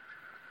 Brooklyn.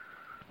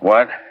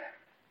 What?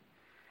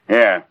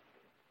 Yeah.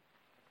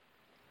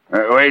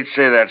 Wait,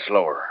 say that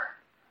slower.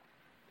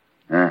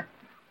 You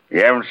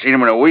haven't seen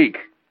him in a week.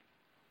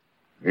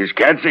 His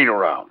cats ain't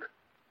around.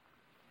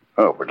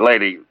 Oh, but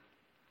lady...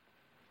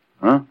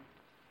 Huh?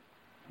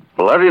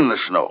 Blood in the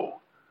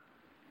snow.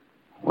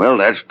 Well,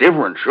 that's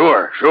different,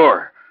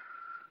 sure.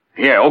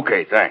 Yeah,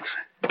 okay, thanks.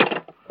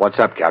 What's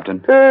up,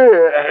 Captain?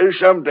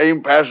 Some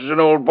dame passes an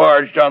old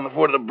barge down the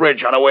foot of the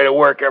bridge on her way to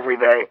work every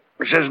day.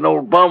 Says an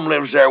old bum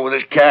lives there with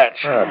his cats.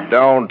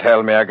 Don't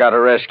tell me I gotta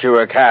rescue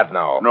a cat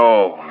now.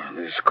 No,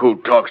 this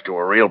coot talks to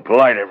her real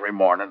polite every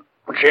morning.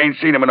 But she ain't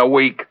seen him in a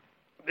week.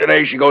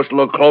 Today she goes to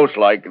look close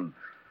like and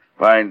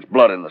finds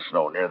blood in the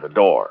snow near the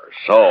door.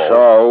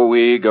 So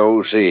we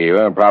go see.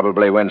 Well,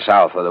 probably went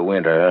south for the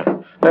winter.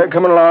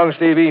 Coming along,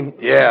 Stevie?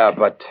 Yeah,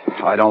 but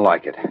I don't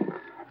like it.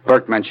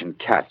 Burke mentioned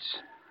cats,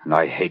 and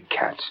I hate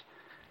cats.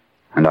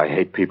 And I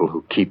hate people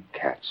who keep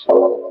cats.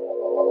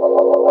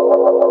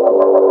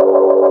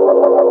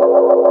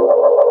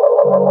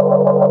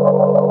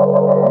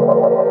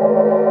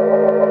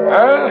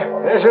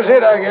 Well, this is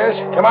it, I guess.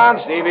 Come on,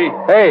 Stevie.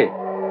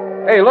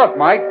 Hey, look,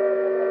 Mike.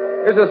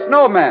 There's a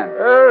snowman.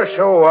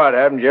 So what?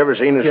 Haven't you ever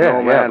seen a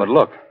snowman? Yeah, but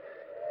look.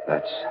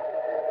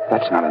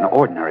 That's not an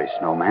ordinary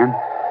snowman.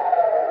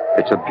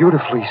 It's a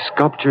beautifully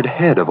sculptured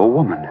head of a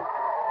woman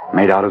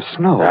made out of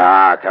snow.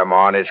 Come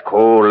on. It's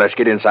cold. Let's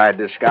get inside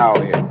this scow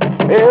here.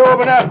 Hey,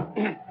 open up.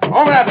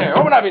 Open up there.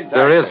 Open up inside.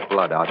 There is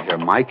blood out here,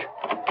 Mike.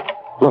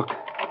 Look.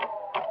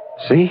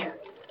 See?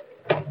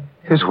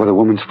 Here's where the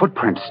woman's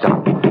footprints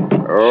stop.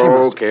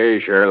 Okay,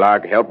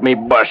 Sherlock. Help me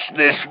bust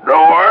this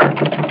door.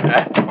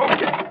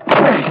 Okay.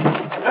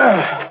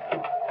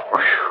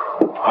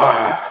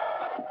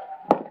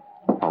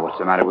 What's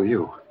the matter with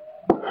you?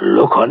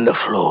 Look on the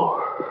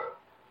floor.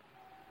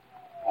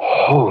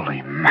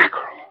 Holy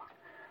mackerel.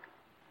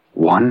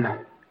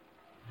 1,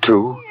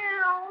 2,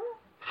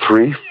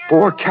 3,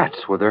 4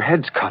 cats with their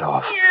heads cut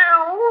off.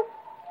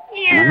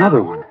 And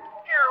another one.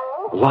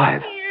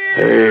 Alive.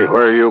 Hey,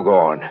 where are you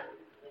going?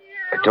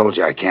 I told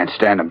you I can't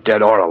stand them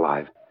dead or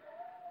alive.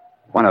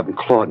 One of them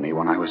clawed me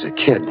when I was a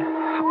kid.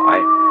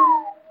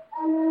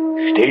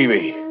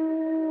 Stevie,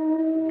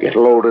 get a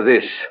load of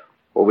this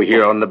over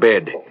here on the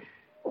bed.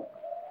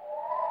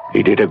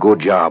 He did a good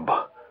job.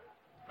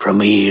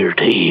 From ear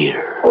to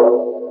ear.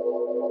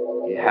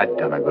 He had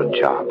done a good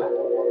job.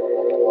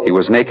 He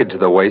was naked to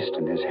the waist,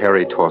 and his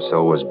hairy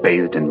torso was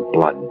bathed in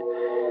blood.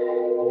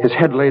 His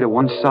head lay to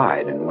one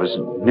side and was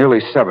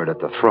nearly severed at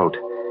the throat.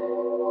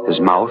 His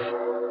mouth,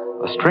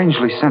 a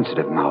strangely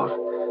sensitive mouth,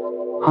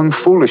 hung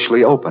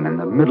foolishly open in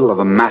the middle of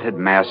a matted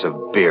mass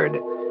of beard.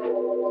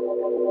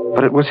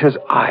 But it was his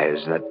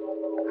eyes that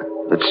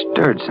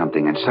stirred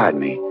something inside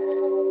me.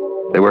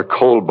 They were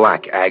coal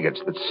black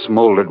agates that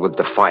smoldered with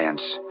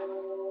defiance,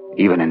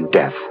 even in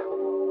death.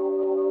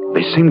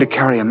 They seemed to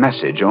carry a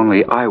message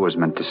only I was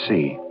meant to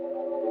see.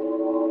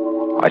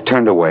 I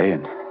turned away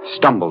and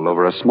stumbled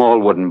over a small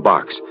wooden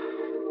box.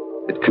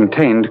 It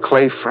contained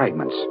clay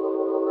fragments.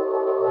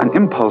 An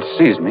impulse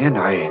seized me, and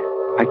I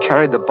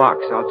carried the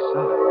box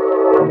outside.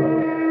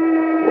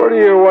 What do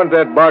you want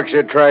that box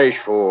of trash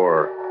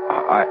for?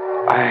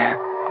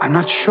 I'm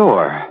not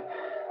sure.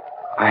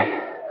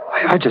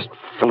 I just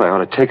feel I ought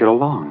to take it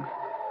along.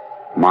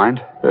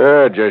 Mind?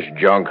 Just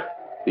junk.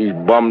 These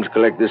bums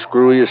collect the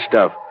screwiest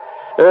stuff.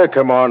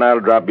 Come on, I'll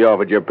drop you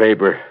off at your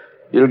paper.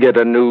 You'll get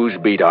a news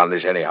beat on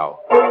this anyhow.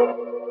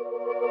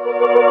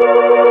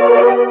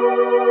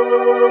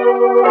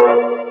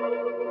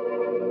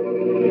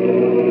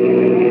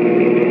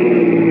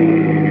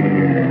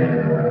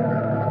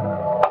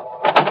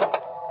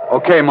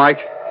 Okay, Mike.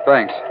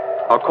 Thanks.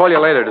 I'll call you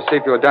later to see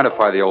if you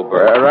identify the old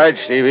bird. All right,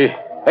 Stevie.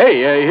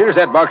 Hey, here's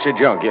that box of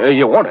junk.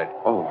 You want it?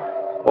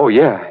 Oh,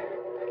 yeah.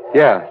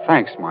 Yeah,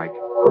 thanks, Mike.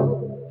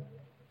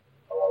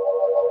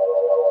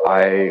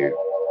 I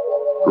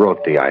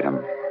wrote the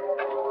item.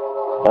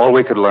 All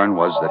we could learn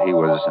was that he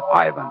was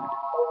Ivan.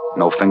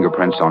 No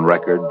fingerprints on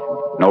record,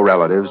 no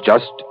relatives,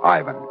 just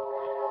Ivan.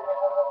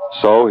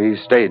 So he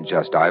stayed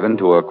just Ivan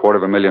to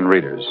 250,000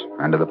 readers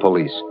and to the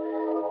police.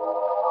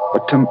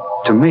 But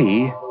to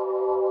me,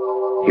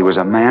 he was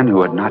a man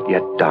who had not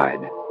yet died.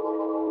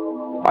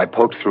 I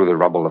poked through the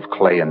rubble of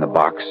clay in the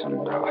box,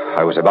 and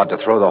I was about to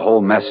throw the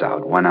whole mess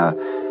out when a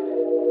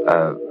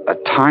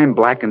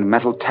time-blackened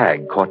metal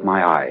tag caught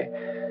my eye.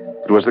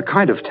 It was the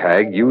kind of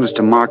tag used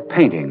to mark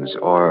paintings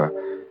or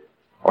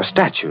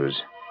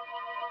statues.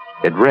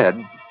 It read,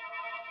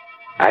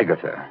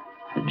 Agatha,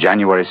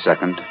 January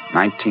 2nd,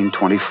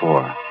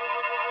 1924.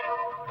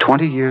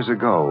 20 years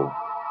ago,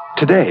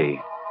 today.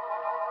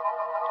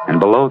 And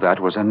below that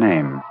was a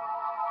name,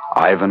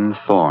 Ivan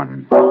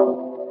Thorne.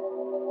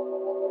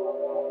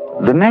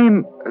 The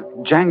name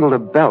jangled a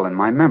bell in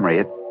my memory.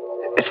 It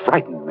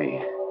frightened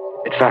me.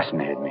 It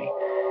fascinated me.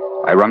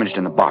 I rummaged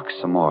in the box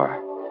some more.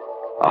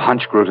 A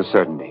hunch grew to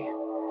certainty.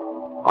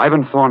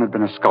 Ivan Thorne had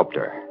been a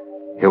sculptor.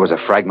 Here was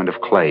a fragment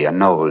of clay, a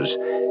nose.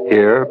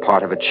 Here,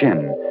 part of a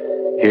chin.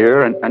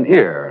 Here, an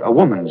ear, a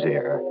woman's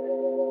ear.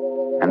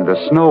 And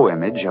the snow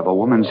image of a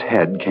woman's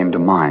head came to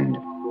mind.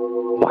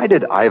 Why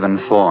did Ivan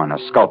Thorne, a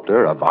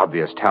sculptor of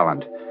obvious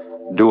talent,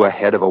 do a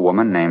head of a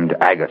woman named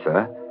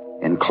Agatha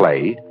in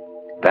clay,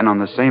 then on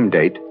the same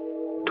date,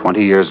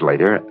 20 years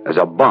later, as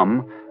a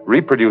bum,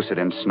 reproduce it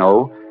in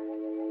snow,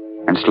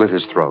 and slit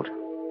his throat?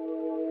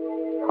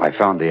 I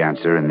found the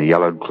answer in the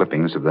yellowed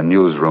clippings of the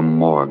newsroom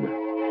morgue.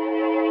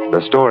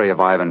 The story of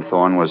Ivan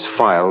Thorne was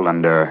filed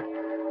under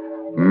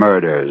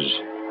Murders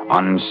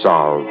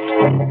Unsolved.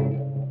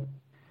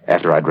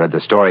 After I'd read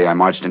the story, I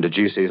marched into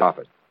GC's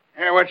office.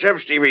 Hey, what's up,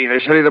 Stevie? They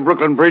study the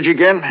Brooklyn Bridge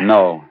again?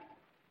 No.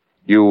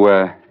 You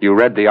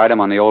read the item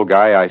on the old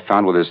guy I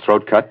found with his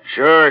throat cut?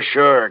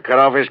 Sure. Cut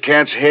off his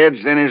cat's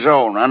heads, then his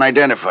own.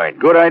 Unidentified.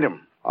 Good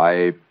item.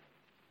 I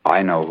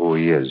know who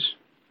he is.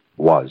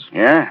 Was.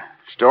 Yeah?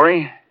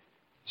 Story?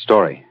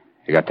 Story.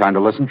 You got time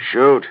to listen?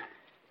 Shoot.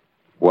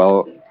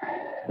 Well,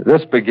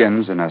 this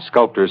begins in a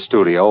sculptor's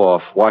studio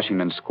off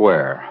Washington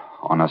Square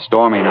on a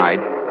stormy night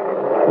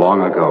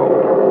long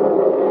ago.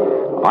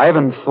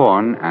 Ivan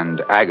Thorne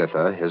and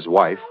Agatha, his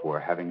wife, were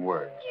having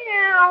words.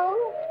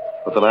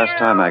 For the last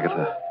time,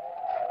 Agatha,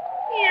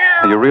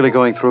 are you really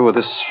going through with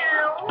this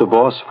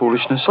divorce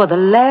foolishness? For the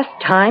last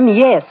time,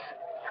 yes.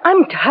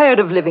 I'm tired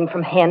of living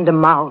from hand to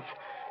mouth.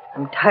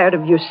 I'm tired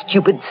of your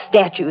stupid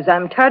statues.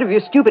 I'm tired of your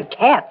stupid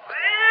cats.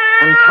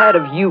 I'm tired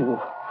of you.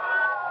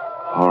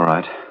 All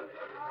right.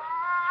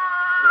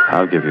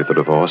 I'll give you the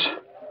divorce.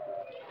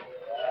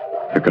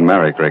 You can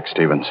marry Greg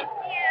Stevens.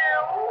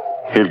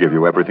 He'll give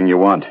you everything you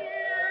want.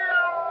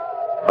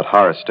 But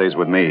Horace stays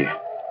with me.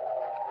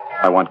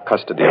 I want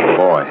custody of the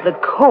boy. The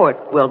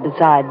court will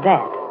decide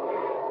that.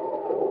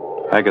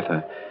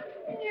 Agatha,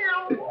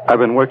 I've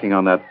been working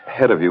on that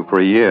head of you for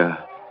a year.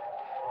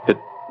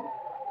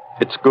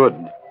 It's good.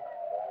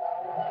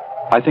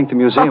 I think the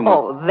museum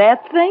Oh,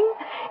 that thing?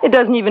 It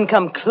doesn't even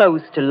come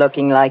close to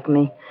looking like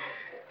me.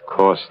 Of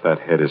course, that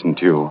head isn't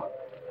you.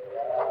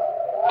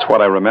 It's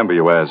what I remember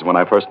you as when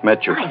I first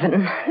met you.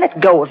 Ivan, let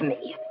go of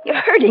me.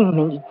 You're hurting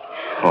me.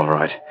 All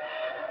right.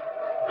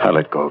 I'll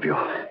let go of you.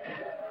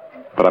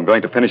 But I'm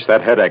going to finish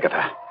that head,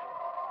 Agatha.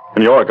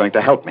 And you're going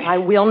to help me. I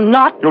will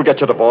not. You'll get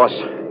your divorce.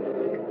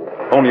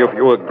 Only if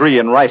you agree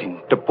in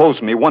writing to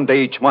pose me one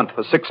day each month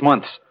for 6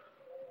 months.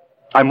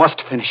 I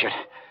must finish it.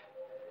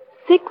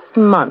 6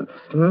 months,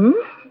 hmm?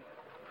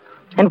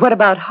 And what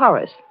about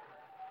Horace?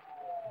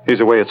 He's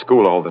away at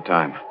school all the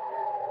time.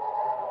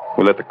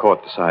 We'll let the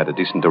court decide a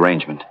decent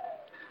arrangement.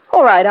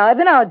 All right,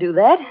 Ivan, I'll do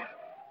that.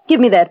 Give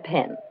me that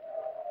pen.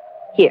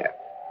 Here.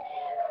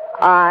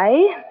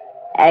 I,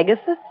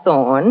 Agatha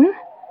Thorne,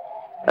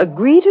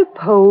 agree to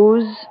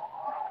pose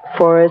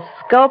for a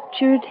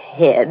sculptured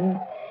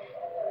head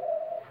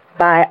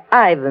by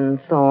Ivan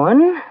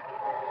Thorne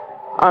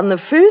on the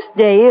first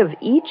day of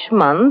each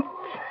month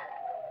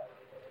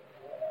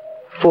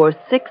for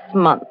 6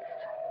 months.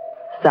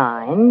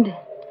 Signed,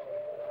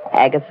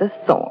 Agatha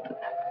Thorne.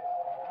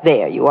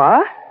 There you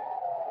are.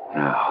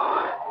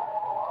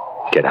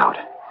 Now, get out.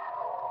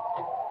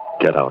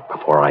 Get out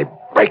before I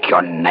break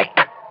your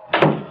neck.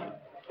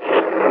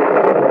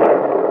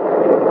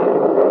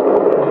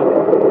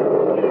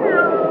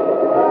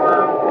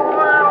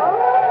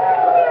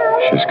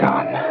 She's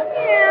gone.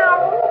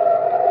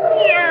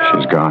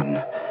 She's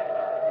gone.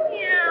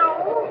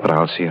 But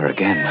I'll see her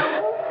again.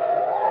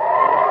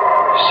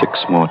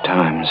 6 more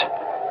times.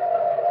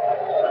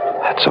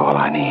 That's all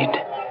I need.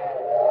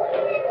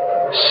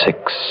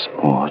 6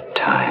 more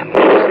times.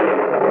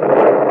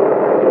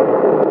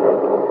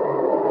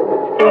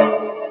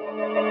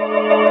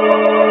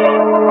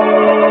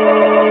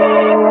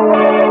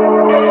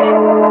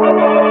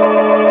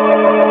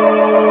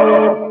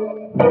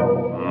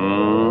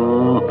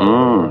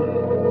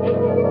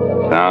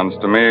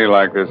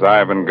 like this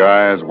Ivan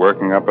guy is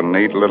working up a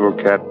neat little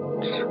catastrophe.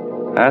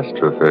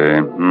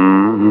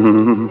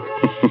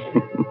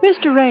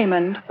 Mr.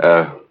 Raymond,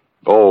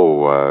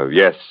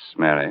 Yes,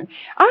 Mary.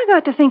 I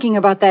got to thinking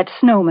about that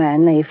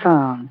snowman they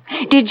found.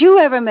 Did you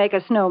ever make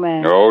a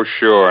snowman? Oh,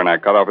 sure, and I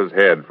cut off his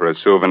head for a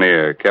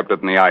souvenir. Kept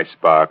it in the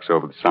icebox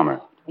over the summer.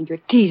 And you're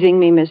teasing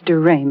me,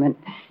 Mr. Raymond.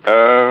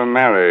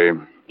 Mary.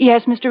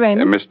 Yes, Mr.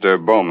 Raymond?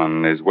 Mr.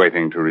 Bowman is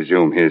waiting to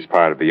resume his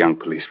part of the young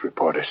police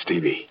reporter,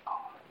 Stevie.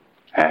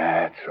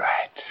 That's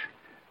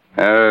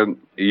right.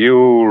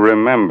 You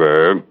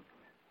remember,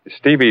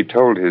 Stevie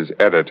told his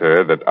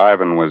editor that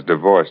Ivan was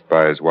divorced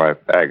by his wife,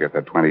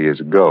 Agatha, 20 years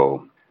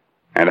ago,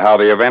 and how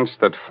the events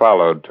that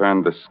followed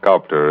turned the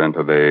sculptor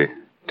into the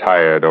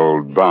tired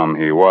old bum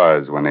he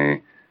was when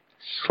he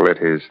slit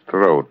his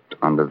throat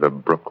under the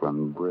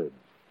Brooklyn Bridge.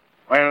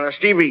 Well,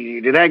 Stevie,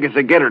 did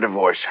Agatha get her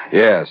divorce?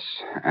 Yes,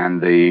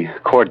 and the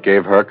court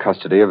gave her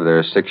custody of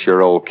their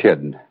 6-year-old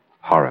kid,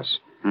 Horace.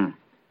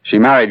 She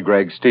married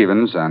Greg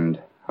Stevens, and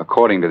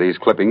according to these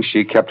clippings,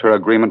 she kept her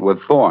agreement with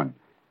Thorne.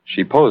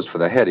 She posed for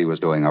the head he was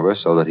doing of her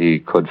so that he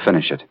could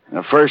finish it.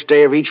 The first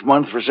day of each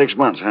month for 6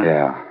 months, huh?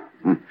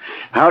 Yeah.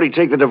 How'd he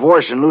take the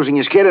divorce and losing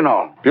his kid and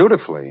all?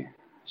 Beautifully.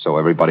 So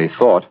everybody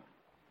thought.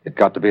 It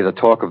got to be the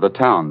talk of the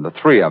town. The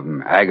three of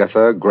them,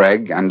 Agatha,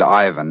 Greg, and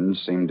Ivan,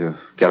 seemed to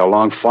get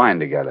along fine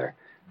together.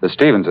 The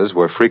Stevenses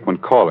were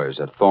frequent callers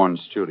at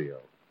Thorne's studio.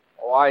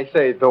 Oh, I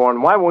say,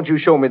 Thorne, why won't you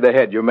show me the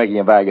head you're making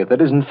of Agatha?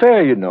 It isn't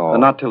fair, you know.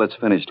 Not till it's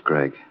finished,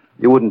 Greg.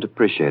 You wouldn't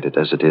appreciate it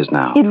as it is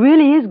now. It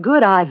really is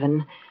good,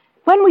 Ivan.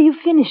 When will you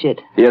finish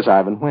it? Yes,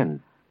 Ivan,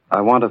 when?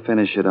 I want to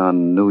finish it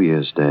on New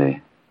Year's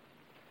Day.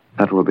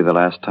 That will be the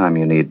last time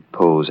you need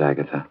pose,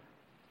 Agatha.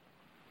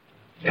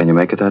 Can you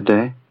make it that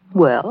day?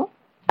 Well,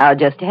 I'll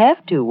just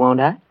have to,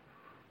 won't I?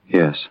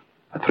 Yes.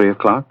 At 3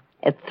 o'clock?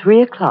 At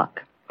 3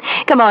 o'clock.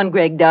 Come on,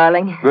 Greg,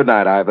 darling. Good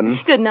night, Ivan.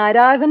 Good night,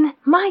 Ivan.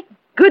 My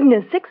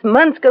goodness, 6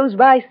 months goes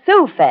by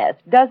so fast,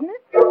 doesn't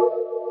it?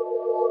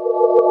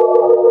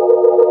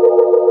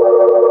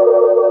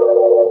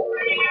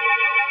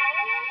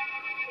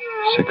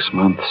 6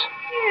 months.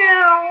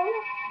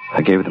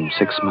 I gave them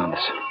 6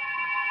 months.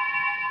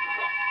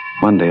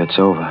 Monday, it's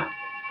over.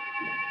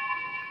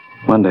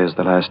 Monday is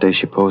the last day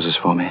she poses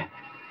for me.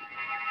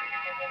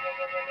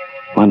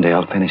 Monday,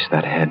 I'll finish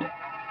that head.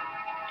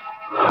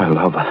 I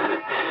love her.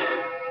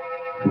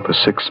 And for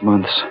 6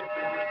 months,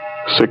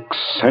 6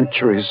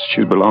 centuries,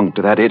 she belonged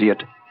to that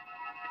idiot.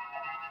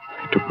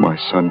 He took my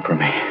son from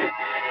me.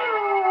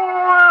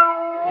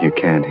 You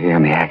can't hear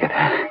me,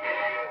 Agatha.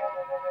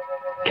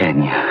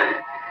 Can you?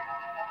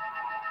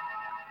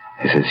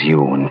 This is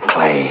you and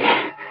Clay.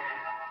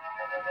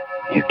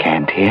 You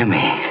can't hear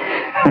me.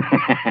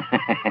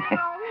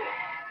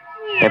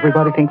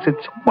 Everybody thinks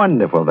it's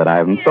wonderful that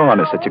Ivan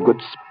Thorne is such a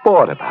good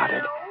sport about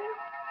it.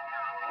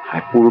 I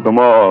fooled them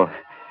all.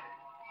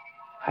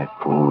 I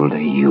fooled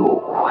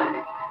you.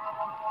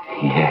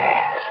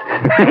 Yes.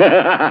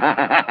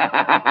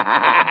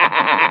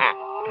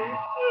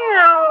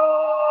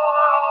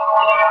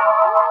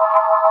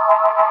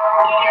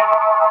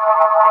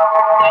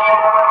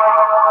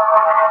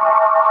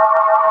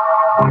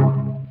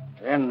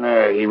 Then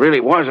he really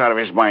was out of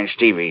his mind,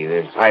 Stevie,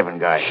 this Ivan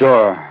guy.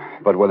 Sure,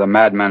 but with a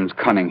madman's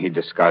cunning, he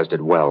disguised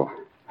it well.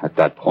 At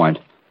that point,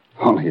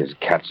 only his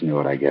cats knew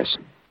it, I guess.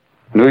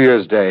 New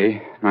Year's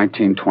Day,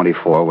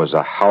 1924, was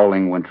a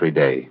howling wintry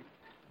day.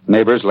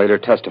 Neighbors later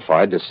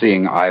testified to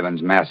seeing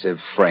Ivan's massive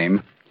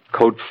frame,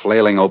 coat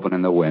flailing open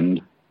in the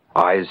wind,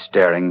 eyes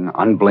staring,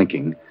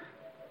 unblinking,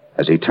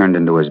 as he turned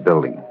into his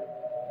building.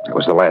 It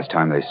was the last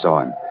time they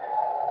saw him.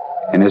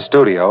 In his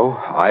studio,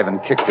 Ivan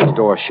kicked his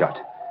door shut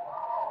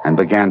and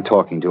began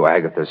talking to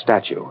Agatha's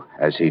statue,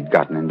 as he'd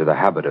gotten into the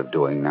habit of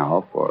doing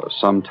now for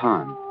some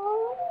time.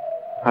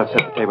 I'll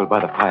set the table by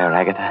the fire,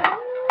 Agatha,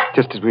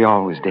 just as we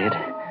always did.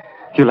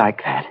 You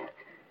like that.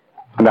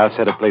 And I'll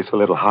set a place for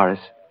little Horace.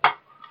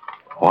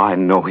 Oh, I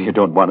know you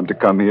don't want him to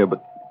come here,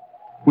 but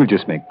we'll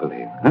just make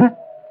believe, huh?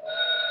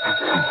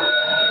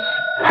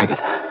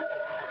 Agatha,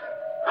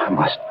 I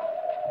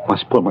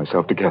must pull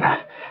myself together.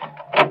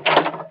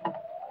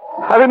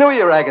 Happy New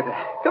Year, Agatha.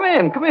 Come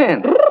in, come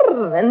in.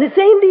 And the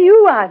same to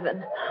you,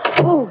 Ivan.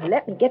 Oh,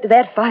 let me get to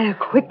that fire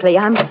quickly.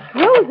 I'm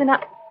frozen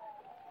up.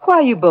 Why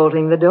are you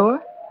bolting the door?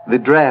 The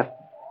draft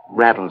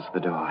rattles the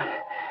door.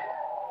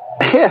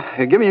 Here,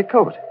 give me a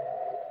coat.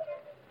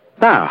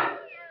 Now,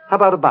 how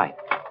about a bite?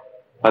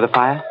 By the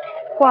fire?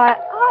 Why,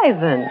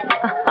 Ivan.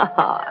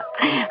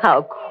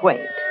 How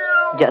quaint.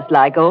 Just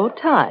like old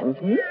times,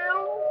 hmm?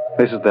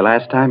 This is the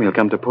last time you'll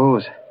come to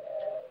pose.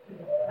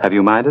 Have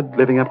you minded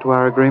living up to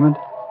our agreement?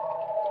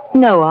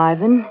 No,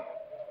 Ivan.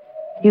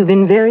 You've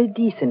been very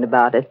decent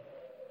about it.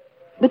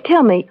 But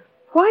tell me,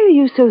 why are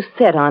you so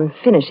set on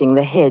finishing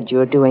the head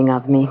you're doing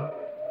of me?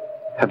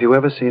 Have you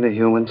ever seen a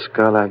human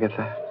skull,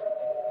 Agatha?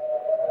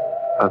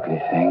 Ugly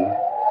thing.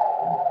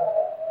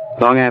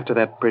 Long after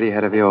that pretty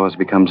head of yours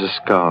becomes a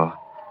skull,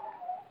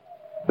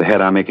 the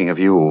head I'm making of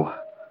you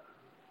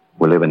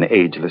will live in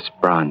ageless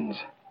bronze.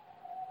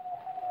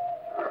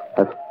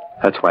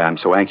 That's why I'm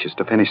so anxious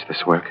to finish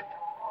this work.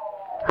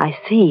 I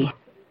see.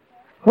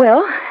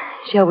 Well,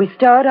 shall we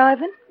start,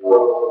 Ivan?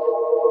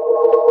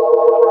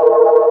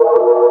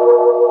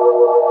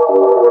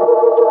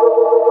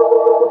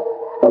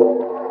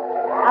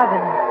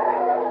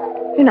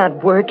 Ivan, you're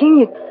not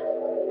working.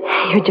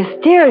 You're just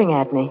staring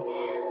at me.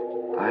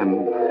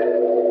 I'm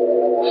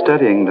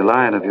studying the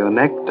line of your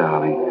neck,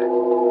 darling.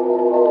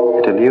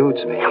 It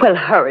eludes me. Well,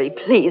 hurry,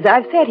 please.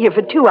 I've sat here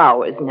for 2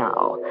 hours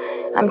now.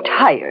 I'm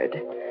tired.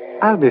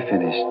 I'll be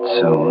finished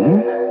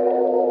soon.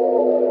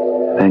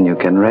 Then you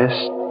can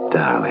rest,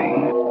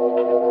 darling.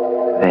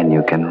 Then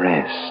you can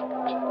rest.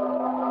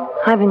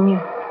 Ivan,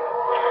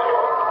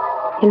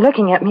 you're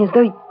looking at me as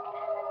though...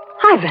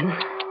 Ivan!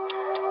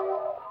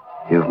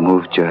 You've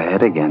moved your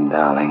head again,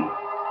 darling.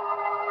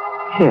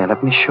 Here,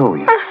 let me show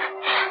you.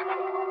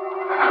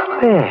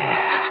 There.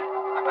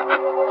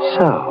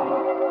 So.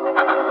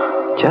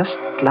 Just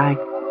like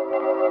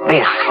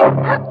this.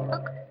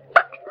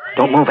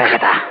 Don't move,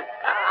 Agatha.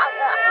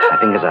 My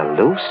fingers are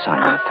loose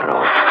on your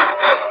throat.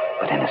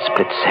 But in a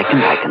split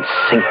second, I can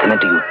sink them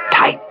into you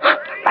tight.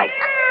 Like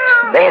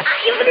this.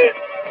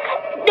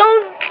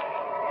 Don't.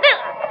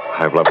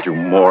 I've loved you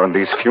more in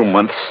these few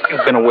months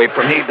you've been away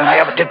from me than I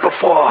ever did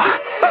before.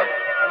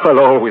 I'll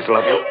always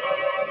love you.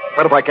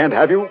 But if I can't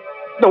have you,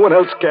 no one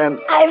else can.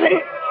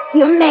 Ivan,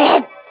 you're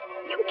mad.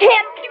 You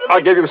can't.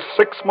 I gave you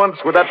 6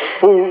 months with that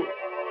fool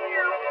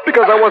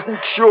because I wasn't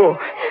sure.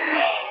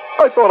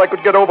 I thought I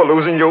could get over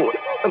losing you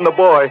and the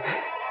boy.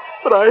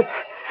 But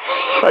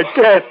I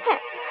can't.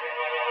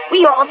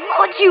 We all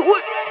thought you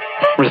were...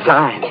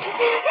 Resigned.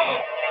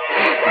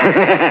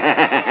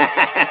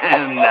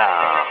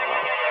 No.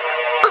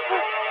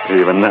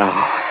 Even now,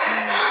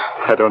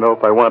 I don't know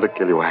if I want to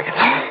kill you,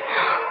 Agatha.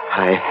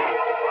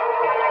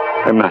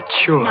 I'm not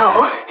sure.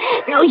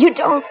 No, you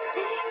don't.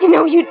 You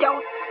know you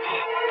don't.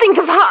 Think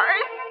of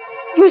Horace.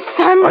 Your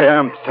son. I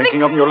am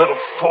thinking of your little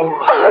fool.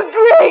 Oh,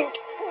 Greg.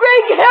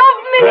 Greg,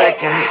 help me.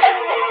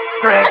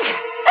 Greg.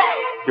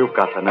 You've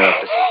got the nerve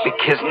to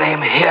speak his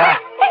name here.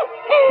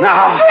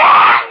 No.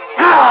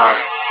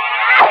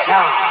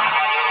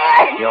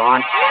 You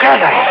want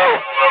Gregory.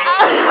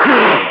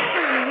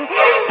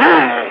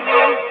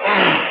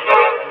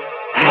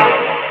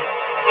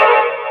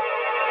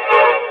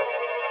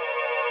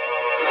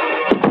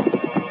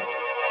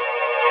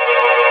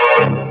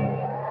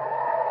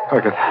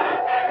 Agatha,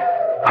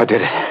 I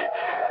did it.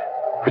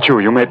 But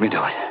you made me do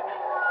it.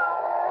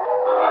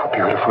 How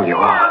beautiful you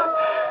are.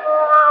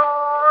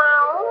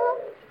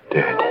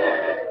 Dead.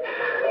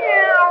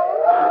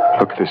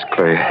 Look at this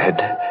clay head.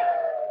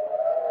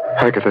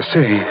 Agatha,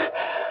 see,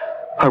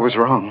 I was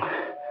wrong.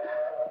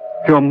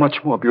 You're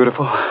much more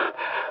beautiful.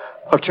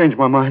 I've changed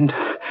my mind.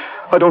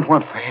 I don't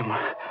want fame.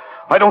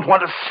 I don't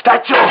want a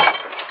statue.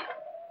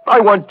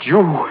 I want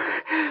you.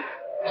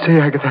 See,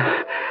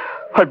 Agatha,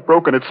 I've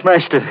broken it,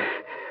 smashed it.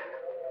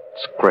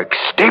 It's Greg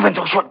Stevens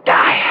who should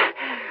die.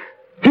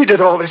 He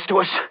did all this to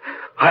us.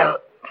 I'll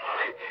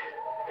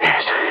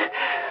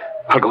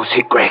go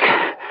see Greg.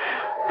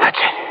 That's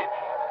it.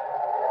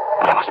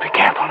 But I must be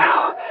careful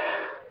now.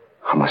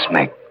 I must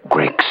make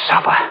Greg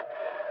suffer.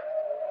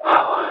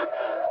 Oh.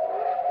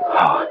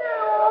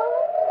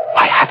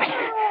 I have it.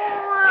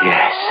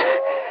 Yes.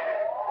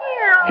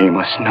 He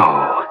must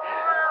know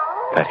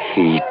that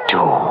he,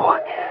 too,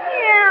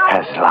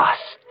 has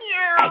lost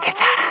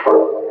Agatha.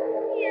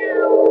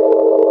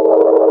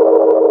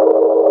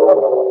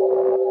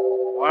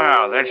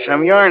 Wow, that's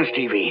some yarn,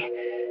 Stevie.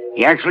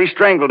 He actually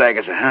strangled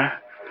Agatha, huh?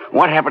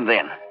 What happened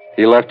then?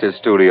 He left his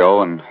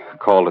studio and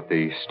called at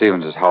the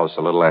Stevens' house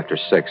a little after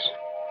 6.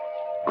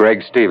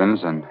 Greg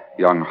Stevens and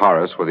young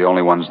Horace were the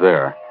only ones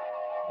there,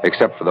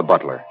 except for the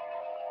butler.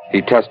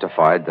 He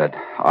testified that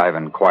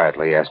Ivan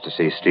quietly asked to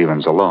see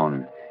Stevens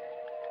alone.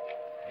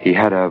 He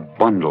had a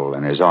bundle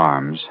in his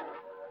arms,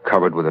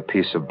 covered with a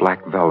piece of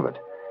black velvet,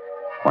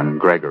 when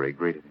Gregory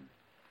greeted him.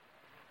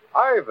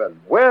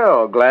 Ivan,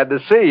 well, glad to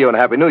see you and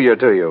Happy New Year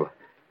to you.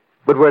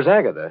 But where's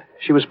Agatha?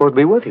 She was supposed to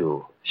be with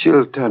you.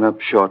 She'll turn up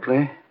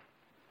shortly.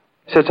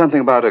 Said something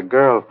about a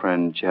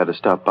girlfriend she had to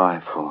stop by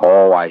for.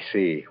 Oh, I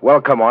see. Well,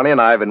 come on in,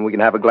 Ivan. We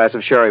can have a glass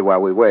of sherry while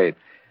we wait.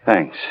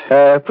 Thanks.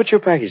 Put your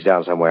package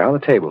down somewhere on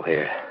the table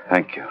here.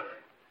 Thank you.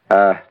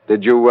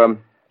 Did you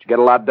get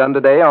a lot done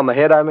today on the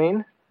head, I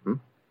mean?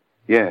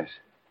 Yes.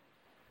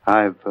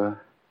 I've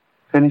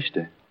finished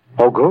it.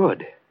 Oh,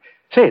 good.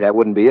 Say, that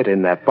wouldn't be it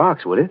in that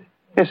box, would it?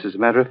 Yes, as a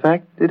matter of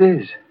fact, it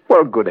is.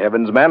 Well, good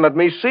heavens, man, let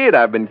me see it.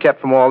 I've been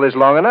kept from all this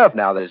long enough.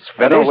 Now that it's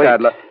finished, wait.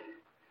 I'd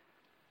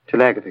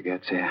Till Agatha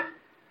gets here.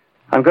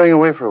 I'm going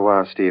away for a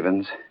while,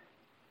 Stevens.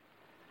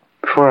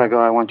 Before I go,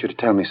 I want you to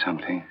tell me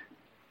something.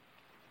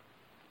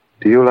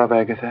 Do you love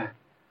Agatha?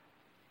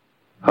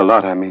 A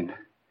lot, I mean.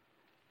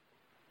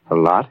 A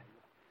lot?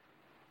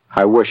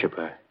 I worship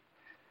her.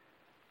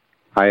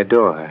 I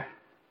adore her.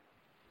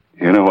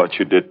 You know what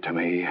you did to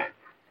me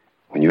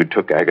when you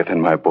took Agatha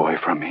and my boy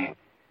from me?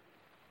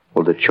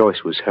 Well, the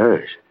choice was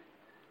hers.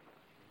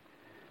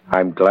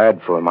 I'm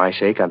glad for my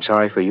sake. I'm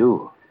sorry for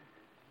you.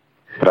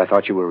 But I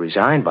thought you were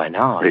resigned by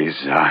now.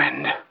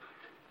 Resigned?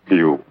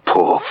 You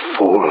poor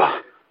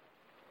fool.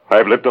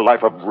 I've lived a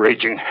life of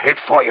raging hate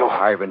for you.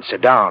 Ivan,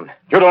 sit down.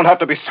 You don't have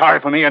to be sorry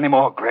for me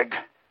anymore, Greg.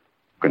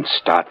 You can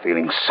start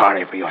feeling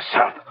sorry for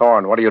yourself.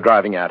 Thorne, what are you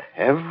driving at?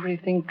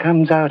 Everything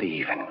comes out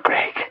even,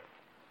 Greg.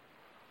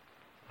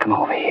 Come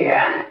over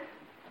here.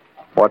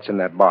 What's in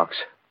that box?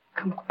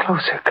 Come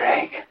closer,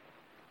 Greg.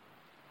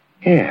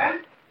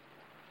 Here.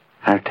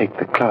 I'll take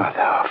the cloth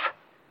off.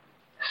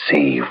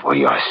 See for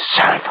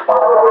yourself.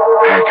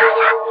 Agatha!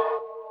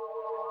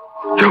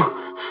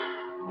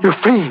 You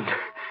fiend!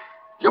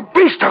 You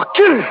beast, I'll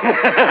kill you!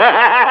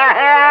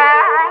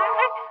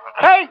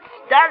 Hurts,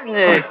 doesn't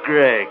it,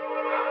 Greg?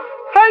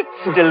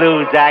 Hurts to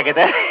lose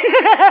Agatha.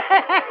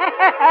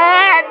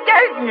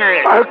 Doesn't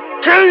it? I'll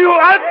kill you!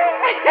 I'll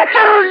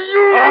kill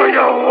you! Oh,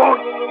 you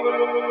won't!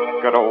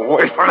 Get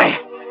away from me!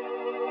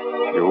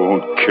 You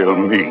won't kill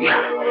me.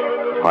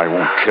 I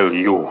won't kill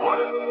you.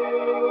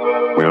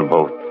 We'll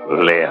both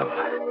live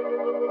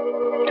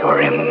to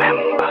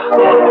remember.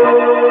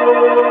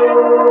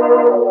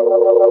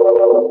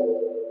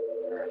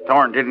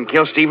 Thorne didn't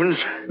kill Stevens?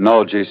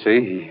 No, G.C.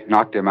 He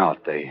knocked him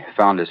out. They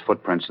found his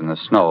footprints in the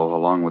snow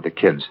along with the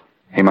kids.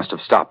 He must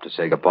have stopped to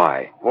say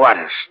goodbye. What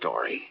a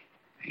story.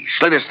 He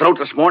slit his throat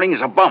this morning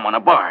as a bum on a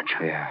barge.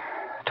 Yeah.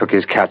 Took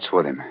his cats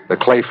with him. The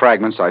clay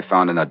fragments I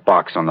found in that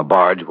box on the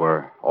barge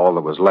were all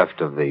that was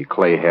left of the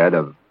clay head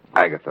of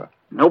Agatha.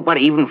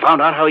 Nobody even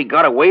found out how he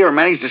got away or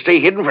managed to stay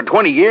hidden for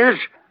 20 years?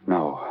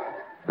 No.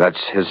 That's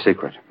his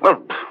secret.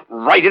 Well,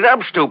 write it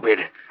up, stupid.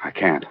 I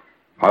can't.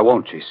 I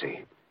won't,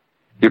 G.C.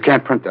 You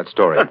can't print that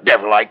story. The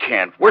devil I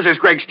can't. Where's this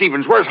Greg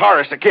Stevens? Where's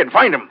Horace, the kid?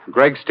 Find him.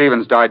 Greg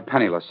Stevens died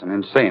penniless and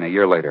insane a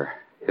year later.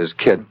 His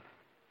kid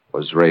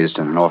was raised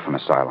in an orphan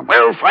asylum.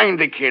 Well, find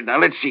the kid. Now,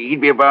 let's see.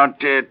 He'd be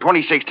about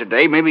 26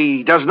 today. Maybe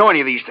he doesn't know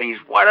any of these things.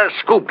 What a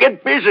scoop.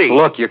 Get busy.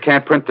 Look, you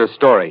can't print this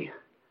story.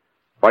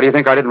 Why do you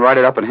think I didn't write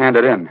it up and hand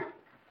it in?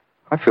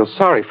 I feel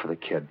sorry for the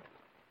kid.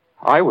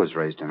 I was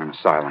raised in an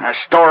asylum. A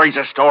story's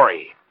a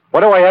story.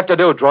 What do I have to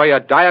do? Draw you a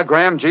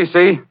diagram,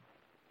 G.C.?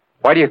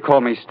 Why do you call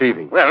me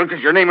Stevie? Well,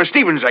 because your name is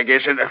Stevens, I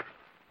guess. And,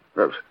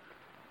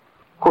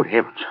 good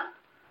heavens.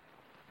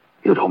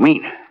 You don't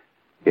mean it.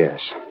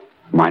 Yes.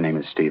 My name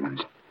is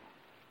Stevens.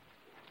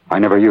 I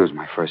never use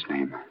my first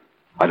name.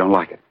 I don't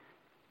like it.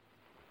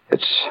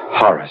 It's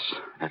Horace.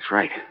 That's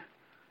right.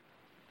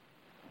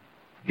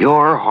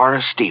 You're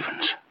Horace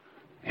Stevens.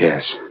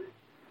 Yes.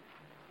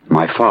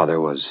 My father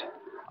was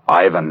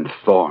Ivan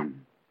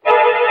Thorne.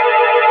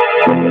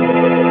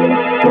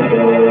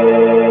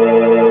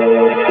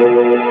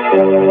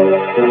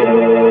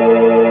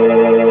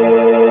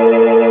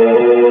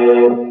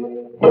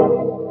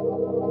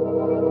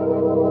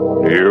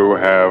 You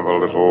have a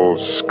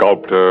little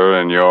sculptor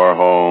in your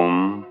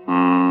home,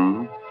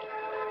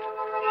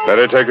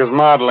 Better take his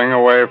modeling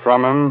away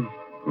from him.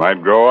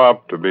 Might grow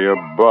up to be a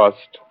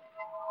bust.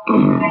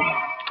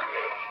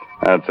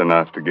 That's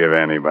enough to give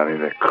anybody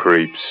the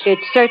creeps. It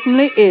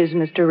certainly is,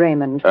 Mr.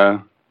 Raymond.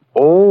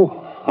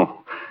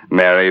 Oh,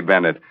 Mary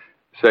Bennett.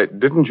 Say,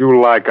 didn't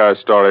you like our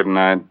story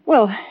tonight?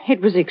 Well,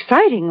 it was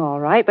exciting, all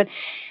right, but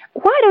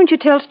why don't you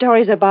tell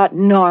stories about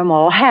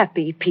normal,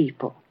 happy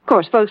people? Of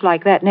course, folks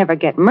like that never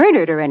get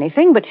murdered or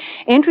anything, but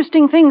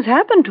interesting things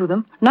happen to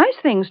them. Nice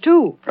things,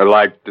 too.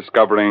 Like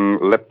discovering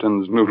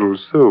Lipton's noodle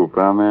soup,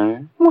 huh,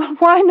 Mary? Well,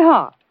 why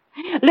not?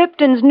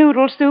 Lipton's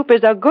noodle soup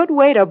is a good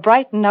way to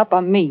brighten up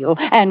a meal,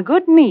 and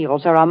good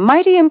meals are a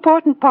mighty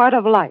important part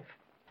of life.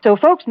 So,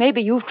 folks,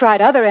 maybe you've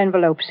tried other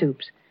envelope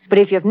soups. But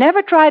if you've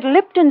never tried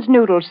Lipton's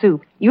noodle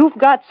soup, you've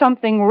got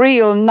something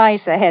real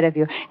nice ahead of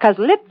you, because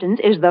Lipton's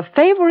is the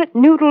favorite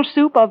noodle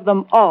soup of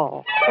them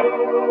all.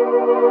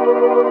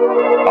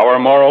 Our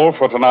moral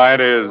for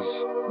tonight is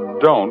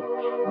don't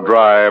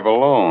drive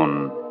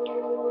alone.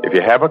 If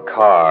you have a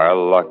car,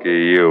 lucky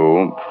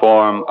you,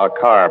 form a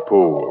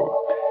carpool.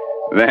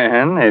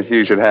 Then, if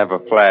you should have a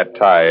flat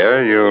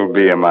tire, you'll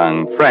be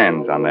among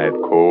friends on that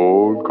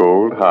cold,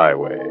 cold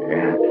highway.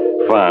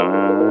 Fun,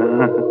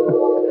 huh?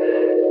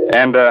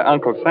 And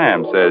Uncle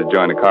Sam says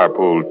join a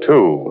carpool,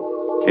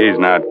 too. He's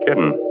not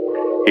kidding.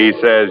 He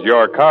says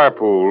your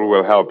carpool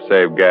will help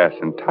save gas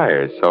and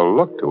tires, so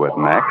look to it,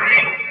 Max.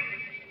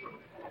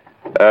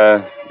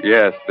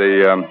 Yes,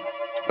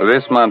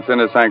 this month's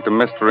Inner Sanctum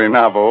mystery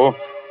novel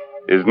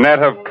is Net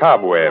of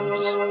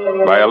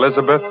Cobwebs by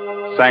Elizabeth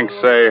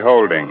Sanksay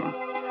Holding.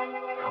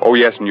 Oh,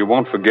 yes, and you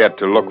won't forget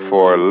to look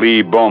for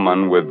Lee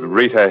Bowman with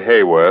Rita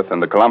Hayworth in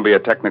the Columbia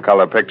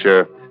Technicolor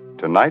picture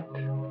Tonight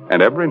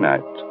and Every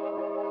Night.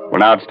 Well,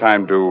 now it's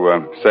time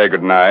to say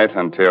goodnight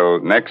until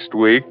next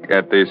week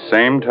at the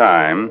same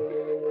time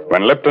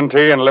when Lipton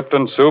Tea and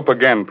Lipton Soup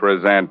again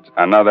present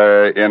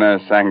another Inner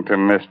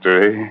Sanctum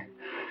mystery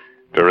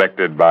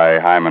directed by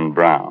Hyman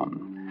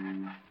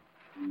Brown.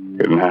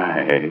 Good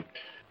night.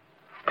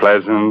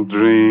 Pleasant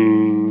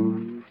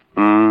dreams.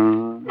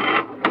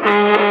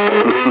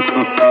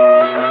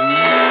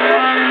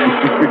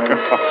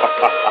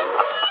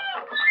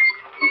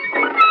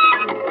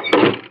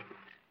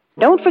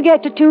 Don't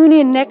forget to tune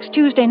in next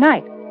Tuesday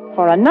night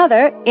for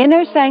another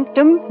Inner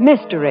Sanctum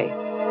mystery.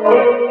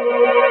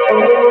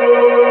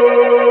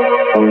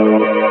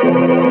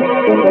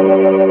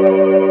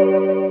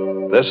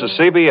 This is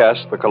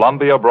CBS, the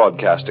Columbia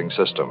Broadcasting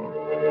System.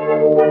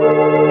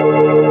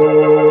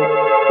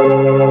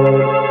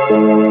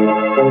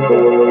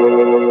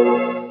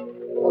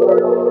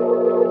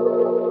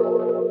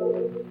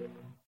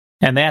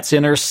 And that's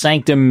Inner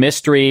Sanctum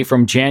Mystery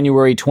from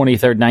January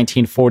 23rd,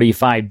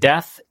 1945.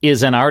 Death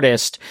is an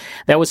Artist.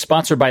 That was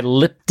sponsored by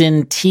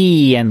Lipton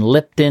Tea and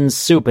Lipton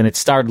Soup, and it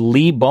starred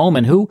Lee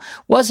Bowman, who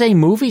was a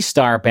movie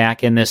star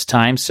back in this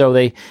time. So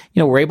they,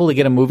 were able to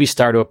get a movie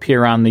star to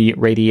appear on the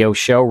radio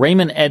show.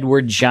 Raymond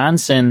Edward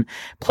Johnson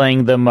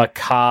playing the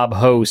macabre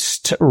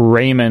host,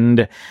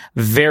 Raymond.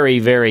 Very,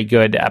 very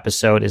good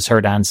episode is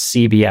heard on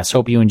CBS.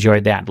 Hope you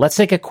enjoyed that. Let's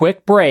take a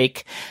quick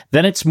break.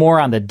 Then it's more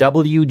on the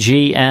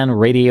WGN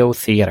Radio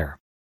Theater.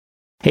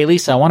 Hey,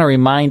 Lisa, I want to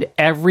remind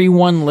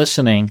everyone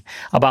listening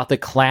about the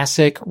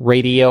Classic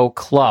Radio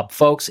Club.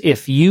 Folks,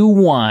 if you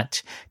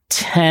want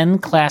 10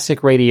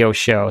 classic radio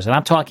shows, and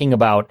I'm talking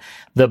about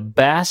the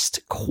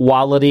best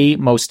quality,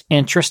 most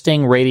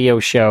interesting radio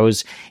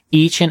shows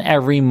each and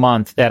every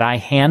month that I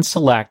hand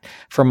select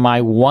from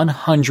my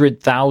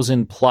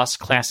 100,000 plus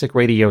classic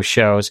radio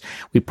shows,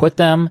 we put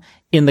them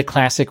in the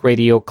Classic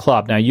Radio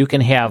Club. Now, you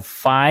can have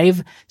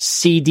 5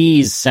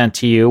 CDs sent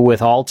to you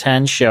with all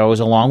 10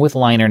 shows, along with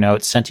liner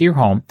notes sent to your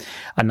home,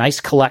 a nice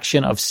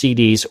collection of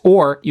CDs,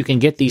 or you can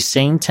get these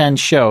same 10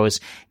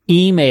 shows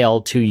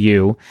emailed to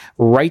you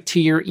right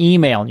to your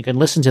email, and you can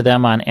listen to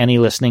them on any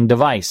listening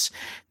device.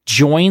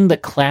 Join the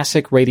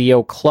Classic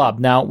Radio Club.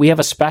 Now, we have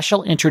a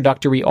special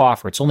introductory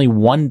offer. It's only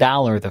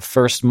 $1 the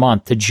first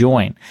month to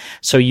join.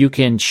 So you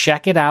can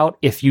check it out.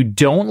 If you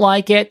don't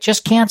like it,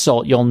 just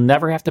cancel. You'll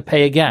never have to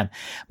pay again.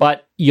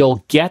 But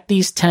you'll get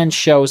these 10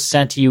 shows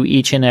sent to you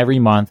each and every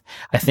month.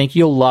 I think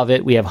you'll love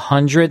it. We have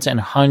hundreds and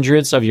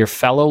hundreds of your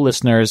fellow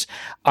listeners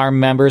are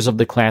members of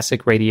the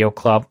Classic Radio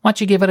Club. Why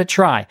don't you give it a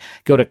try?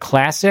 Go to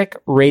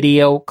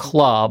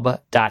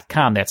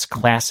classicradioclub.com. That's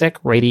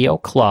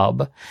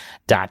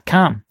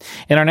classicradioclub.com.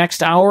 In our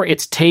next hour,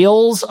 it's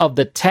Tales of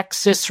the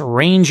Texas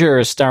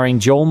Rangers starring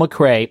Joel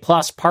McCrea,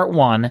 plus part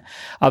 1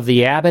 of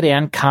the Abbott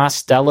and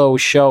Costello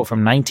Show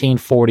from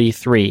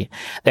 1943.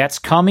 That's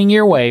coming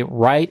your way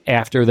right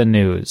after the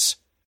news.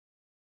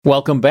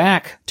 Welcome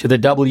back to the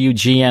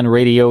WGN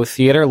Radio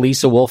Theater.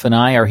 Lisa Wolf and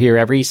I are here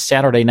every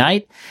Saturday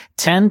night,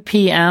 10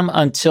 p.m.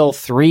 until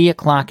 3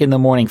 o'clock in the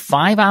morning,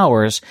 5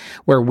 hours,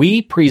 where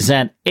we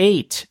present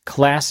 8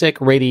 classic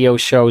radio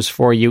shows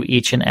for you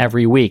each and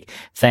every week.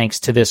 Thanks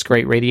to this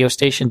great radio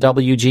station,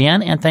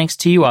 WGN, and thanks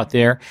to you out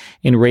there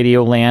in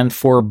Radio Land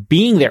for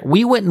being there.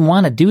 We wouldn't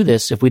want to do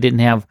this if we didn't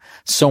have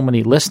so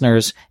many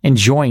listeners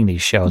enjoying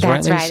these shows.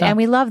 That's right. And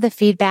we love the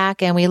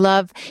feedback, and we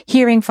love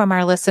hearing from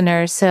our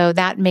listeners, so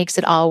that makes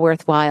it all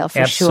worthwhile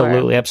for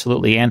sure.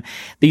 Absolutely. And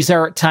these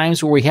are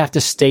times where we have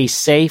to stay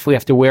safe. We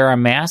have to wear our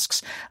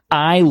masks.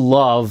 I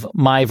love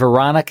my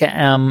Veronica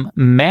M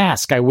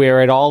mask. I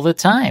wear it all the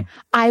time.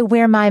 I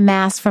wear my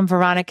mask from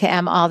Veronica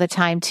M all the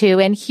time too.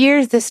 And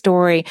here's the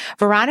story.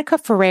 Veronica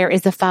Ferrer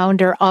is the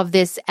founder of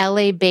this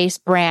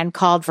LA-based brand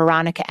called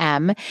Veronica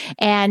M.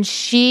 And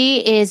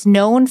she is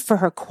known for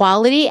her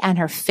quality and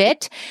her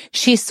fit.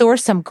 She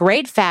sourced some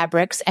great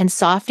fabrics and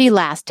soft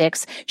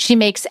elastics. She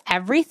makes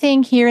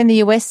everything here in the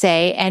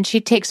USA, and she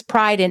takes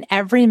pride in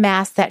every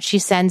mask that she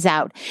sends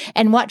out.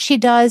 And what she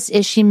does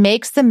is she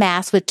makes the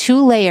mask with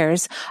 2 layers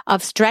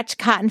of stretch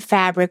cotton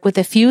fabric with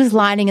a fused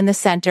lining in the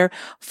center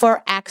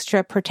for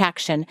extra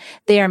protection.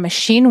 They are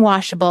machine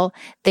washable.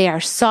 They are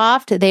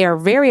soft. They are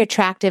very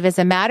attractive. As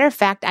a matter of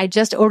fact, I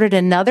just ordered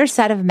another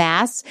set of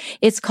masks.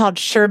 It's called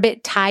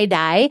Sherbet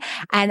Tie-Dye.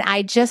 And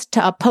I just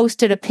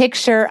posted a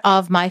picture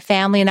of my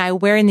family and I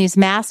wearing these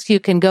masks. You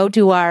can go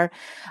to our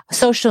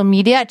social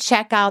media,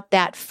 check out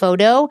that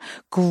photo.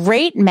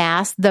 Great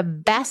mask, the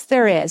best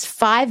there is.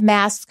 5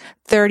 masks,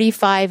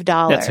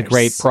 $35. That's a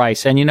great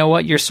price. And you know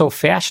what? You're so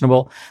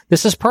fashionable.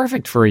 This is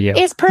perfect for you.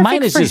 It's perfect.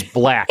 Mine is just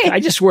black. I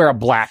just wear a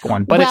black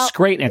one, but it's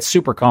great and it's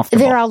super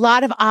comfortable. There are a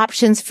lot of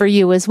options for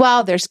you as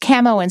well. There's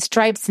camo and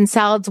stripes and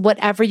solids,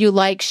 whatever you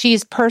like.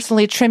 She's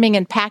personally trimming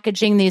and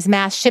packaging these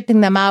masks,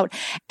 shipping them out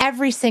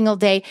every single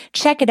day.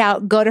 Check it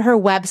out. Go to her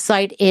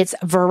website. It's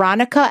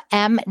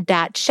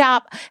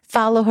veronicam.shop.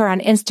 Follow her on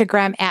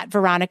Instagram at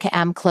Veronica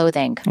M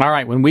Clothing. All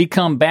right. When we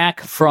come back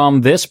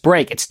from this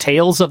break, it's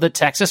Tales of the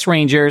Texas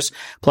Rangers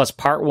plus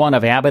part 1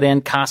 of Abbott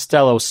and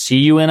Costello. See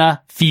you in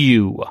a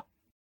few.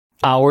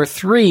 Hour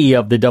 3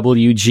 of the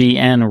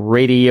WGN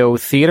Radio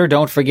Theater.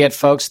 Don't forget,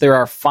 folks, there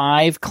are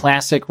 5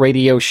 classic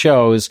radio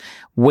shows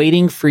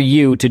waiting for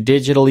you to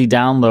digitally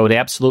download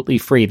absolutely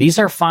free. These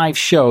are 5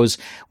 shows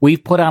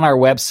we've put on our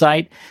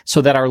website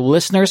so that our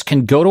listeners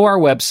can go to our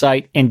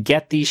website and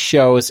get these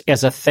shows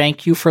as a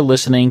thank you for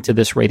listening to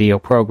this radio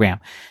program.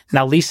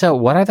 Now, Lisa,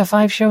 what are the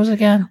 5 shows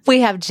again? We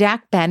have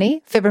Jack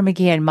Benny, Fibber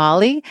McGee and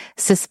Molly,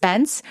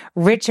 Suspense,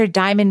 Richard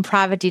Diamond,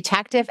 Private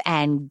Detective,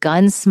 and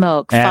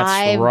Gunsmoke. That's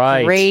 5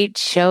 right. great great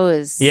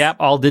shows. Yep,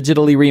 all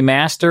digitally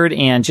remastered.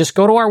 And just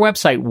go to our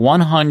website,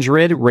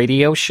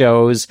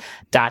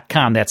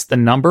 100radioshows.com. That's the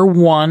number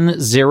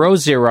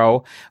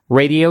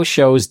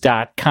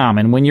 100radioshows.com.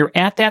 And when you're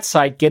at that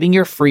site getting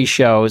your free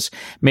shows,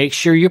 make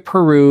sure you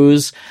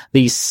peruse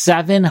the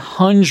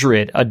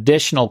 700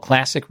 additional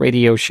classic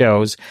radio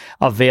shows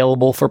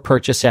available for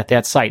purchase at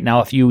that site.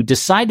 Now, if you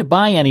decide to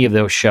buy any of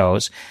those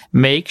shows,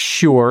 make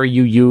sure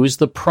you use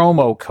the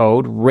promo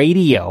code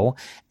RADIO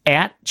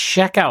at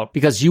checkout,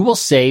 because you will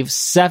save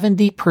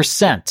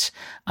 70%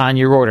 on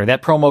your order.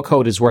 That promo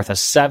code is worth a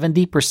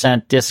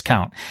 70%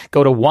 discount.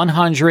 Go to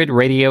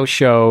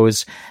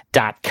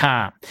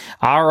 100radioshows.com.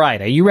 All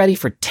right. Are you ready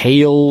for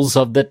Tales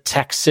of the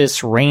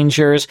Texas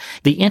Rangers?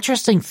 The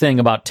interesting thing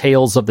about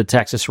Tales of the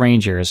Texas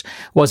Rangers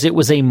was it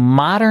was a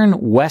modern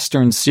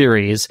Western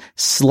series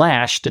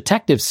 /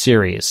 detective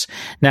series.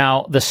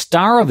 Now, the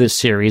star of this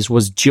series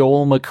was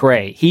Joel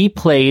McCrea. He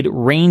played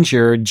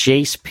Ranger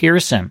Jace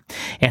Pearson,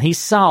 and he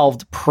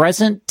solved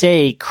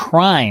present-day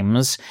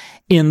crimes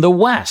in the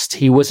West.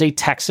 He was a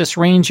Texas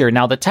Ranger.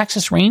 Now, the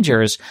Texas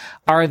Rangers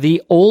are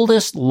the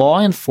oldest law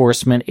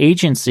enforcement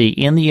agency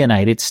in the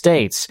United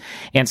States.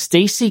 And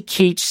Stacy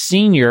Keach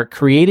Sr.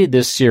 created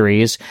this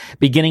series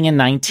beginning in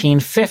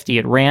 1950.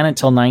 It ran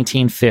until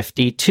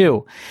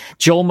 1952.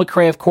 Joel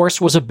McCrea, of course,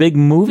 was a big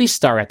movie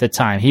star at the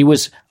time. He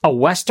was a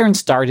Western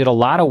star, did a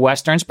lot of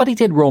Westerns, but he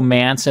did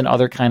romance and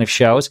other kind of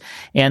shows.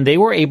 And they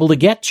were able to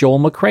get Joel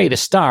McCrea to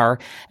star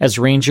as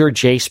Ranger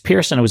Jace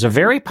Pearson. It was a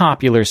very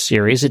popular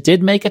series. It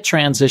did make a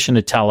transition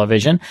to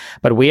television,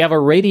 but we have a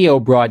radio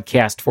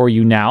broadcast for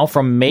you now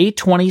from May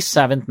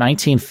 27th,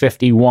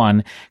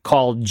 1951,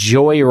 called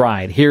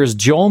Joyride. Here's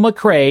Joel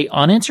McCrea,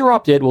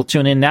 uninterrupted. We'll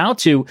tune in now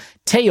to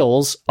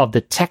Tales of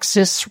the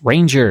Texas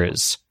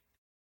Rangers.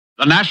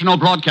 The National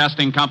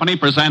Broadcasting Company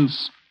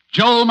presents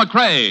Joel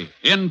McCrea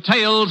in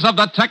Tales of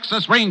the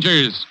Texas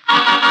Rangers.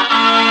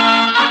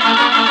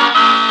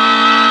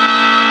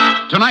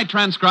 Tonight,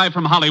 transcribed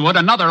from Hollywood,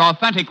 another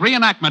authentic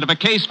reenactment of a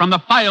case from the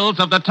files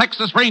of the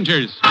Texas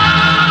Rangers.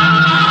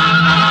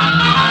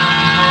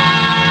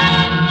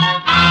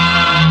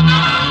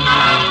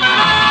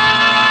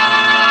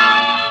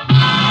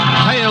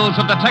 Tales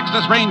of the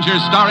Texas Rangers,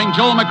 starring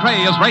Joel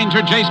McCrea as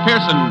Ranger Jace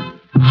Pearson.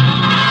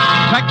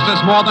 Texas,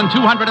 more than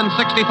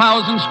 260,000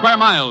 square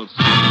miles,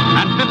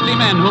 and 50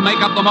 men who make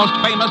up the most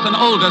famous and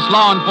oldest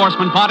law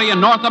enforcement body in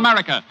North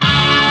America.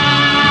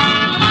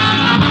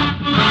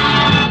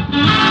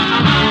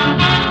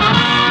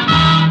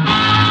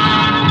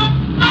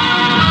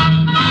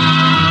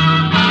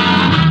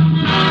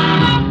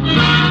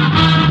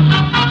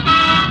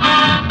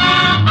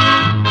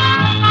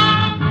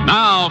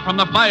 From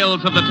the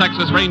files of the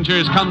Texas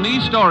Rangers come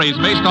these stories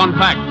based on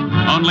fact.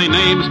 Only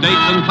names,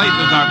 dates, and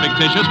places are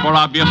fictitious for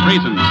obvious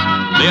reasons.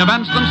 The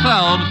events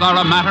themselves are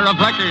a matter of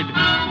record.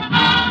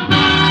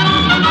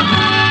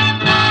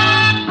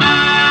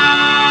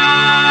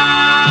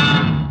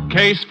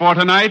 Case for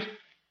tonight,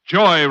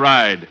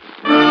 Joyride.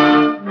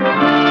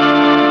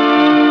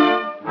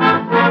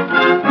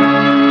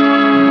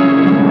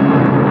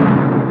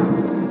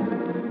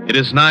 It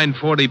is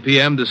 9:40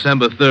 p.m.,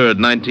 December 3rd,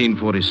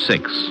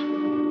 1946.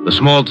 The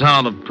small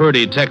town of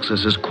Purdy,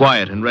 Texas is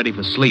quiet and ready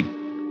for sleep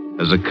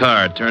as a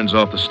car turns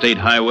off the state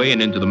highway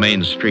and into the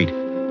main street.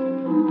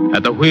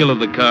 At the wheel of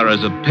the car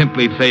is a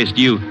pimply-faced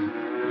youth.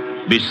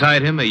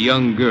 Beside him, a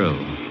young girl.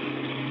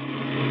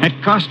 That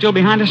car still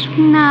behind us?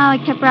 No,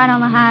 it kept right on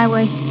the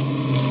highway.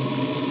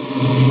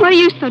 What are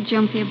you so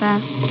jumpy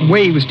about? The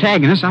way he was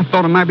tagging us, I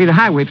thought it might be the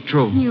highway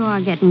patrol. You are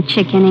getting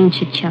chicken,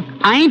 ain't you, Chuck?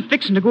 I ain't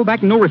fixing to go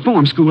back to no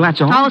reform school,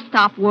 that's all. Oh,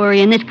 stop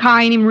worrying. This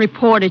car ain't even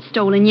reported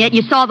stolen yet.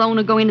 You saw the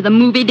owner go into the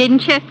movie,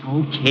 didn't you?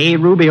 Okay,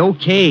 Ruby,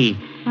 okay.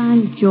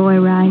 Fine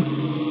joyride.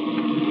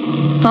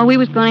 Thought we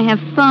was going to have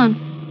fun.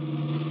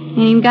 Ain't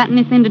even got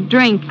anything to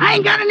drink. I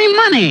ain't got any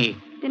money.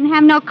 Didn't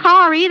have no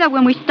car either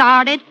when we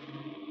started.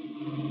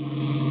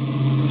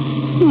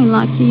 Ain't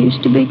like you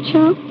used to be,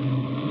 Chuck.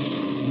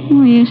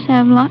 We used to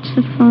have lots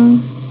of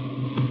fun.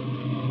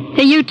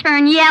 Till you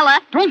turn yellow.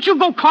 Don't you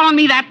go calling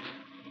me that.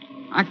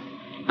 I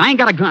ain't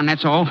got a gun,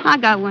 that's all. I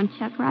got one,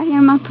 Chuck, right here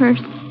in my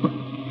purse.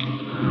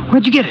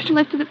 Where'd you get it?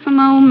 Lifted it from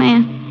my old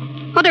man.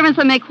 What difference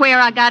will it make where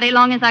I got it,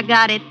 long as I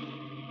got it?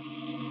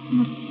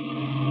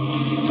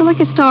 The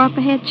liquor store up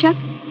ahead, Chuck.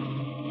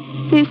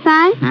 See the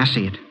sign? I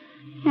see it.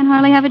 Can't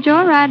hardly have a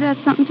joyride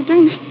without something to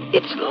drink.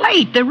 It's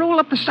late. They roll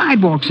up the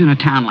sidewalks in a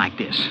town like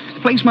this.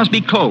 The place must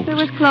be closed. If it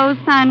was closed,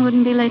 sign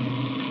wouldn't be lit.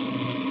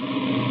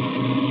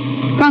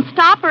 Gonna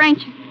stop, or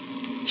ain't you?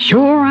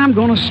 Sure, I'm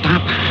gonna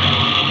stop.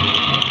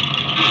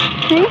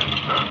 See?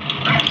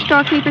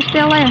 Storekeeper's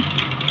still there.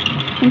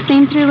 Can see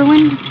him through the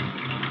window.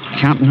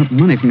 Counting up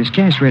money from his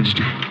cash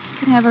register.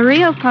 Could have a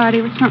real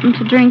party with something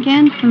to drink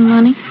and some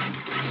money.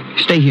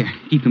 Stay here.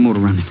 Keep the motor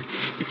running.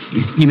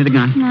 Give me the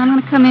gun. No, I'm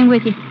gonna come in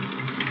with you.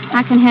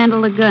 I can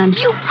handle the gun.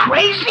 You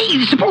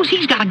crazy? Suppose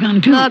he's got a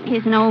gun, too. Look,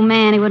 he's an old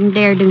man. He wouldn't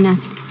dare do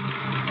nothing.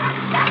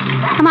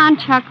 Come on,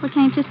 Chuck. We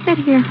can't just sit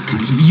here.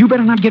 You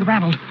better not get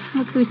rattled.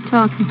 Look who's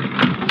talking.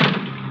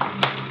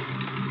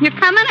 You're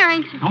coming, or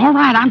ain't you? All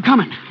right, I'm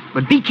coming.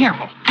 But be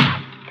careful.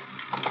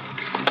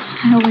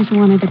 I always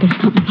wanted to do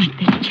something like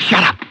this.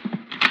 Shut up.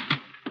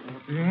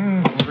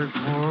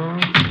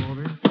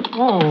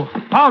 Oh,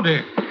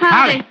 howdy.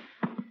 Howdy.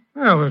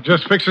 Well, we're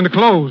just fixing to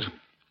close.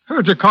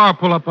 Heard your car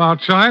pull up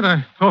outside.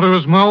 I thought it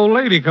was my old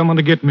lady coming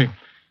to get me.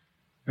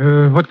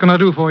 What can I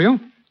do for you?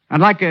 I'd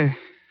like a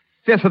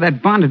fifth of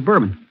that bonded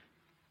bourbon.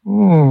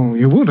 Oh,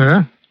 you would,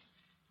 huh?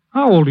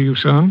 How old are you,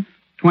 son?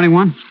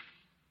 21.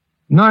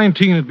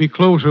 19 would be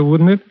closer,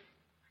 wouldn't it?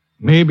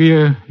 Maybe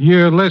a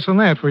year less than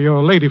that for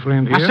your lady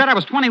friend here. I said I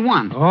was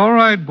 21. All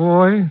right,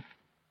 boy.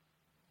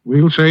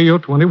 We'll say you're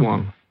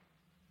 21.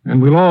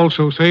 And we'll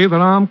also say that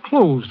I'm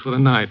closed for the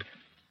night.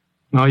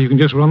 Now you can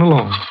just run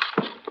along.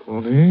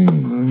 20,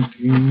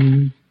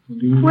 19,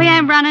 20. We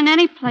ain't running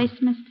any place,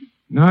 mister.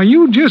 Now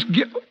you just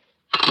get...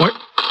 What?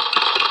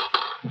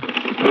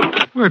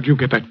 Where'd you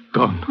get that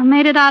gun? I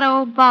made it out of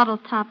old bottle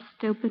top,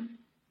 stupid.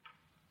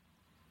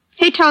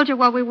 He told you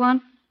what we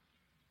want.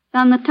 It's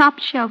on the top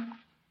shelf.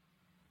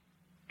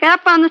 Get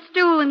up on the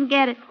stool and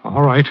get it.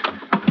 All right.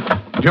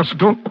 Just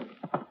don't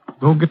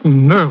get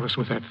nervous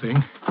with that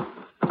thing.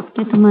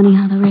 Get the money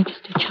out of the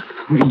register, Chuck.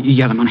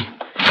 Yeah, the money.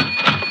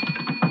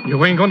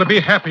 You ain't going to be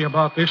happy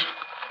about this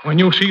when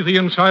you see the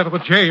inside of a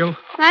jail.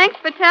 Thanks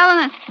for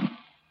telling us.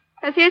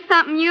 Because here's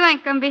something you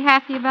ain't going to be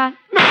happy about.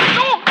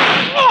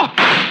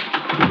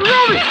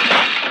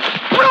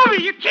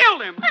 Ruby, you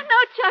killed him. I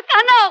know, Chuck,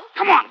 I know.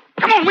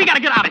 Come on, we got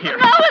to get out of here.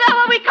 No, that's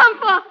what we come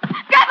for.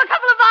 Grab a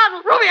couple of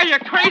bottles. Ruby, are you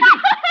crazy?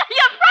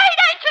 You're afraid,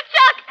 ain't you,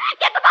 Chuck?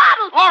 Get the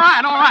bottles. All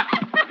right.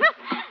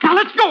 Now,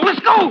 let's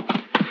go.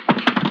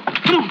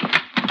 Come on.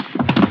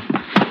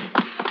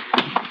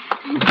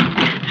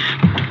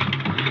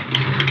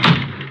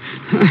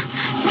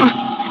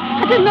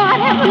 I didn't know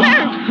I'd have the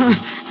nerve.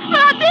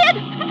 But I did.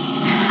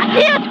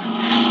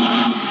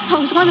 I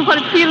always wondered what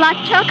it'd feel like,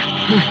 Chuck.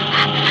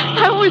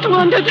 I always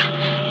wondered.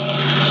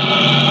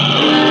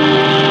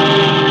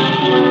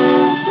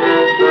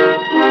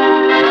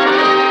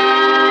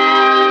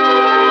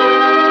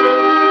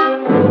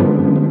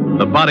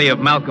 The body of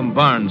Malcolm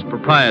Barnes,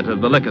 proprietor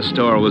of the liquor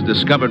store, was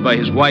discovered by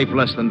his wife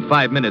less than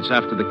 5 minutes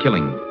after the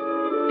killing.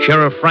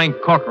 Sheriff Frank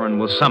Corcoran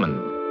was summoned.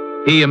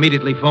 He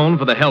immediately phoned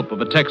for the help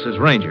of a Texas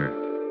Ranger.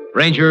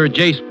 Ranger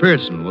Jace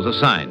Pearson was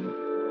assigned,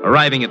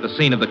 arriving at the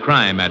scene of the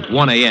crime at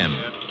 1 a.m.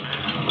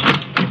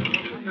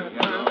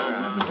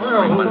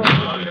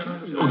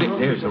 Oh,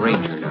 there's the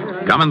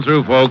Ranger. Coming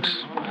through, folks.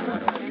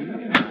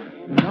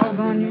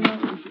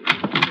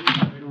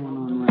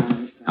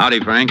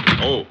 Howdy, Frank.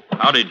 Oh,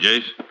 howdy,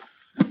 Jace.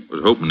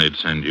 Was hoping they'd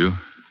send you.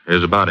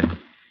 Here's a body.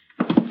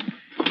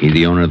 He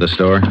the owner of the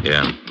store?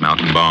 Yeah,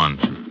 Malcolm Barnes.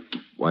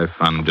 Wife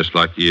found him just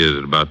like he is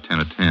at about 10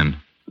 or 10.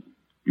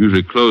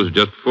 Usually closed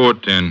just before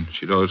 10.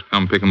 She'd always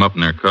come pick him up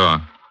in their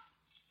car.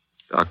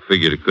 Doc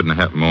figured it couldn't have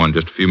happened more than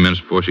just a few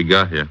minutes before she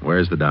got here.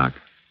 Where's the doc?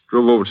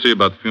 Drove over to see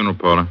about the funeral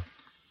parlor.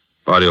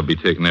 Body will be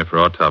taken there for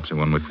autopsy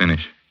when we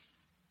finish.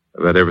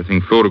 I've had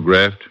everything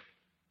photographed.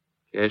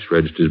 Cash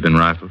register's been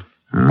rifled.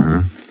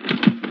 Uh-huh.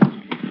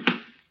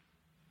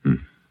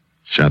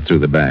 Shot through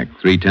the back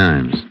 3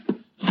 times.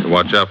 So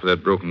watch out for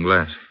that broken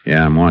glass.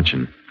 Yeah, I'm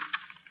watching.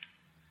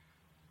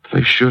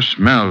 Place sure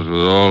smells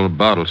with all the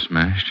bottles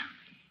smashed.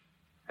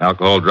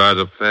 Alcohol dries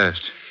up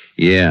fast.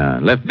 Yeah,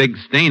 left big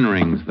stain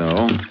rings,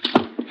 though.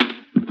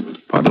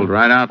 Puddled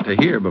right out to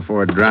here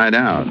before it dried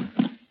out.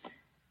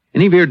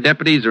 Any of your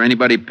deputies or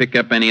anybody pick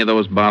up any of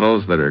those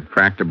bottles that are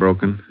cracked or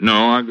broken?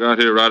 No, I got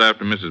here right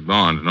after Mrs.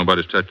 Barnes.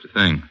 Nobody's touched a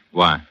thing.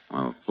 Why?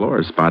 Well,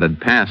 floor spotted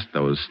past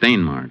those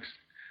stain marks.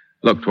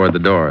 Look toward the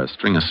door, a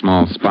string of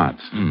small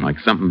spots, like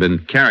something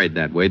been carried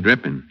that way,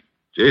 dripping.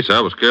 Jace, I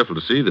was careful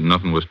to see that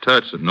nothing was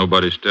touched, that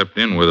nobody stepped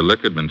in where the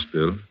liquor had been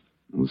spilled.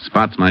 Well,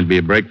 spots might be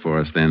a break for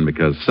us then,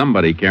 because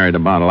somebody carried a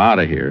bottle out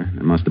of here.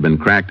 It must have been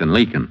cracked and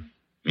leaking.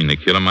 Mean the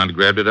killer might have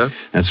grabbed it up?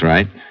 That's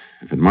right.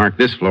 If it marked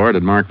this floor,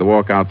 it'd mark the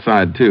walk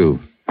outside,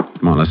 too.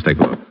 Come on, let's take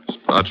a look.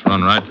 Spots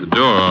run right to the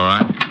door, all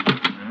right.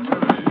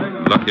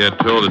 Lucky I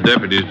told the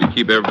deputies to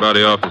keep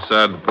everybody off the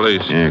side of the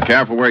place. Yeah,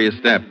 careful where you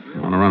step. I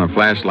want to run a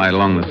flashlight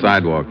along the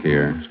sidewalk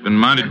here. It's been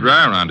mighty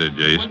dry around here,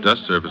 Jace.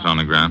 Dust surface on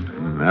the ground.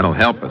 That'll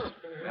help us.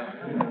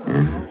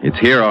 Yeah, it's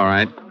here, all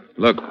right.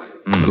 Look,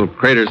 little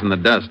craters in the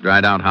dust,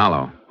 dried out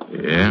hollow.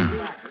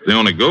 Yeah. They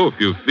only go a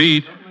few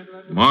feet.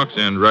 Marks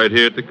end right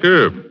here at the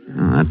curb.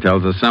 That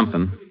tells us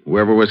something.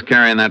 Whoever was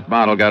carrying that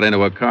bottle got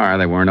into a car.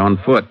 They weren't on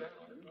foot.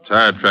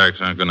 Tire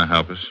tracks aren't going to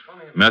help us.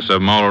 Mess of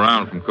them all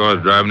around from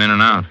cars driving in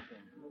and out.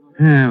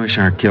 I wish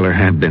our killer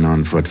had been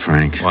on foot,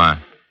 Frank.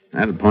 Why?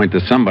 That'd point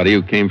to somebody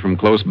who came from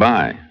close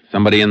by.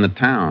 Somebody in the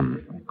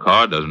town.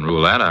 Car doesn't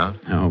rule that out.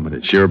 No, but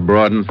it sure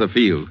broadens the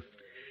field.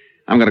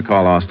 I'm going to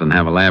call Austin and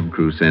have a lab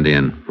crew sent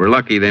in. If we're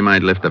lucky, they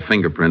might lift a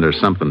fingerprint or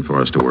something for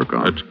us to work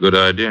on. That's a good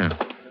idea.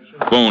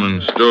 Phone in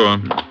the store.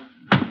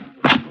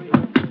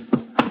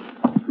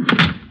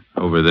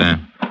 Over there.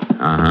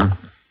 Uh-huh.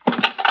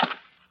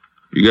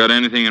 You got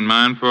anything in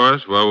mind for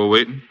us while we're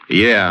waiting?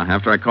 Yeah,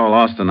 after I call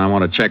Austin, I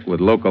want to check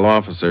with local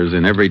officers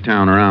in every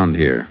town around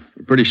here.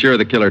 I'm pretty sure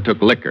the killer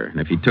took liquor, and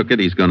if he took it,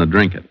 he's going to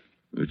drink it.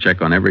 We'll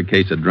check on every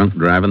case of drunk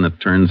driving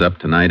that turns up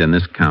tonight in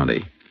this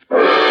county.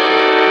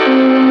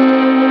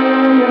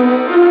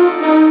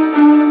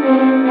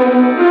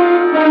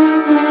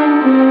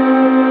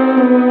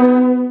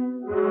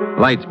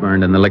 Lights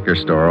burned in the liquor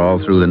store all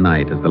through the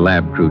night as the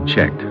lab crew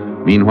checked.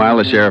 Meanwhile,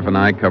 the sheriff and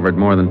I covered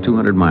more than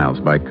 200 miles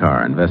by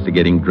car,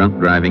 investigating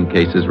drunk driving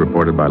cases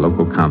reported by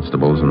local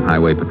constables and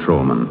highway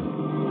patrolmen.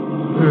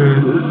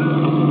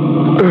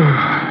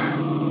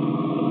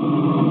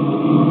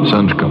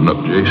 Sun's coming up,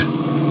 Jace.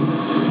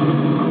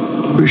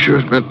 We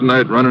sure spent the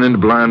night running into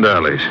blind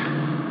alleys.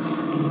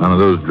 None of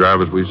those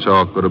drivers we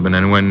saw could have been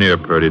anywhere near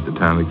Purdy at the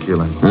time of the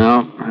killing.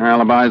 Well, our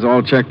alibis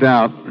all checked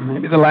out.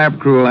 Maybe the lab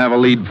crew will have a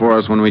lead for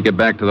us when we get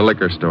back to the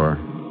liquor store.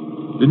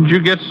 Didn't you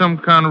get some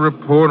kind of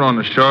report on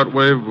the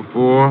shortwave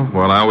before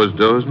while I was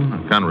dozing? I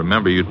kind of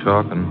remember you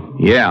talking.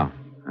 Yeah.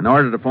 An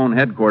order to phone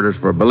headquarters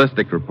for a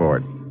ballistic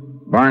report.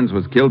 Barnes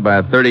was killed by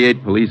a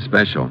 38 police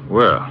special.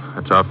 Well,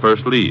 that's our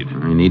first lead.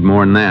 We need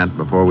more than that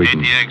before we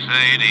can...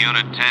 KTXA to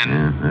Unit 10.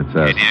 Yeah, that's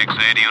us.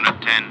 KTXA to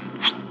Unit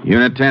 10.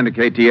 Unit 10 to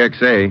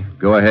KTXA.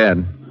 Go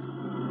ahead.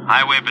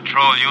 Highway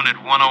Patrol Unit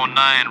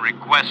 109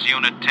 requests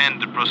Unit 10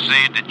 to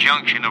proceed to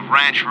junction of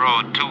Ranch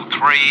Road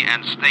 23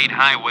 and State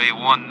Highway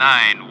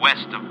 19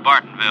 west of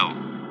Bartonville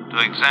to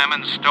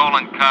examine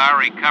stolen car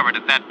recovered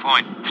at that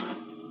point.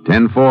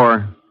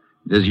 10-4.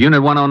 Does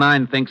Unit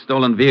 109 think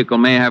stolen vehicle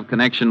may have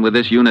connection with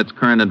this unit's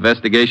current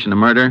investigation of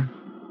murder?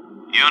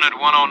 Unit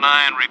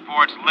 109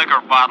 reports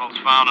liquor bottles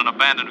found in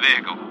abandoned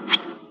vehicle.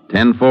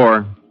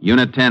 10-4.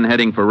 Unit 10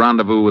 heading for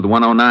rendezvous with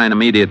 109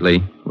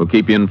 immediately. We'll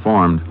keep you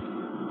informed.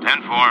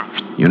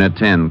 10-4. Unit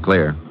 10,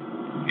 clear.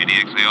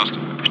 KTXA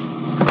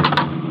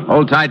Austin.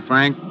 Hold tight,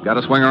 Frank. Got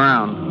to swing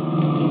around.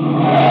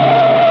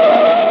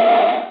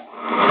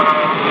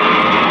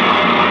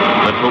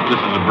 Let's hope this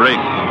is a break.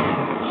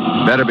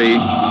 Better be.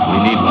 We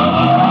need one.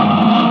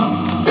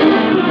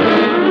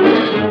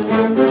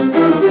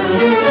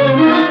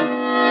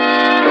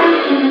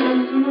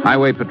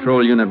 Highway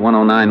Patrol Unit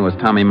 109 was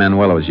Tommy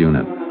Manuelo's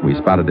unit. We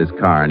spotted his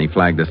car, and he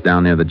flagged us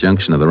down near the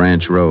junction of the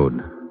ranch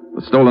road.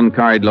 The stolen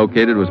car he'd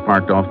located was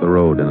parked off the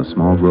road in a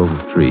small grove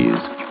of trees.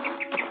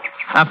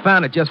 I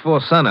found it just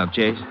before sunup,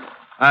 Chase.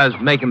 I was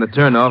making the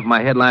turnoff.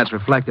 My headlights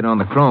reflected on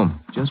the chrome.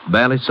 Just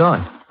barely saw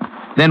it.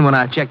 Then when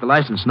I checked the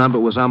license number,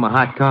 it was on my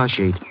hot car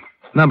sheet.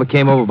 Number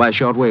came over by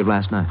shortwave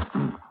last night.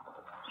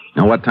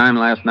 Now, what time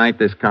last night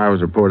this car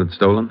was reported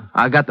stolen?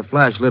 I got the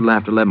flash a little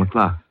after 11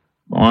 o'clock.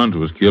 Barnes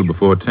was killed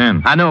before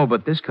 10. I know,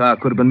 but this car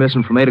could have been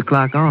missing from 8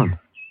 o'clock on.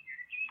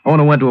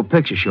 Owner went to a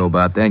picture show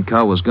about that, and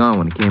car was gone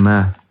when he came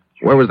out.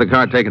 Where was the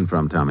car taken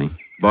from, Tommy?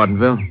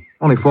 Bartonville.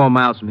 Only 4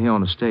 miles from here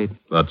on the state.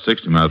 About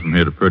 60 miles from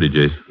here to Purdy,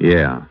 Jace.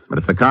 Yeah, but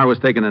if the car was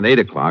taken at 8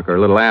 o'clock or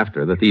a little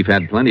after, the thief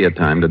had plenty of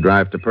time to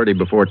drive to Purdy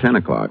before 10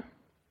 o'clock.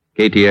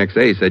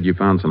 KTXA said you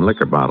found some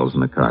liquor bottles in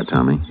the car,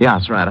 Tommy. Yeah,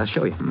 that's right. I'll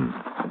show you.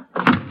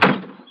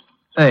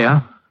 There you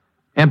are.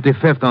 Empty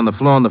fifth on the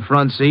floor in the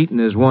front seat, and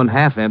there's one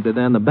half empty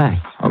there in the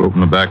back. I'll open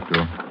the back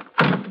door.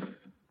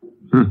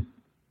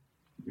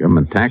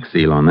 Government tax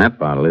seal on that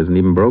bottle isn't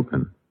even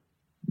broken.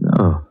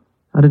 No.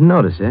 I didn't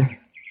notice that.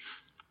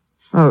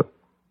 Oh,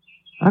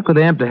 how could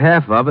they empty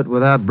half of it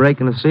without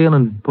breaking the seal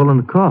and pulling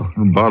the cork?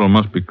 The bottle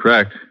must be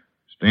cracked.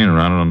 Stain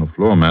around it on the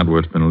floor mat where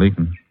it's been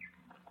leaking.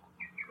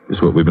 This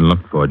is what we've been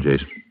looking for,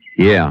 Jason.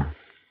 Yeah.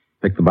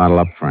 Pick the bottle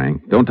up,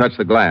 Frank. Don't touch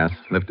the glass.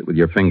 Lift it with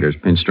your fingers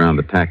pinched around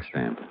the tax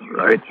stamp.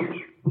 Right.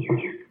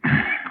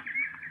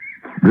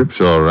 Grip's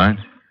all right.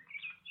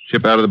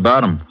 Chip out of the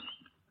bottom.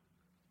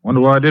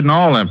 Wonder why it didn't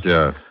all empty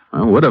out.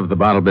 Well, would have the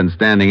bottle been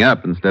standing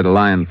up instead of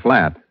lying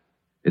flat.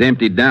 It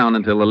emptied down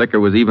until the liquor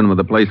was even with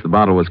the place the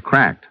bottle was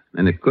cracked.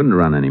 Then it couldn't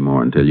run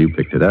anymore until you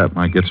picked it up.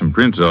 Might get some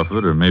prints off of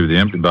it, or maybe the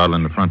empty bottle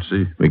in the front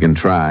seat. We can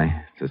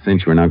try. It's a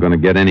cinch we're not going to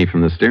get any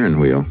from the steering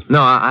wheel.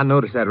 No, I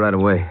noticed that right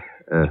away.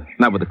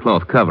 Not with the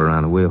cloth cover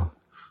on the wheel.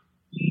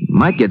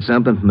 Might get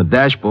something from the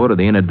dashboard or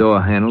the inner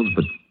door handles,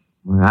 but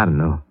well, I don't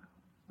know.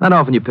 Not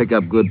often you pick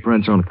up good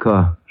prints on a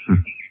car.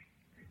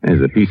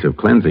 There's a piece of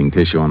cleansing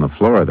tissue on the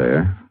floor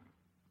there.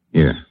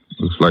 Here.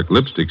 Looks like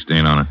lipstick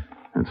stain on it.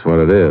 That's what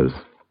it is.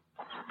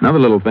 Another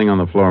little thing on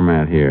the floor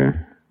mat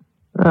here.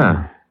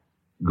 Ah,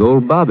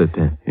 gold bobby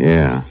pin.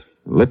 Yeah.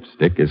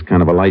 Lipstick is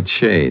kind of a light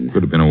shade.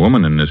 Could have been a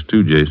woman in this,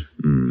 too, Jace.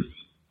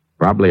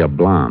 Probably a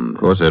blonde.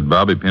 Of course, that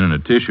bobby pin and the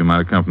tissue might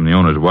have come from the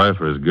owner's wife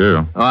or his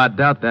girl. Oh, I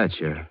doubt that,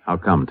 Sheriff. How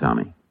come,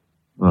 Tommy?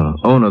 Well,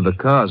 owner of the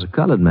car is a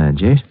colored man,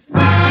 Jace.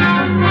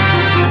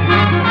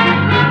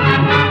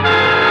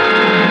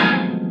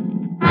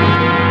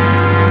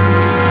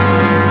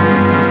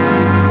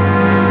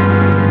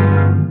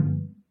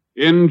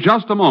 In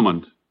just a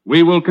moment,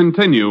 we will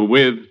continue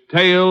with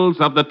Tales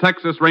of the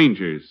Texas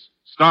Rangers,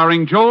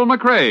 starring Joel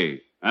McRae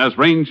as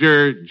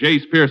Ranger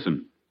Jace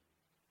Pearson.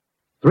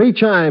 3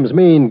 chimes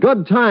mean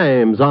good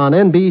times on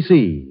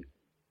NBC.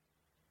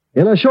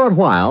 In a short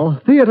while,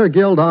 Theater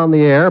Guild on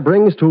the Air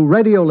brings to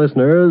radio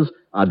listeners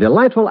a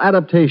delightful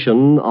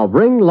adaptation of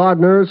Ring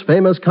Lardner's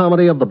famous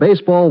comedy of the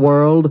baseball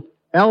world,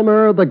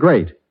 Elmer the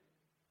Great.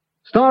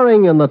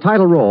 Starring in the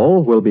title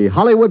role will be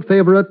Hollywood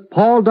favorite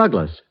Paul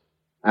Douglas.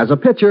 as a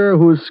pitcher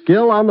whose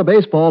skill on the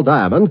baseball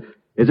diamond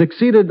is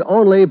exceeded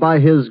only by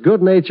his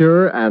good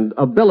nature and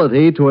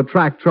ability to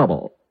attract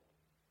trouble.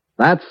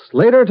 That's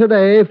later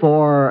today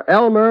for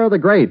Elmer the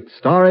Great,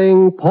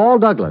 starring Paul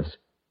Douglas,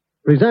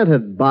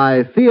 presented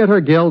by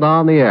Theater Guild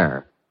on the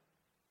Air.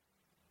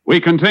 We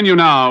continue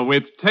now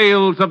with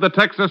Tales of the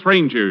Texas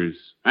Rangers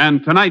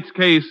and tonight's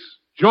case,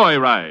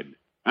 Joyride,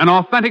 an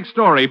authentic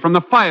story from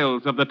the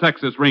files of the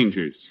Texas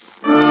Rangers.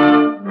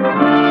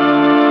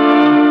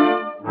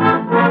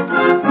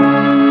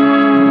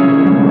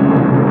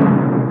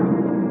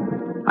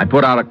 I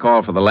put out a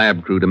call for the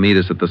lab crew to meet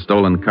us at the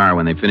stolen car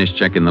when they finished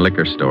checking the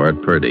liquor store at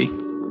Purdy.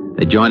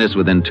 They joined us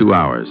within 2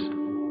 hours.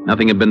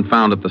 Nothing had been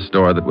found at the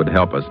store that would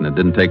help us, and it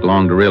didn't take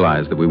long to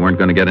realize that we weren't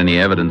going to get any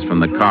evidence from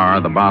the car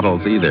or the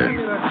bottles either.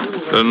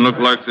 Doesn't look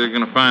like they're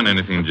going to find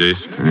anything,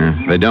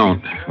 Jace. They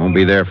don't. Won't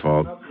be their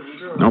fault.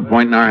 No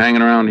point in our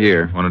hanging around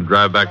here. Want to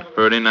drive back to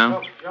Purdy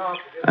now?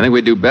 I think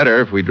we'd do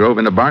better if we drove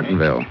into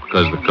Bartonville.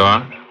 Because the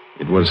car?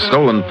 It was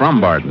stolen from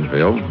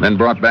Bartonville, then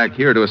brought back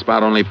here to a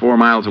spot only 4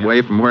 miles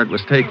away from where it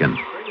was taken.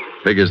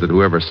 Figures that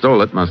whoever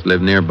stole it must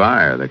live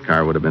nearby, or the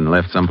car would have been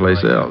left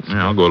someplace else.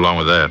 Yeah, I'll go along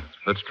with that.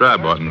 Let's try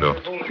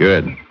Bartonville.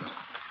 Good.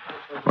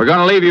 We're going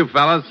to leave you,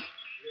 fellas.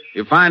 If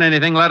you find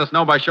anything, let us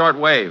know by short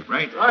wave.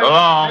 Right. Go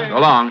long. Go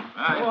long.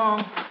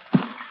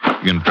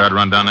 You going to try to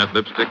run down that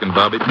lipstick and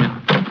bobby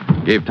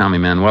pin? Gave Tommy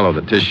Manuelo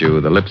the tissue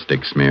of the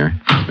lipstick smear.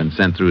 It's been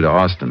sent through to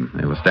Austin.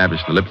 They'll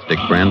establish the lipstick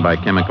brand by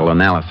chemical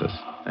analysis.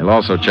 They'll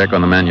also check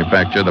on the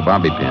manufacturer of the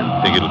bobby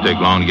pin. Think it'll take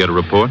long to get a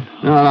report?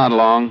 No, not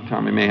long.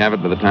 Tommy may have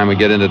it by the time we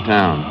get into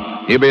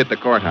town. He'll be at the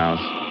courthouse.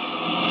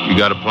 You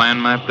got a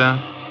plan mapped out?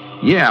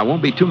 Yeah,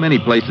 won't be too many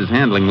places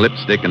handling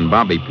lipstick and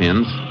bobby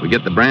pins. We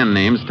get the brand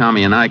names,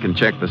 Tommy and I can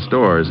check the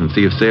stores and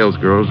see if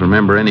salesgirls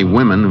remember any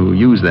women who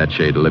use that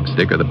shade of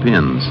lipstick or the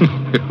pins.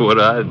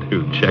 What'd I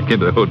do? Check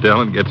into the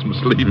hotel and get some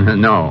sleep?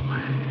 No.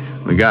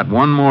 We got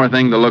one more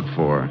thing to look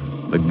for.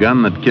 The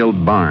gun that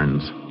killed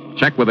Barnes.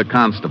 Check with a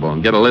constable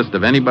and get a list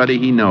of anybody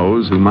he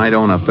knows who might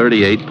own a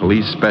 .38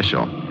 police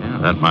special. Yeah,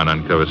 that might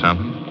uncover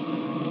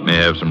something. May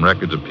have some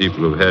records of people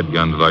who've had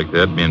guns like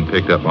that being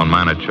picked up on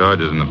minor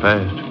charges in the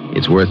past.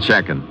 It's worth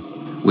checking.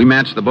 We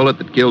match the bullet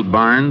that killed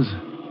Barnes,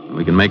 and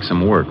we can make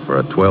some work for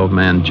a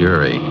 12-man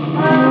jury.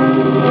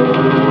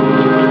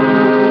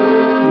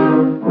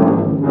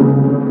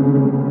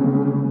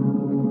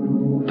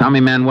 Tommy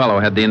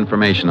Manuelo had the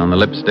information on the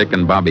lipstick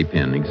and bobby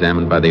pin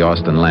examined by the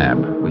Austin lab.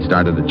 We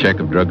started a check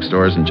of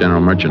drugstores and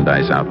general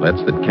merchandise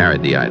outlets that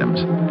carried the items.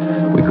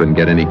 We couldn't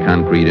get any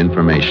concrete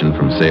information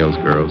from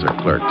salesgirls or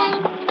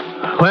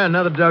clerks. Well,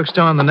 another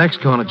drugstore on the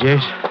next corner,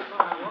 Jace.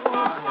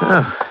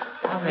 Oh.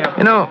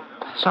 You know,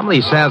 some of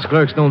these sales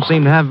clerks don't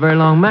seem to have very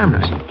long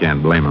memories.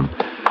 Can't blame them.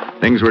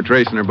 Things we're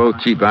tracing are both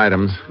cheap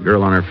items.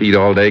 Girl on her feet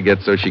all day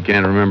gets so she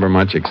can't remember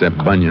much except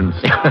bunions.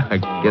 I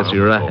guess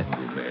you're right.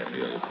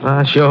 Well,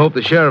 I sure hope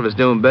the sheriff is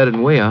doing better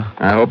than we are.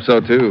 I hope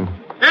so, too.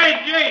 Hey,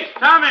 Jace,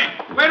 Tommy,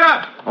 wait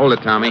up. Hold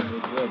it, Tommy.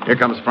 Here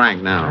comes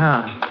Frank now.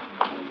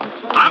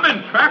 I've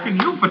been tracking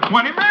you for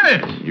 20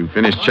 minutes. You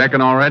finished checking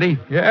already?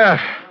 Yeah.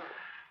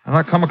 And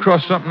I come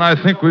across something I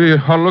think we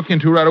ought to look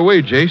into right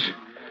away, Jace.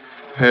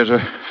 There's a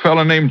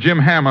fella named Jim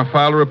Hammer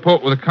filed a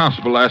report with a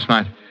constable last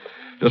night,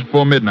 just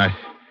before midnight.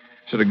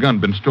 Said a gun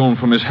been stolen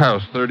from his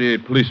house,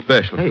 38 police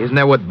special. Hey, isn't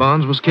that what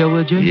Barnes was killed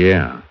with, Jay?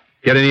 Yeah.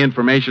 Get any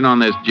information on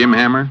this Jim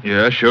Hammer?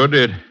 Yeah, sure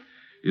did.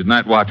 He's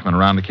night watchman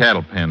around the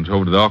cattle pens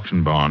over to the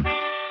auction barn.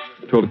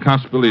 Told the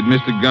constable he'd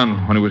missed a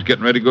gun when he was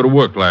getting ready to go to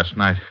work last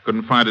night.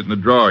 Couldn't find it in the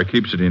drawer he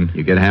keeps it in.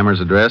 You get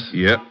Hammer's address?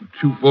 Yep,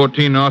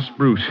 214 North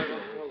Spruce.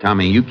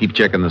 Tommy, you keep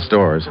checking the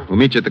stores. We'll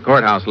meet you at the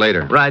courthouse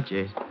later. Right,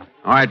 Jace.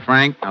 All right,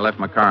 Frank. I left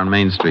my car on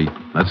Main Street.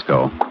 Let's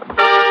go.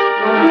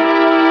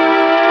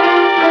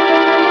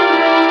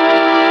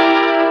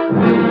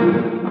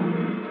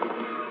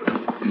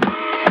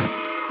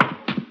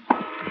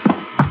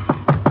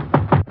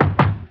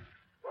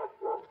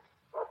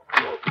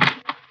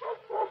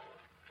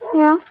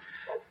 Yeah?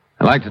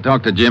 I'd like to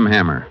talk to Jim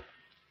Hammer.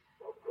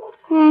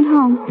 He ain't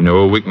home. You know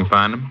where we can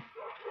find him?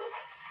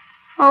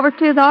 Over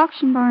to the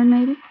auction barn,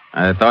 maybe.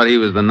 I thought he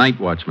was the night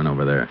watchman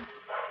over there.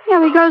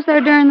 Yeah, he goes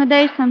there during the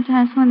day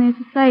sometimes when there's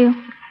a sale.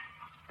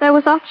 There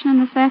was auctioning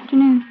this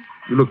afternoon.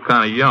 You look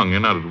kind of young. You're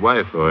not his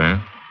wife, though, eh?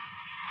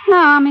 No,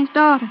 I'm his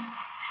daughter,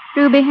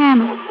 Ruby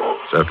Hammer.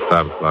 It's after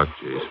 5 o'clock,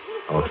 Jace.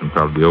 Auction will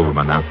probably be over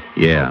by now.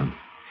 Yeah.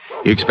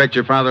 You expect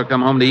your father to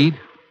come home to eat?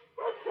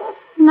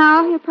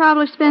 No, he'll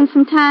probably spend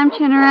some time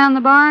chinning around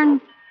the barn.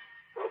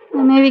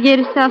 And maybe get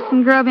himself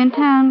some grub in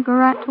town and go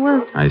right to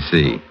work. I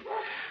see.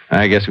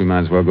 I guess we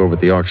might as well go over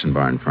to the auction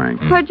barn,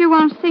 Frank. What'd you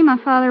want to see my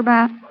father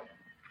about?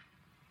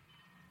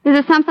 Is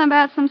it something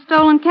about some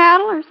stolen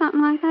cattle or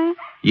something like that?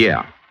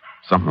 Yeah,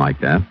 something like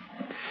that.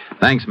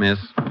 Thanks, miss.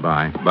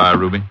 Bye. Bye,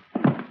 Ruby.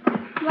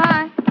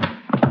 Bye.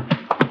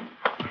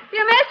 If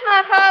you miss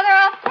my father,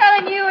 I'll tell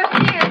him you were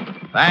here.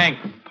 Thanks.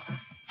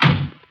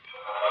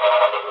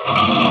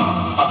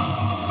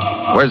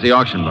 Where's the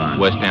auction barn?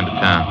 West end of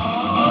town.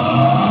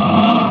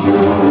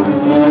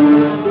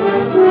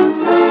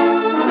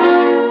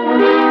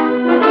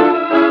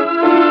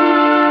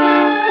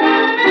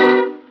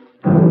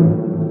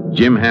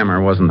 Jim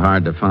Hammer wasn't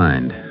hard to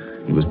find.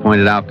 He was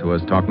pointed out to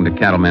us talking to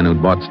cattlemen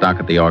who'd bought stock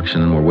at the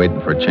auction and were waiting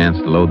for a chance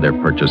to load their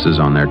purchases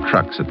on their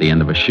trucks at the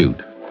end of a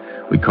chute.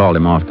 We called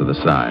him off to the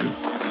side.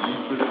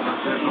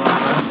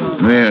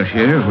 Well,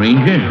 Sheriff,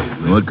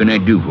 Ranger, what can I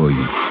do for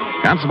you?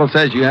 Constable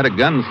says you had a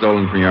gun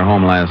stolen from your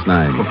home last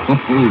night.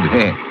 Oh,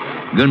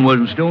 that gun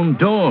wasn't stolen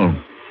at all.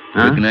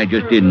 Huh? Reckon I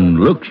just didn't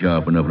look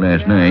sharp enough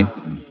last night.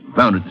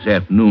 Found it this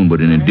afternoon,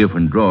 but in a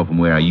different drawer from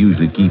where I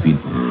usually keep it.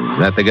 Is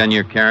that the gun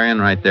you're carrying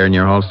right there in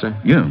your holster?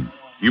 Yeah.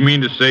 You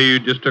mean to say you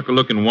just took a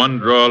look in one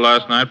drawer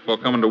last night before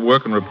coming to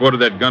work and reported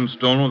that gun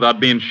stolen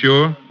without being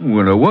sure?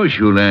 Well, I was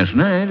sure last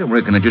night. I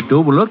reckon I just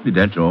overlooked it,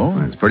 that's all.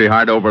 It's pretty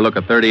hard to overlook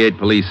a 38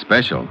 police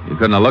special. You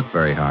couldn't have looked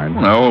very hard.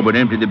 Well, I all but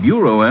emptied the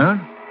bureau out.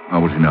 I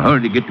was in a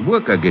hurry to get to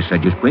work. I guess I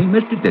just plain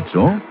missed it, that's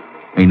all.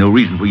 Ain't no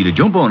reason for you to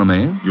jump on a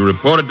man. You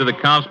reported to the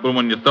constable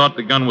when you thought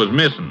the gun was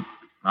missing.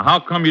 Now, how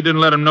come you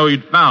didn't let him know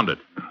you'd found it?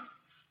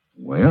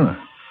 Well, I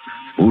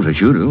suppose I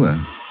should have.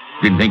 I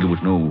didn't think it was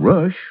no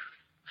rush.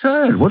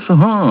 Besides, what's the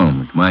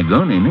harm? It's my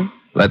gun, ain't it?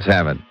 Let's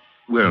have it.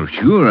 Well,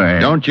 sure,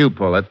 Don't you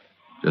pull it.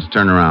 Just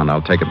turn around.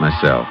 I'll take it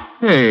myself.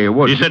 Hey,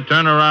 what? He said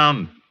turn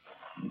around.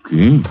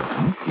 Okay.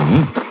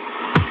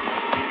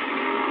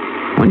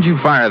 When did you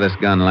fire this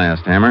gun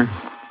last, Hammer?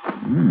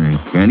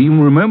 I can't even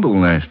remember the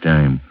last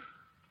time.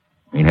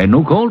 Ain't had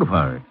no call to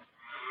fire it.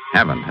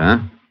 Haven't, huh?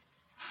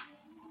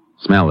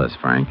 Smell this,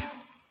 Frank.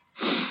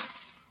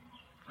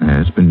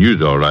 Yeah, it's been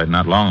used all right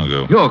not long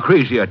ago. You're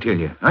crazy, I tell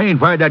you. I ain't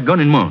fired that gun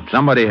in months.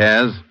 Somebody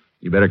has.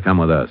 You better come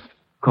with us.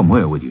 Come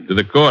where with you? To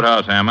the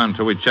courthouse, Hammer,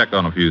 until we check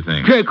on a few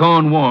things. Check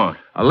on what?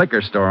 A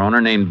liquor store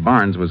owner named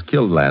Barnes was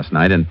killed last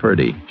night in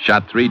Purdy.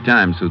 Shot 3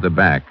 times through the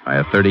back by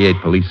a 38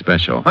 police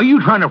special. Are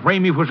you trying to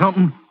frame me for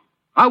something?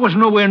 I was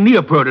nowhere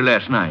near Purdy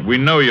last night. We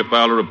know you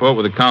filed a report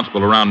with the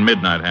constable around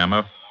midnight,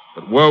 Hammer.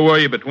 But where were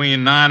you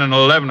between 9 and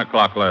 11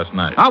 o'clock last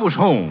night? I was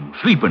home,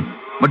 sleeping.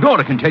 My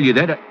daughter can tell you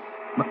that.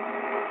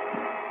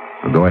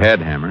 Well, go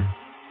ahead, Hammer.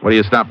 What are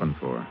you stopping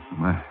for?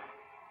 My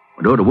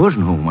daughter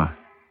wasn't home. I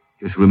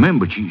just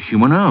remembered she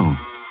went out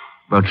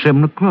about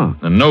 7 o'clock.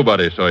 And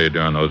nobody saw you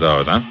during those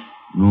hours, huh?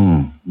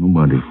 No,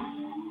 nobody.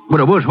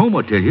 But I was home,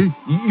 I tell you.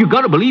 You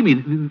gotta believe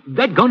me.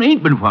 That gun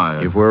ain't been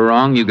fired. If we're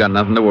wrong, you got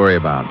nothing to worry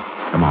about.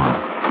 Come on.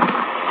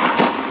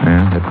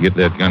 Yeah, have to get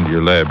that gun to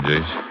your lab,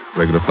 Jace.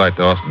 Regular flight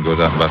to Austin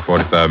goes out in about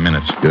 45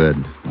 minutes. Good.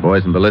 The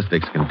boys in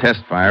ballistics can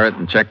test fire it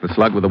and check the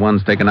slug with the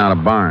ones taken out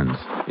of Barnes.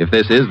 If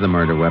this is the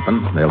murder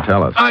weapon, they'll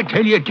tell us. I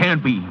tell you it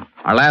can't be.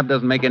 Our lab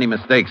doesn't make any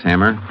mistakes,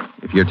 Hammer.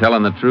 If you're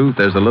telling the truth,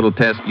 there's a little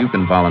test you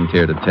can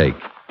volunteer to take.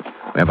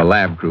 We have a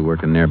lab crew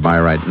working nearby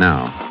right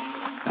now.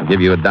 I'll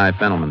give you a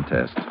diphenylman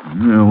test.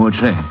 What's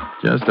that?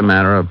 Just a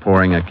matter of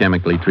pouring a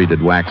chemically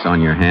treated wax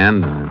on your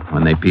hand.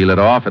 When they peel it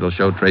off, it'll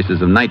show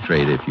traces of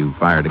nitrate if you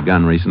fired a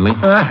gun recently.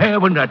 I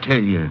haven't, I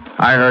tell you.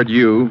 I heard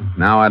you.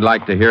 Now I'd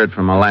like to hear it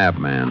from a lab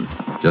man,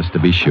 just to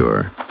be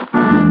sure.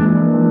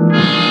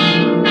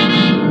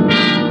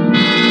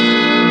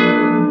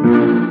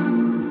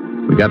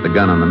 We got the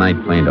gun on the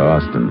night plane to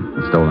Austin.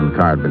 The stolen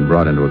car had been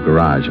brought into a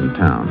garage in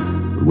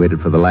town. We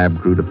waited for the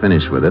lab crew to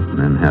finish with it and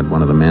then had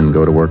one of the men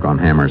go to work on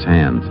Hammer's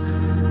hands.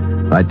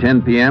 By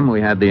 10 p.m., we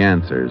had the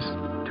answers.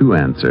 2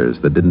 answers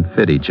that didn't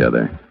fit each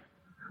other.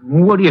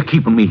 What are you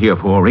keeping me here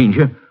for,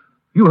 Ranger?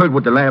 You heard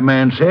what the lab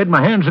man said.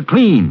 My hands are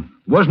clean.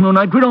 Wasn't no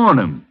nitrate on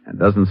them. That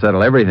doesn't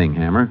settle everything,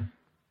 Hammer.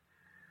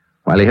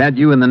 While he had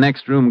you in the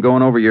next room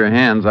going over your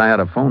hands, I had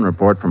a phone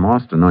report from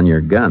Austin on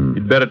your gun.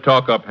 You'd better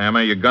talk up,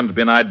 Hammer. Your gun's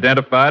been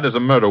identified as a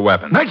murder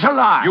weapon. That's a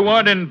lie. You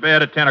weren't in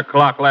bed at 10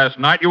 o'clock last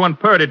night. You were in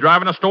Purdy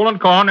driving a stolen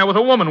car, and there was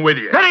a woman with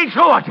you. That ain't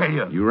so, I tell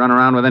you. You run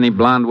around with any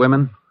blonde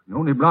women? The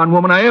only blonde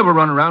woman I ever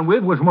run around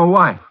with was my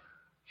wife.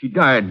 She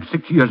died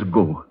 6 years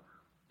ago.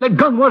 That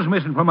gun was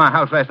missing from my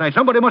house last night.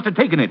 Somebody must have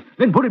taken it,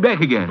 then put it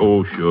back again.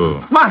 Oh,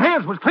 sure. My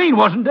hands was clean,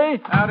 wasn't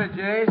they? Howdy,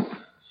 Jace.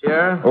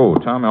 Sheriff? Oh,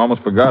 Tommy, I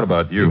almost forgot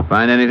about you. You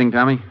find anything,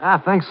 Tommy? I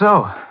think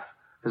so.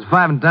 There's a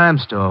 5 and dime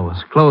store. It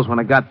was closed when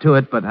I got to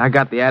it, but I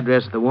got the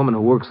address of the woman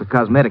who works the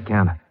cosmetic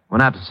counter.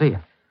 Went out to see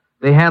her.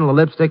 They handle the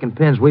lipstick and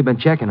pins we've been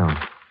checking on.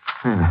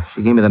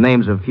 She gave me the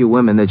names of a few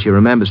women that she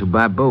remembers who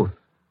buy both.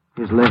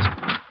 Here's a list.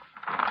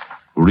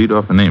 Well, read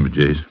off the names,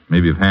 Jace.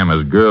 Maybe if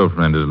Hammer's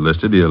girlfriend is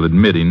listed, he'll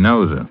admit he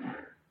knows her.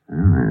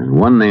 Well, there's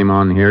one name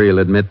on here you'll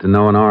admit to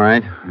knowing all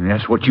right.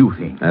 That's what you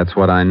think. That's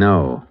what I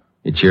know.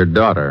 It's your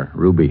daughter,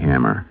 Ruby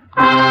Hammer.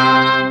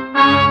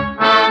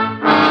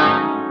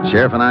 The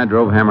sheriff and I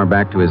drove Hammer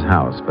back to his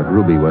house, but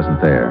Ruby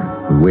wasn't there.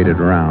 We waited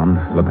around,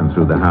 looking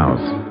through the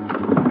house.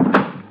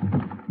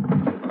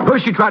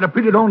 First she tried to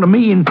pin it on to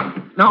me, and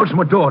now it's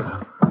my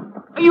daughter.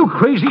 Are you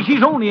crazy?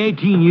 She's only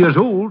 18 years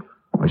old.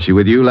 Was she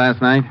with you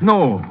last night?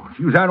 No,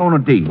 she was out on a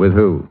date. With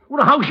who?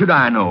 Well, how should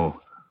I know?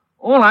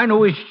 All I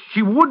know is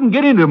she wouldn't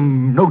get into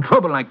no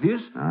trouble like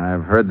this.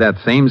 I've heard that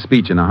same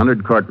speech in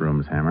 100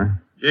 courtrooms, Hammer.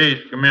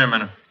 Jace, come here a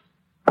minute.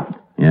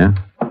 Yeah?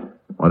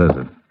 What is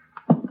it?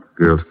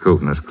 Girl's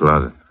coat in this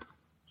closet.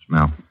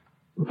 Smell.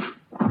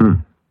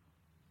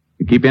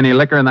 You keep any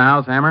liquor in the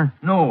house, Hammer?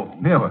 No,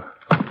 never.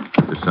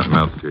 There's something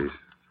else, Jace.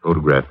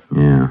 Photograph.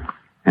 Yeah.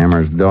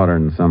 Hammer's daughter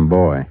and some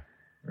boy.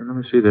 Let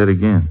me see that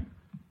again.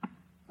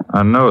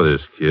 I know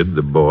this kid,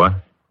 the boy.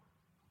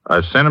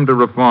 I sent him to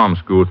reform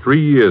school 3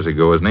 years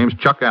ago. His name's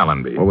Chuck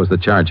Allenby. What was the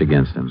charge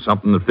against him?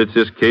 Something that fits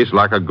this case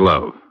like a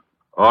glove.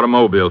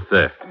 Automobile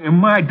theft. And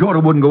my daughter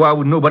wouldn't go out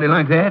with nobody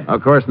like that.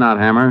 Of course not,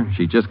 Hammer.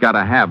 She just got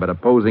a habit of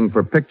posing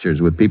for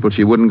pictures with people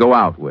she wouldn't go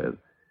out with.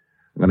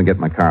 I'm going to get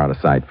my car out of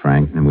sight,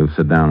 Frank, and we'll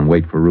sit down and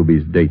wait for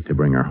Ruby's date to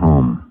bring her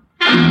home.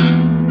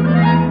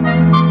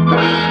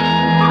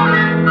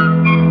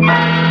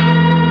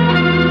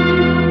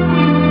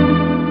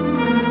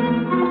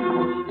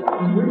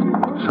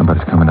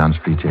 Somebody's coming down the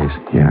street, Chase.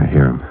 Yeah, I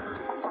hear him.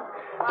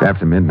 It's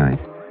after midnight.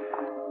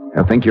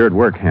 They'll think you're at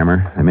work,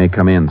 Hammer. They may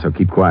come in, so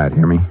keep quiet,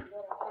 hear me?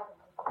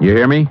 You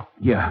hear me?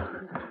 Yeah,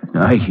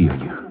 I hear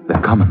you.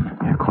 They're coming.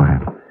 Yeah,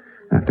 quiet.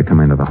 They have to come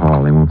into the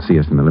hall. They won't see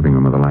us in the living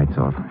room with the lights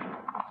off.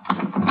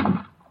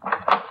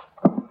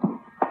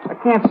 I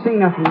can't see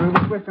nothing, Ruby.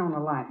 Switch on the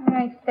light.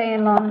 I ain't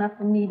staying long enough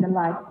to need the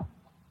light.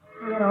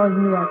 Get all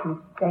you I can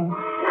stand.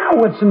 Now,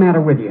 what's the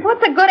matter with you?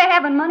 What's the good of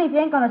having money if you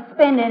ain't going to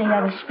spend any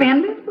of it?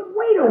 Spend it? But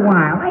wait a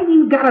while. I ain't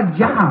even got a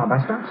job.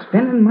 I start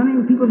spending money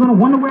and people are going to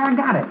wonder where I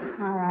got it.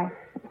 All right.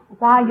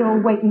 While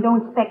you're waiting,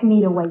 don't expect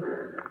me to wait.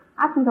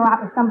 I can go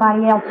out with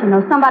somebody else, you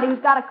know, somebody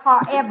who's got a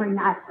car every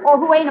night, or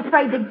who ain't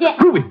afraid to get...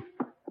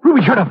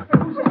 Ruby, shut up.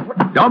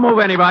 Don't move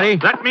anybody.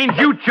 That means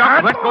you,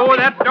 Chuck. Let go of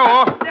that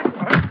door.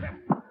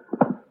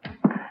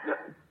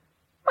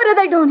 What are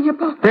they doing here,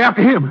 Pop? They're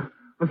after him.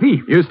 The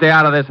thief. You stay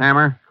out of this,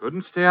 Hammer.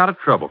 Couldn't stay out of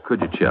trouble,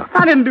 could you, Chuck?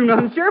 I didn't do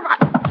nothing, Sheriff.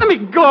 Let me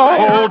go.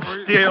 Hold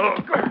still.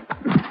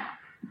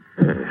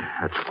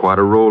 That's quite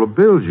a roll of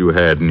bills you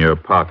had in your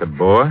pocket,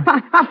 boy.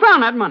 I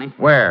found that money.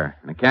 Where?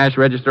 In a cash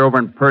register over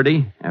in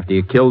Purdy after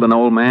you killed an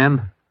old man?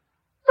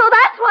 So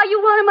that's why you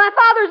wanted my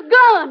father's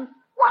gun.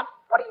 What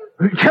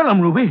are you... Tell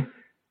him, Ruby.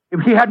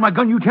 If he had my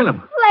gun, you tell him.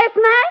 Last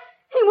night,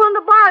 he wanted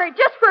to borrow it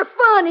just for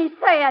fun, he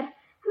said.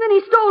 And then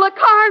he stole a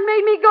car and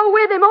made me go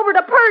with him over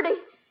to Purdy.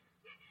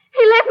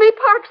 He left me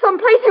parked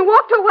someplace and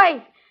walked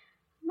away.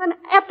 Then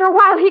after a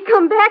while, he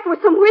come back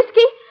with some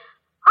whiskey.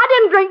 I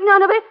didn't drink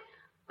none of it,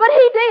 but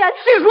he did.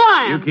 She's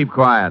lying. You keep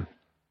quiet.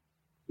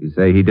 You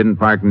say he didn't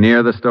park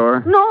near the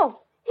store?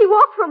 No, he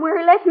walked from where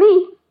he left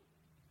me.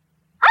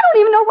 I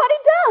don't even know what he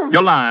done.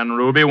 You're lying,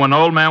 Ruby. When the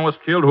old man was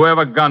killed,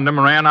 whoever gunned him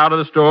ran out of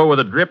the store with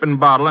a dripping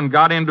bottle and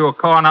got into a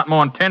car not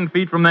more than 10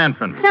 feet from the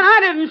entrance. And I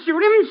didn't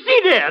shoot him.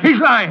 She did.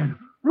 He's lying.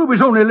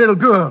 Ruby's only a little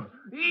girl.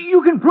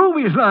 You can prove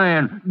he's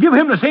lying. Give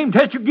him the same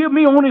test you give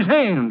me on his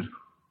hands.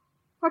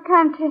 What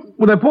kind of test?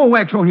 With a pour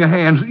wax on your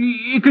hands,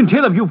 you can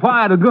tell if you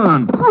fired a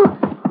gun.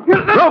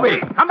 Ruby,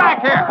 come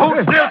back here. Hold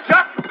still,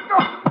 Chuck.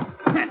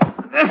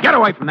 Get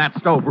away from that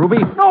stove, Ruby.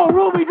 No,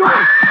 Ruby,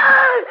 don't.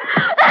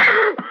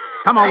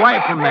 Come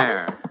away from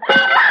there.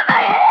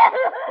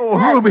 Oh,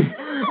 Ruby,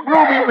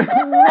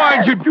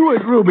 why'd you do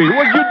it, Ruby?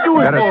 What'd you do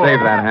it Better for? save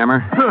that,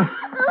 Hammer.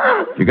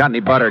 If you got any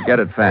butter, get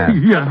it fast.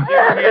 Yeah.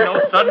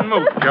 No sudden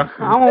move, Chuck.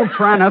 I won't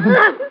try nothing.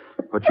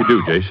 What you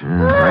do, Jason?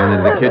 Ran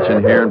into the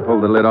kitchen here and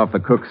pulled the lid off the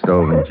cook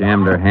stove and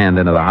jammed her hand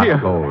into the hot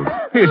coals.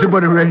 Here's the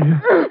butter, Ray.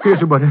 Here's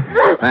the butter.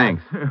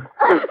 Thanks.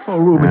 Oh,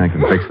 Ruby. I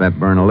can fix that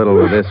burn a little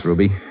with this,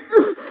 Ruby.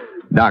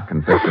 Doc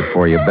can fix it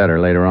for you better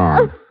later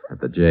on at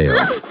the jail.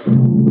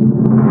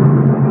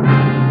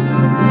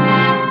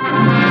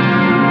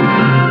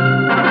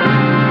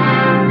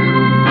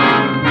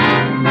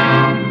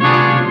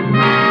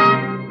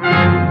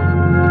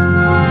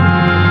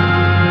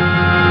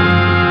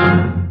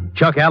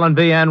 Chuck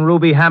Allenby and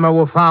Ruby Hammer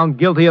were found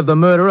guilty of the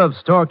murder of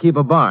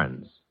storekeeper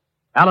Barnes.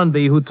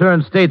 Allenby, who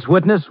turned state's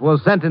witness,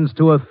 was sentenced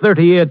to a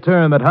 30-year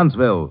term at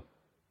Huntsville.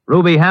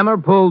 Ruby Hammer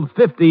pulled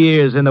 50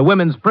 years in the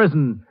women's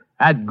prison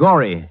at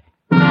Goree.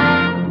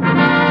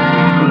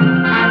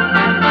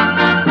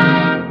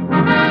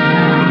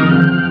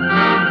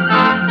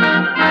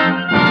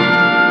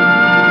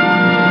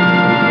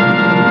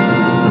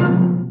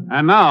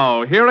 And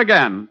now, here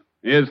again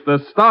is the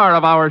star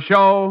of our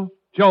show,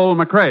 Joel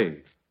McCrea.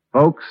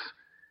 Folks,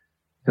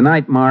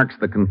 tonight marks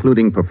the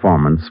concluding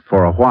performance,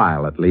 for a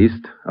while at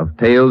least, of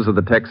Tales of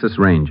the Texas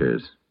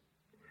Rangers.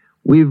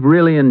 We've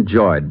really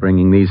enjoyed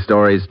bringing these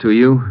stories to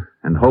you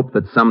and hope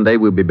that someday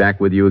we'll be back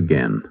with you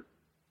again.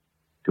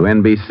 To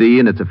NBC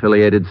and its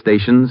affiliated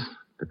stations,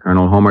 to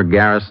Colonel Homer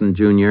Garrison,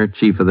 Jr.,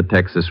 Chief of the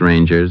Texas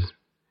Rangers,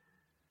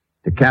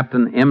 to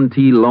Captain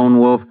M.T. Lone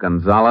Wolf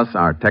Gonzalez,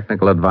 our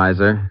technical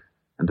advisor,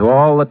 and to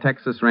all the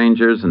Texas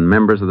Rangers and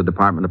members of the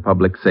Department of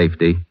Public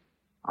Safety,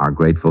 our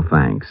grateful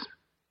thanks.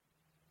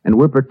 And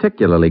we're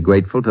particularly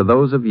grateful to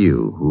those of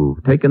you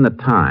who've taken the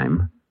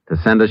time to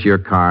send us your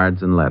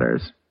cards and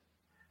letters.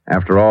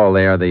 After all,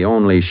 they are the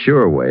only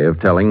sure way of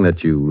telling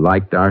that you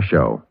liked our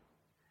show.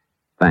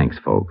 Thanks,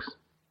 folks.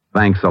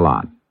 Thanks a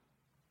lot.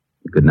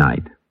 Good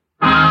night.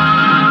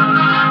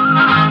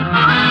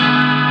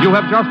 You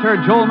have just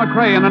heard Joel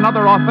McCrea in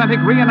another authentic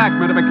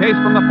reenactment of a case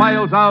from the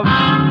files of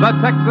the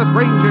Texas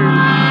Rangers.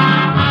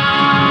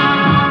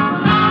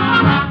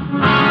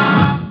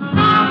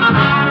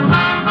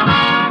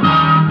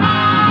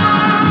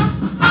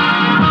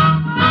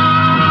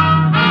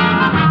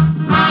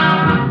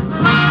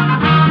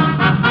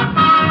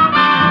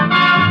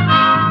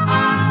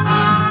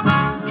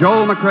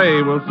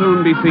 McCrae will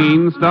soon be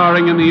seen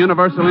starring in the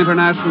Universal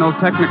International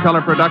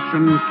Technicolor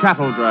production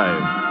Cattle Drive.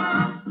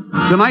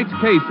 Tonight's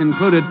case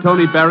included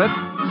Tony Barrett,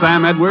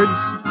 Sam Edwards,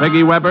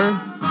 Peggy Weber,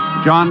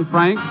 John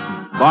Frank,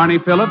 Barney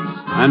Phillips,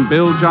 and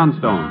Bill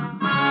Johnstone.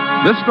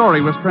 This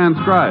story was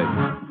transcribed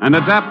and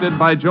adapted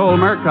by Joel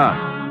Murcott,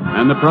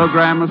 and the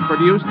program was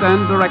produced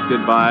and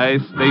directed by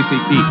Stacy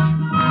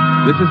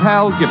Keach. This is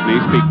Hal Gibney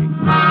speaking.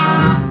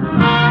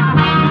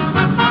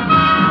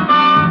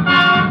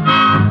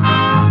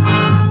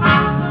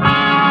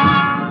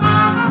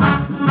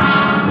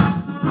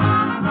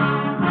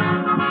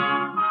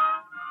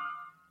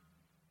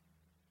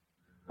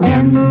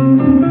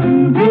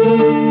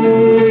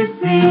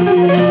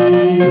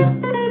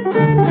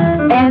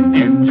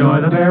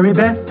 Enjoy the very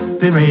best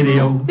in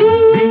radio. Be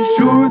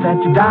sure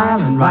that you're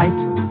dialing right.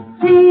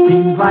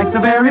 Seems like the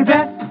very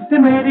best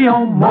in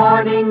radio.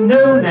 Morning,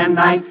 noon, and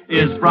night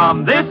is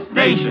from this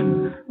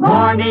station.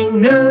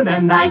 Morning, noon,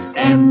 and night,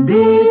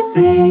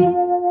 NBC.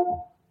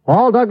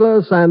 Paul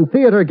Douglas and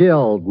Theater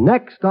Guild,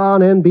 next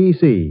on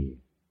NBC.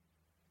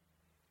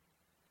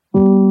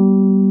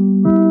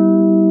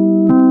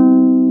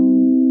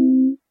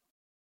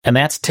 And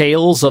that's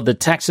Tales of the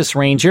Texas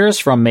Rangers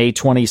from May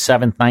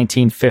 27th,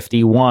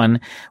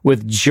 1951,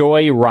 with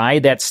Joy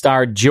Ride that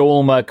starred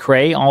Joel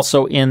McCrae,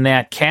 also in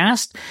that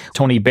cast,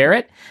 Tony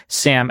Barrett,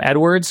 Sam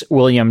Edwards,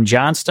 William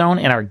Johnstone,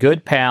 and our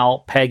good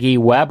pal Peggy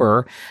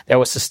Weber. That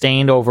was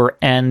sustained over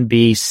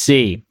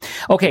NBC.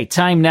 Okay,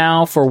 time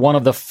now for one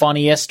of the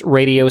funniest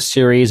radio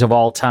series of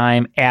all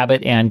time,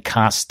 Abbott and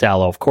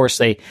Costello. Of course,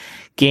 they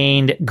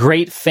gained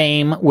great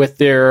fame with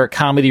their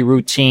comedy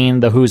routine,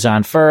 The Who's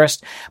on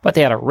First, but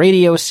they had a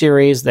radio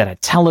series, they had a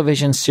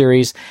television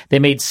series. They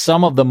made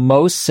some of the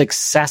most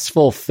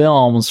successful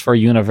films for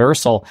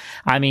Universal.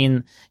 I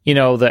mean, you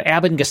know, the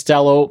Abbott and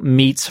Costello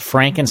meets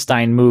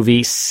Frankenstein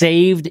movie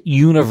saved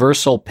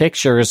Universal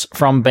Pictures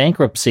from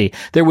bankruptcy.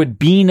 There would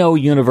be no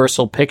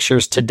Universal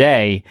Pictures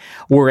today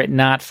were it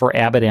not for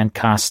Abbott and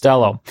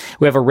Costello.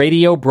 We have a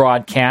radio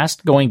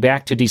broadcast going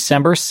back to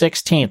December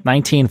 16th,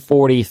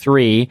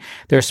 1943.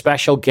 Their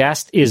special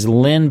guest is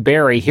Lynn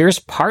Barry. Here's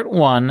part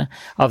one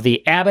of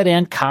the Abbott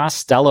and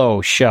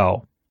Costello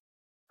show.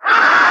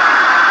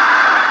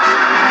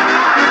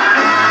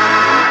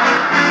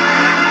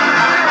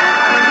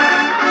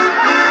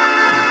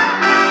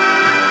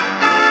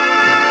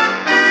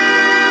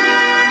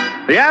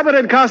 The Abbott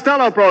and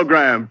Costello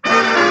program.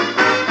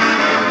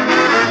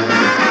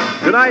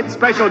 Tonight's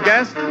special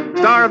guest,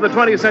 star of the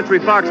 20th Century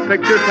Fox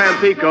picture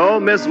Tampico,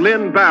 Miss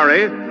Lynn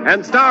Barry,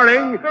 and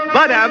starring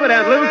Bud Abbott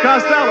and Lou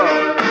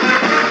Costello.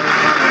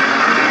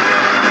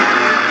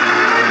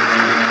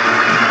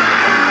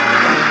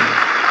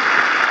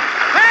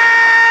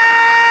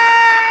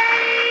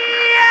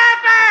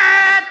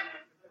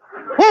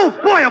 Oh,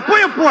 boy,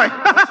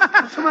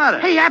 What's the matter?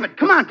 Hey, Abbott,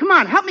 come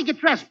on. Help me get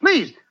dressed,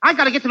 please. I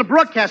got to get to the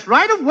broadcast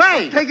right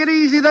away. Take it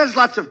easy. There's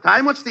lots of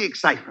time. What's the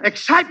excitement?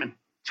 Excitement?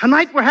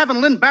 Tonight we're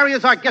having Lynn Barry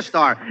as our guest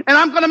star, and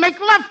I'm going to make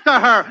love to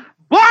her.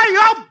 Boy,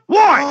 oh, boy.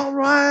 All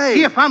right.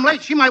 See, if I'm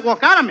late, she might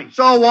walk out on me.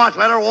 So what?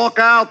 Let her walk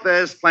out.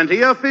 There's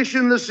plenty of fish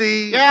in the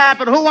sea. Yeah,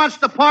 but who wants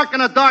to park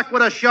in the dark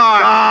with a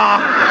shark?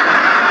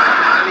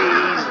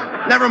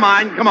 Please. Never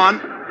mind. Come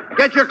on.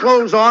 Get your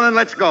clothes on and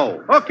let's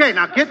go. Okay,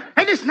 now, kid.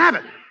 Hey, listen,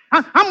 Abbott.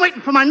 I'm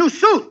waiting for my new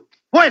suit.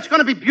 Boy, it's going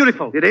to be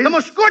beautiful. It is? The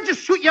most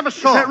gorgeous suit you ever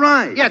saw. Is that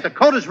right? Yeah, the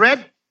coat is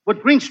red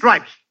with green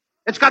stripes.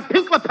 It's got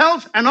pink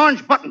lapels and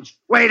orange buttons.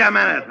 Wait a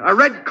minute. A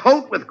red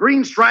coat with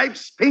green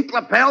stripes, pink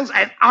lapels,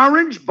 and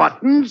orange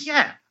buttons?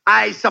 Yeah.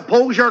 I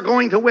suppose you're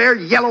going to wear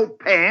yellow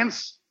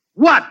pants?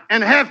 What,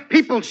 and have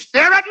people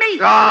stare at me?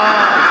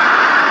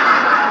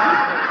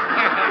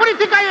 What do you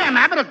think I am,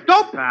 Abbott, a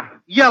dope?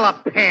 Yellow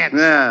pants.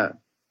 Yeah.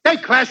 They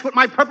clash with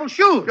my purple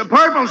shoes. The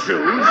purple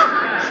shoes?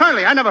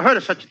 Certainly, I never heard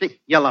of such a thing.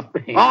 Yellow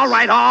pants.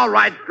 All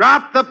right.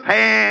 Drop the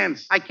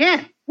pants. I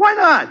can't. Why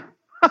not?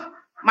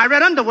 My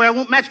red underwear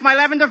won't match my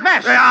lavender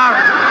vest. All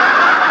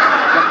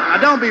right. Now,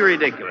 don't be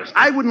ridiculous.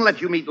 I wouldn't let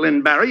you meet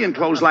Lynn Barry in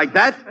clothes like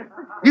that.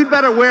 You'd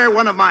better wear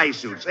one of my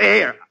suits.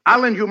 Here, I'll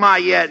lend you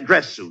my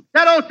dress suit.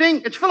 That old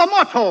thing, it's full of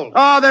moth holes.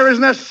 Oh, there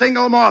isn't a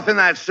single moth in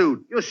that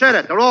suit. You said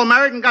it. They're all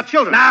married and got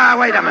children. Now,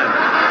 wait a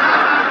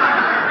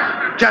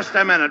minute. Just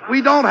a minute.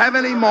 We don't have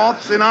any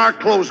moths in our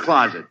clothes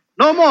closet.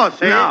 No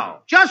moths, eh? No.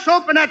 Just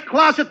open that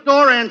closet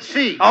door and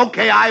see.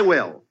 Okay, I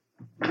will.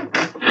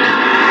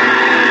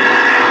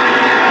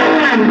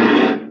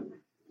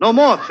 No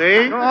moths,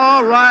 eh?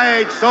 All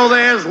right, so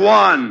there's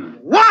one.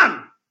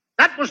 One!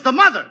 That was the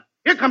mother.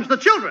 Here comes the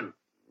children.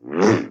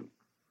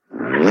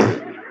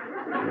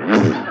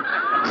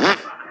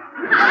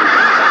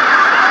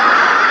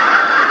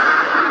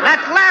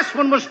 That last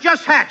one was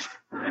just hatched.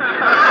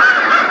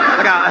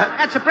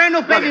 That's a brand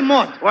new baby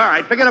moth. All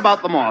right, forget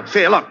about the moths.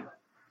 Here, look.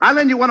 I'll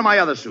lend you one of my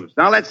other suits.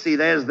 Now, let's see.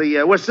 There's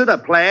the worsted, a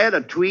plaid,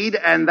 a tweed,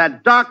 and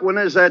that dark one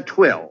is a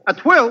twill. A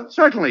twill?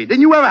 Certainly.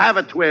 Didn't you ever have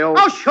a twill?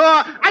 Oh, sure.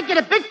 I get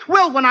a big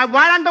twill when I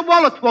ride on the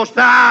roller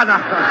coaster. No.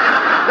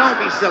 Don't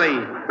be silly.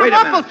 Wait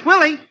a minute.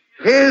 Twilly.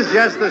 Here's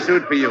just the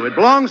suit for you. It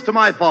belongs to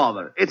my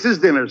father. It's his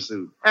dinner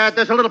suit.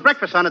 There's a little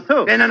breakfast on it,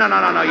 too.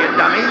 No, you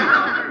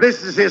dummy.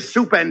 This is his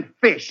soup and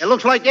fish. It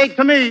looks like egg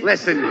to me.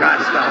 Listen,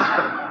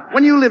 Costello.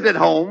 When you lived at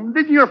home,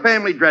 didn't your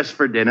family dress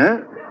for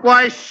dinner?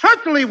 Why,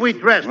 certainly we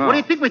dressed. Oh. What do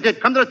you think we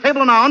did? Come to the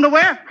table in our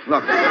underwear?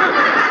 Look,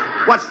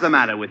 what's the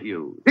matter with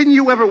you? Didn't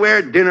you ever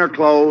wear dinner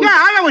clothes? Yeah,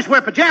 I always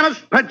wear pajamas.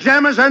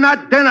 Pajamas are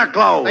not dinner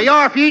clothes. They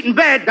are if you eat in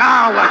bed.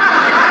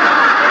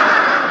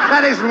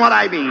 That isn't what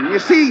I mean. You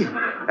see,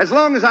 as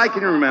long as I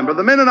can remember,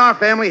 the men in our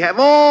family have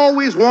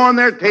always worn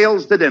their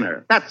tails to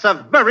dinner. That's a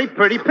very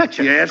pretty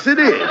picture. Yes, it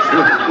is.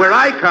 Where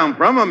I come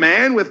from, a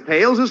man with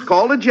tails is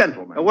called a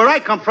gentleman. Where I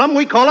come from,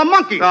 we call them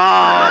monkeys.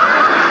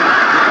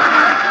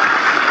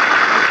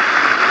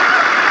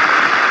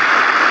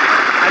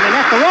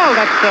 After all,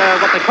 that's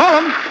what they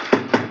call them.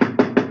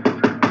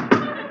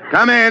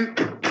 Come in.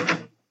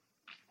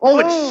 Oh,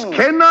 it's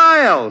Ken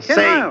Niles. Ken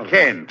Niles.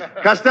 Ken.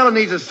 Costello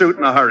needs a suit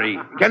in a hurry.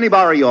 Can he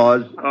borrow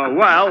yours?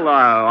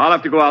 I'll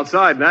have to go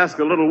outside and ask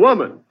a little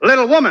woman.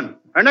 Little woman?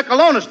 Her neck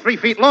alone is 3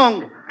 feet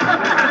long.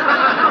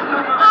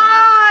 I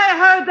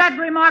heard that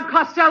remark,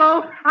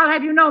 Costello. I'll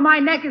have you know my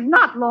neck is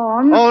not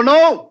long. Oh,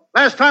 no?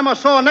 Last time I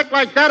saw a neck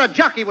like that, a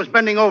jockey was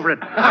bending over it.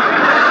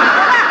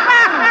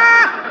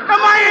 Am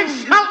I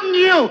insulting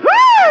you?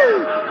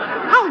 Woo!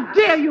 How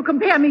dare you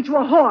compare me to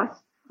a horse?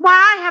 Why,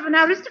 I have an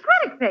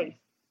aristocratic face.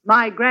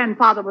 My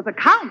grandfather was a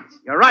count.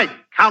 You're right,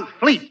 Count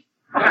Fleet.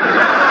 Kenneth,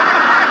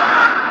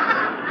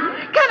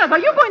 are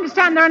you going to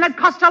stand there and let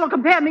Costello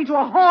compare me to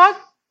a horse?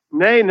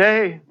 Nay.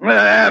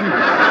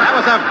 That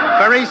was a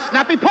very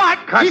snappy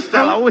part.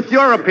 Costello, with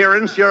your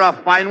appearance, you're a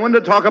fine one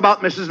to talk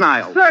about Mrs.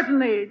 Niles.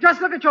 Certainly.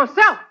 Just look at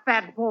yourself,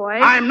 fat boy.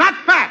 I'm not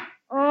fat.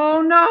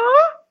 Oh, no?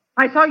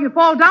 I saw you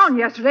fall down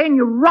yesterday and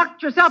you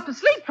rocked yourself to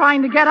sleep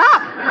trying to get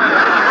up.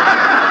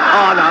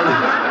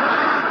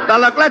 Now,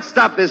 look, let's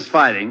stop this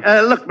fighting.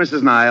 Look,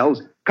 Mrs.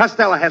 Niles,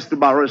 Costello has to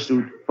borrow a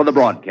suit for the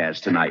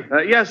broadcast tonight.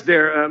 Yes,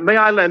 dear. May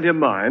I lend him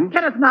mine?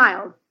 Kenneth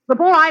Niles,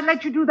 before I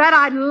let you do that,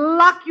 I'd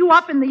lock you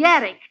up in the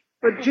attic.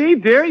 But, gee,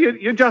 dear,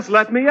 you just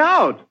let me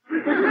out.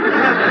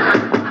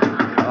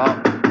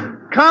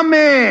 Come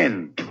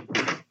in.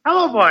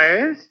 Hello,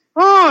 boys.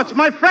 Oh, it's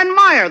my friend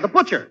Meyer, the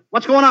butcher.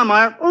 What's going on,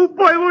 Meyer? Oh,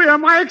 boy, Louie,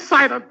 am I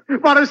excited.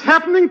 What is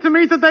happening to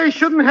me today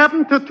shouldn't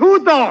happen to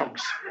 2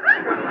 dogs.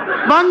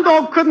 One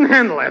dog couldn't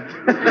handle it.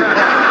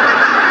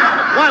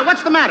 Why,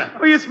 what's the matter?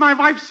 Oh, it's my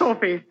wife,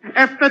 Sophie.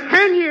 After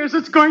 10 years,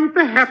 it's going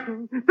to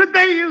happen.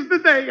 Today is the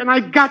day, and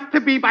I got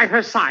to be by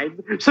her side.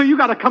 So you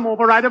got to come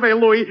over right away,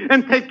 Louie,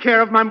 and take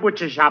care of my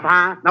butcher shop,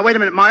 huh? Now, wait a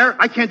minute, Meyer.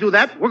 I can't do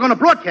that. We're going to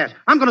broadcast.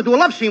 I'm going to do a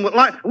love scene with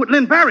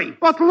Lynn Barry.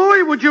 But,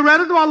 Louie, would you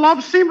rather do a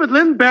love scene with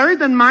Lynn Barry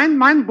than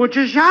mine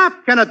butcher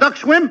shop? Can a duck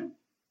swim?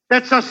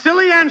 That's a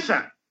silly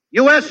answer.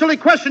 You ask silly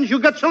questions, you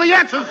get silly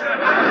answers.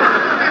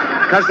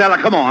 Costello,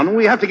 come on.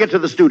 We have to get to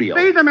the studio.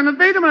 Wait a minute.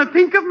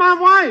 Think of my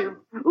wife.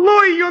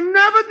 Louie, you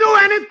never do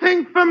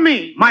anything for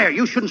me. Meyer,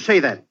 you shouldn't say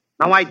that.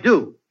 Now, I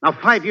do. Now,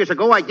 5 years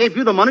ago, I gave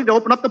you the money to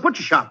open up the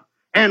butcher shop.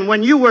 And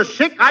when you were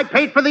sick, I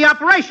paid for the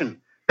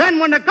operation. Then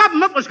when the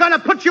government was going to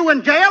put you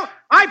in jail,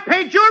 I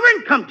paid your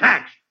income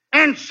tax.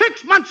 And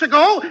 6 months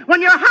ago,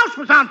 when your house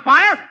was on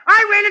fire,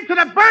 I ran into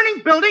the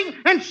burning building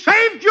and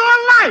saved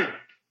your life.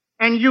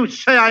 And you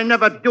say I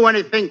never do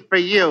anything for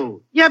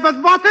you. Yeah,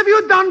 but what have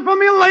you done for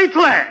me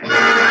lately?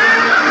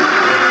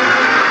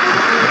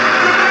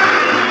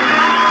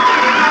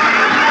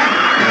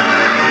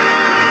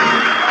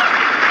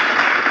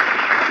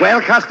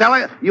 Well,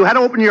 Costello, you had to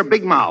open your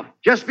big mouth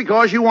just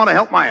because you want to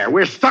help Meyer.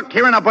 We're stuck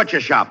here in a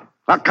butcher shop.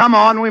 Now, come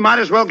on. We might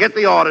as well get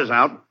the orders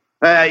out.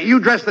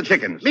 You dress the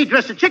chickens. Me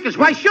dress the chickens?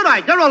 Why should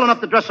I? They're old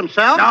enough to dress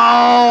themselves. No,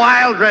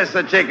 I'll dress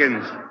the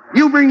chickens.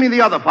 You bring me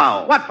the other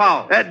fowl. What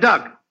fowl?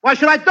 Duck. Why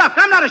should I duck?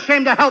 I'm not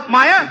ashamed to help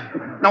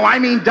Meyer. No, I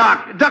mean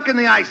duck. Duck in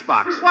the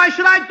icebox. Why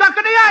should I duck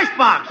in the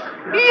icebox?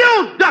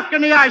 You duck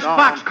in the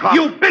icebox,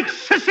 you big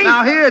sissy.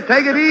 Now, here,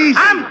 take it easy.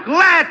 I'm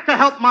glad to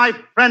help my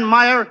friend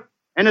Meyer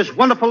and his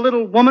wonderful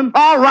little woman.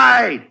 All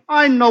right.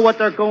 I know what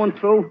they're going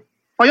through.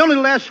 Why, only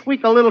last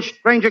week a little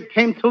stranger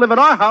came to live at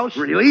our house.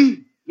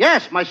 Really?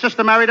 Yes, my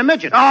sister married a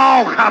midget.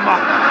 Oh, come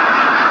on.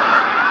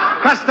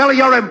 Costello,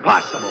 you're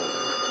impossible.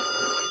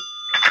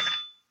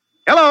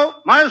 Hello,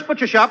 Meyer's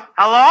Butcher Shop.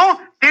 Hello?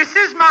 This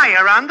is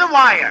Meyer on the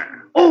wire.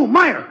 Oh,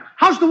 Meyer,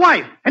 how's the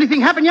wife?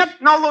 Anything happened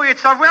yet? No, Louie,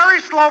 it's a very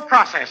slow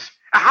process.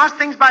 How's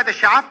things by the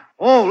shop?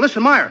 Oh,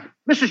 listen, Meyer.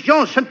 Mrs.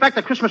 Jones sent back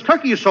the Christmas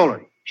turkey you sold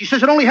her. She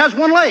says it only has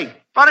one leg.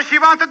 What does she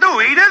want to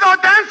do, eat it or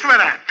dance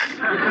with it?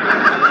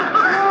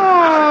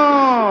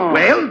 Oh.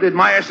 Well, did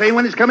Meyer say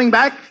when he's coming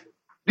back?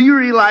 Do you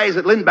realize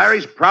that Lynn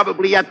Barry's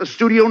probably at the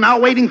studio now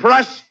waiting for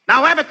us?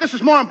 Now, Abbott, this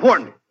is more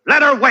important.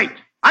 Let her wait.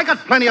 I got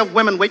plenty of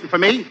women waiting for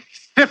me.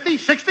 50,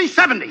 60,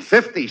 70.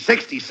 50,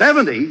 60,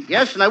 70?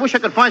 Yes, and I wish I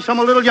could find some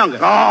a little younger.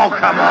 Oh,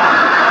 come on.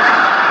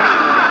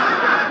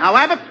 Now,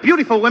 Abbott,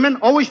 beautiful women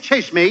always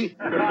chase me.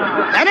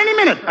 At any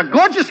minute, a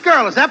gorgeous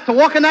girl is apt to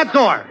walk in that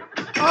door.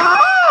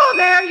 Oh,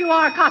 there you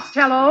are,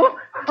 Costello.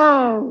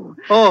 Oh.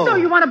 So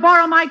you want to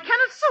borrow my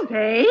Kenneth suit,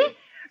 eh?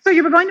 So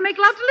you were going to make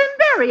love to Lynn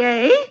Berry,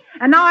 eh?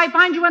 And now I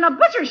find you in a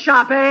butcher's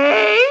shop,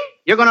 eh?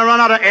 You're going to run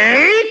out of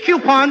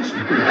coupons.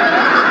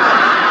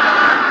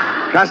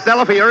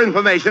 Costello, for your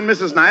information,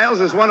 Mrs.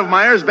 Niles is one of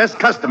Meyer's best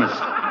customers.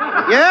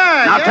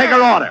 Yeah. Now take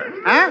her order.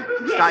 Huh?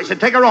 I said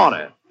take her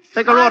order.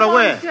 Take her order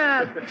where?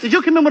 Did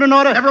you come in with an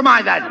order? Never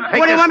mind that.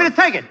 What do you want me to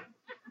take it?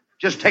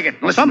 Just take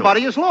it. Listen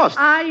Somebody is lost.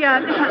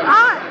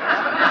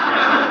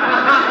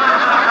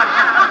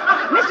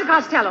 Mr.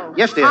 Costello.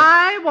 Yes, dear.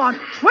 I want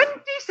 20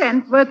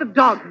 cents worth of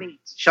dog meat.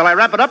 Shall I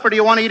wrap it up, or do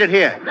you want to eat it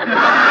here? No,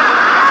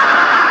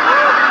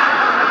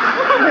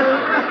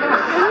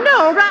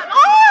 that's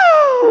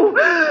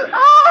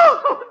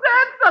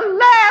the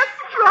last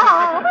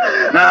straw.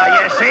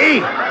 Now, you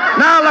see?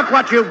 Now look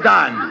what you've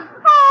done.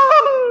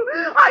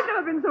 Oh, I've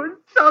never been so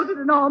insulted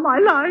in all my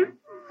life.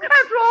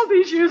 After all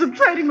these years of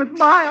trading with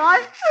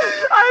I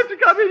have to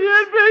come in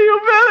here and be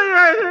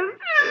humiliated,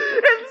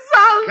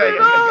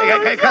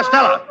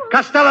 insulted.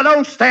 Costello,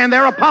 don't stand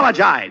there.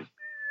 Apologize.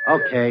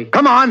 Okay.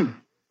 Come on.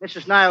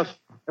 Mrs. Niles,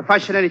 if I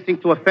said anything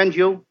to offend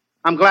you,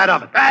 I'm glad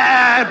of it.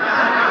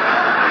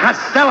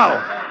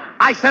 Costello,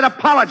 I said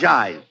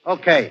apologize.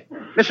 Okay.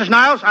 Mrs.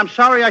 Niles, I'm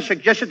sorry I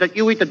suggested that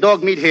you eat the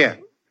dog meat here.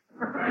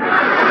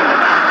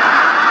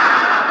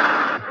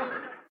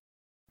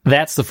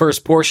 That's the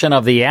first portion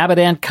of the Abbott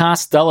and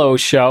Costello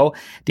Show,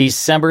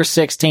 December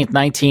 16th,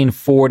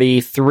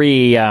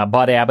 1943.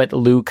 Bud Abbott,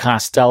 Lou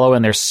Costello,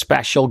 and their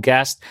special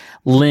guest,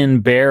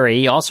 Lynn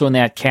Berry. Also in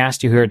that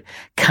cast, you heard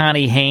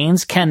Connie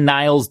Haynes, Ken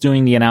Niles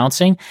doing the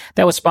announcing.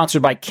 That was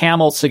sponsored by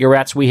Camel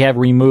Cigarettes. We have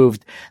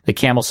removed the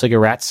Camel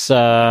Cigarettes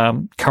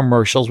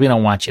commercials. We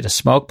don't want you to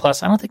smoke.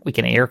 Plus, I don't think we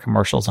can air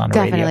commercials on the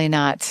radio. Definitely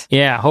not.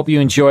 Yeah, hope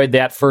you enjoyed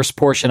that first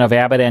portion of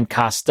Abbott and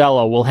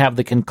Costello. We'll have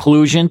the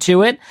conclusion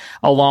to it,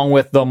 along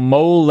with the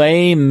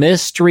Mole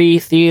Mystery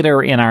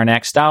Theater in our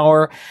next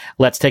hour.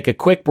 Let's take a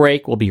quick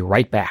break. We'll be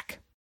right back.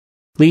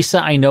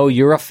 Lisa, I know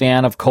you're a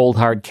fan of cold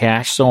hard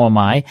cash, so am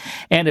I.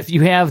 And if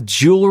you have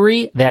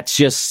jewelry that's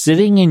just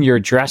sitting in your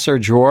dresser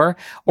drawer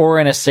or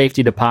in a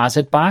safety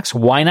deposit box,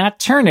 why not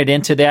turn it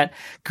into that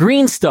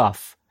green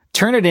stuff?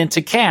 Turn it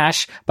into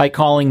cash by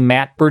calling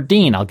Matt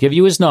Burdine. I'll give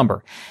you his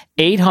number,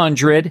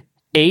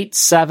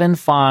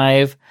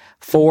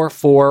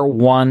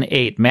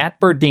 800-875-4418. Matt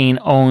Burdine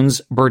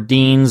owns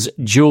Burdine's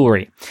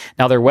Jewelry.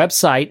 Now, their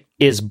website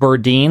is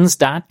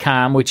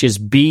Burdines.com, which is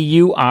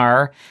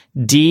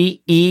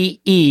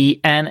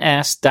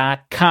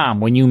BURDEENS.com.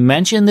 When you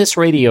mention this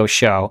radio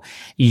show,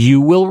 you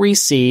will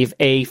receive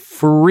a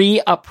free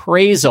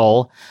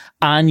appraisal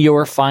on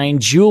your fine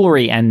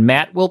jewelry, and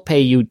Matt will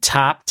pay you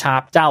top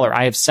dollar.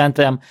 I have sent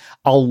them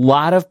a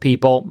lot of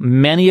people,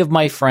 many of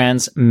my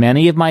friends,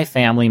 many of my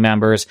family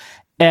members.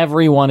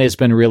 Everyone has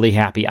been really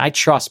happy. I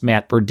trust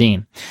Matt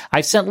Burdine.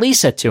 I've sent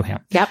Lisa to him.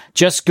 Yep.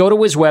 Just go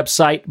to his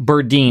website,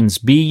 Burdines,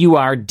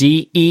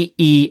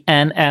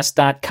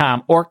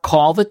 BURDEENS.com, or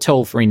call the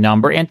toll-free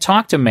number and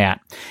talk to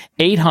Matt,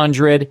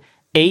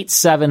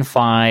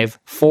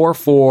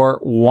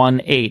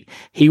 800-875-4418.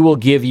 He will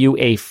give you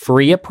a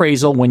free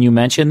appraisal when you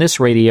mention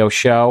this radio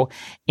show,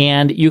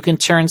 and you can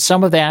turn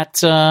some of that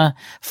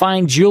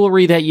fine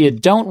jewelry that you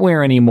don't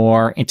wear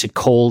anymore into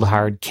cold,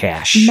 hard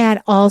cash.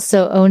 Matt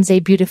also owns a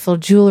beautiful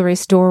jewelry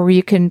store where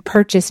you can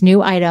purchase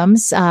new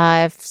items.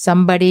 If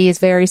somebody is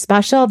very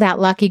special, that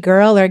lucky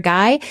girl or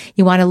guy,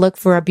 you want to look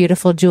for a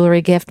beautiful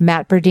jewelry gift,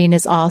 Matt Burdine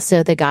is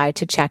also the guy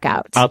to check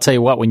out. I'll tell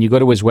you what, when you go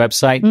to his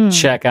website,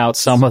 check out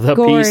some of the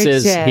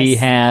pieces he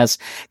has.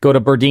 Go to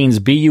Burdine's,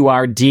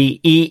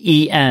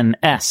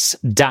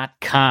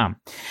 BURDEENS.com.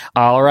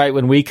 All right,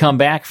 when we come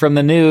back from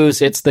the news,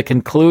 it's the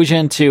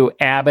conclusion to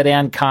Abbott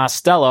and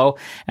Costello,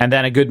 and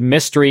then a good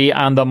mystery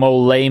on the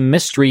Mole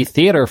Mystery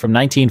Theater from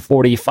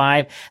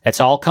 1945.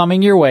 That's all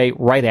coming your way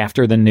right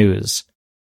after the news.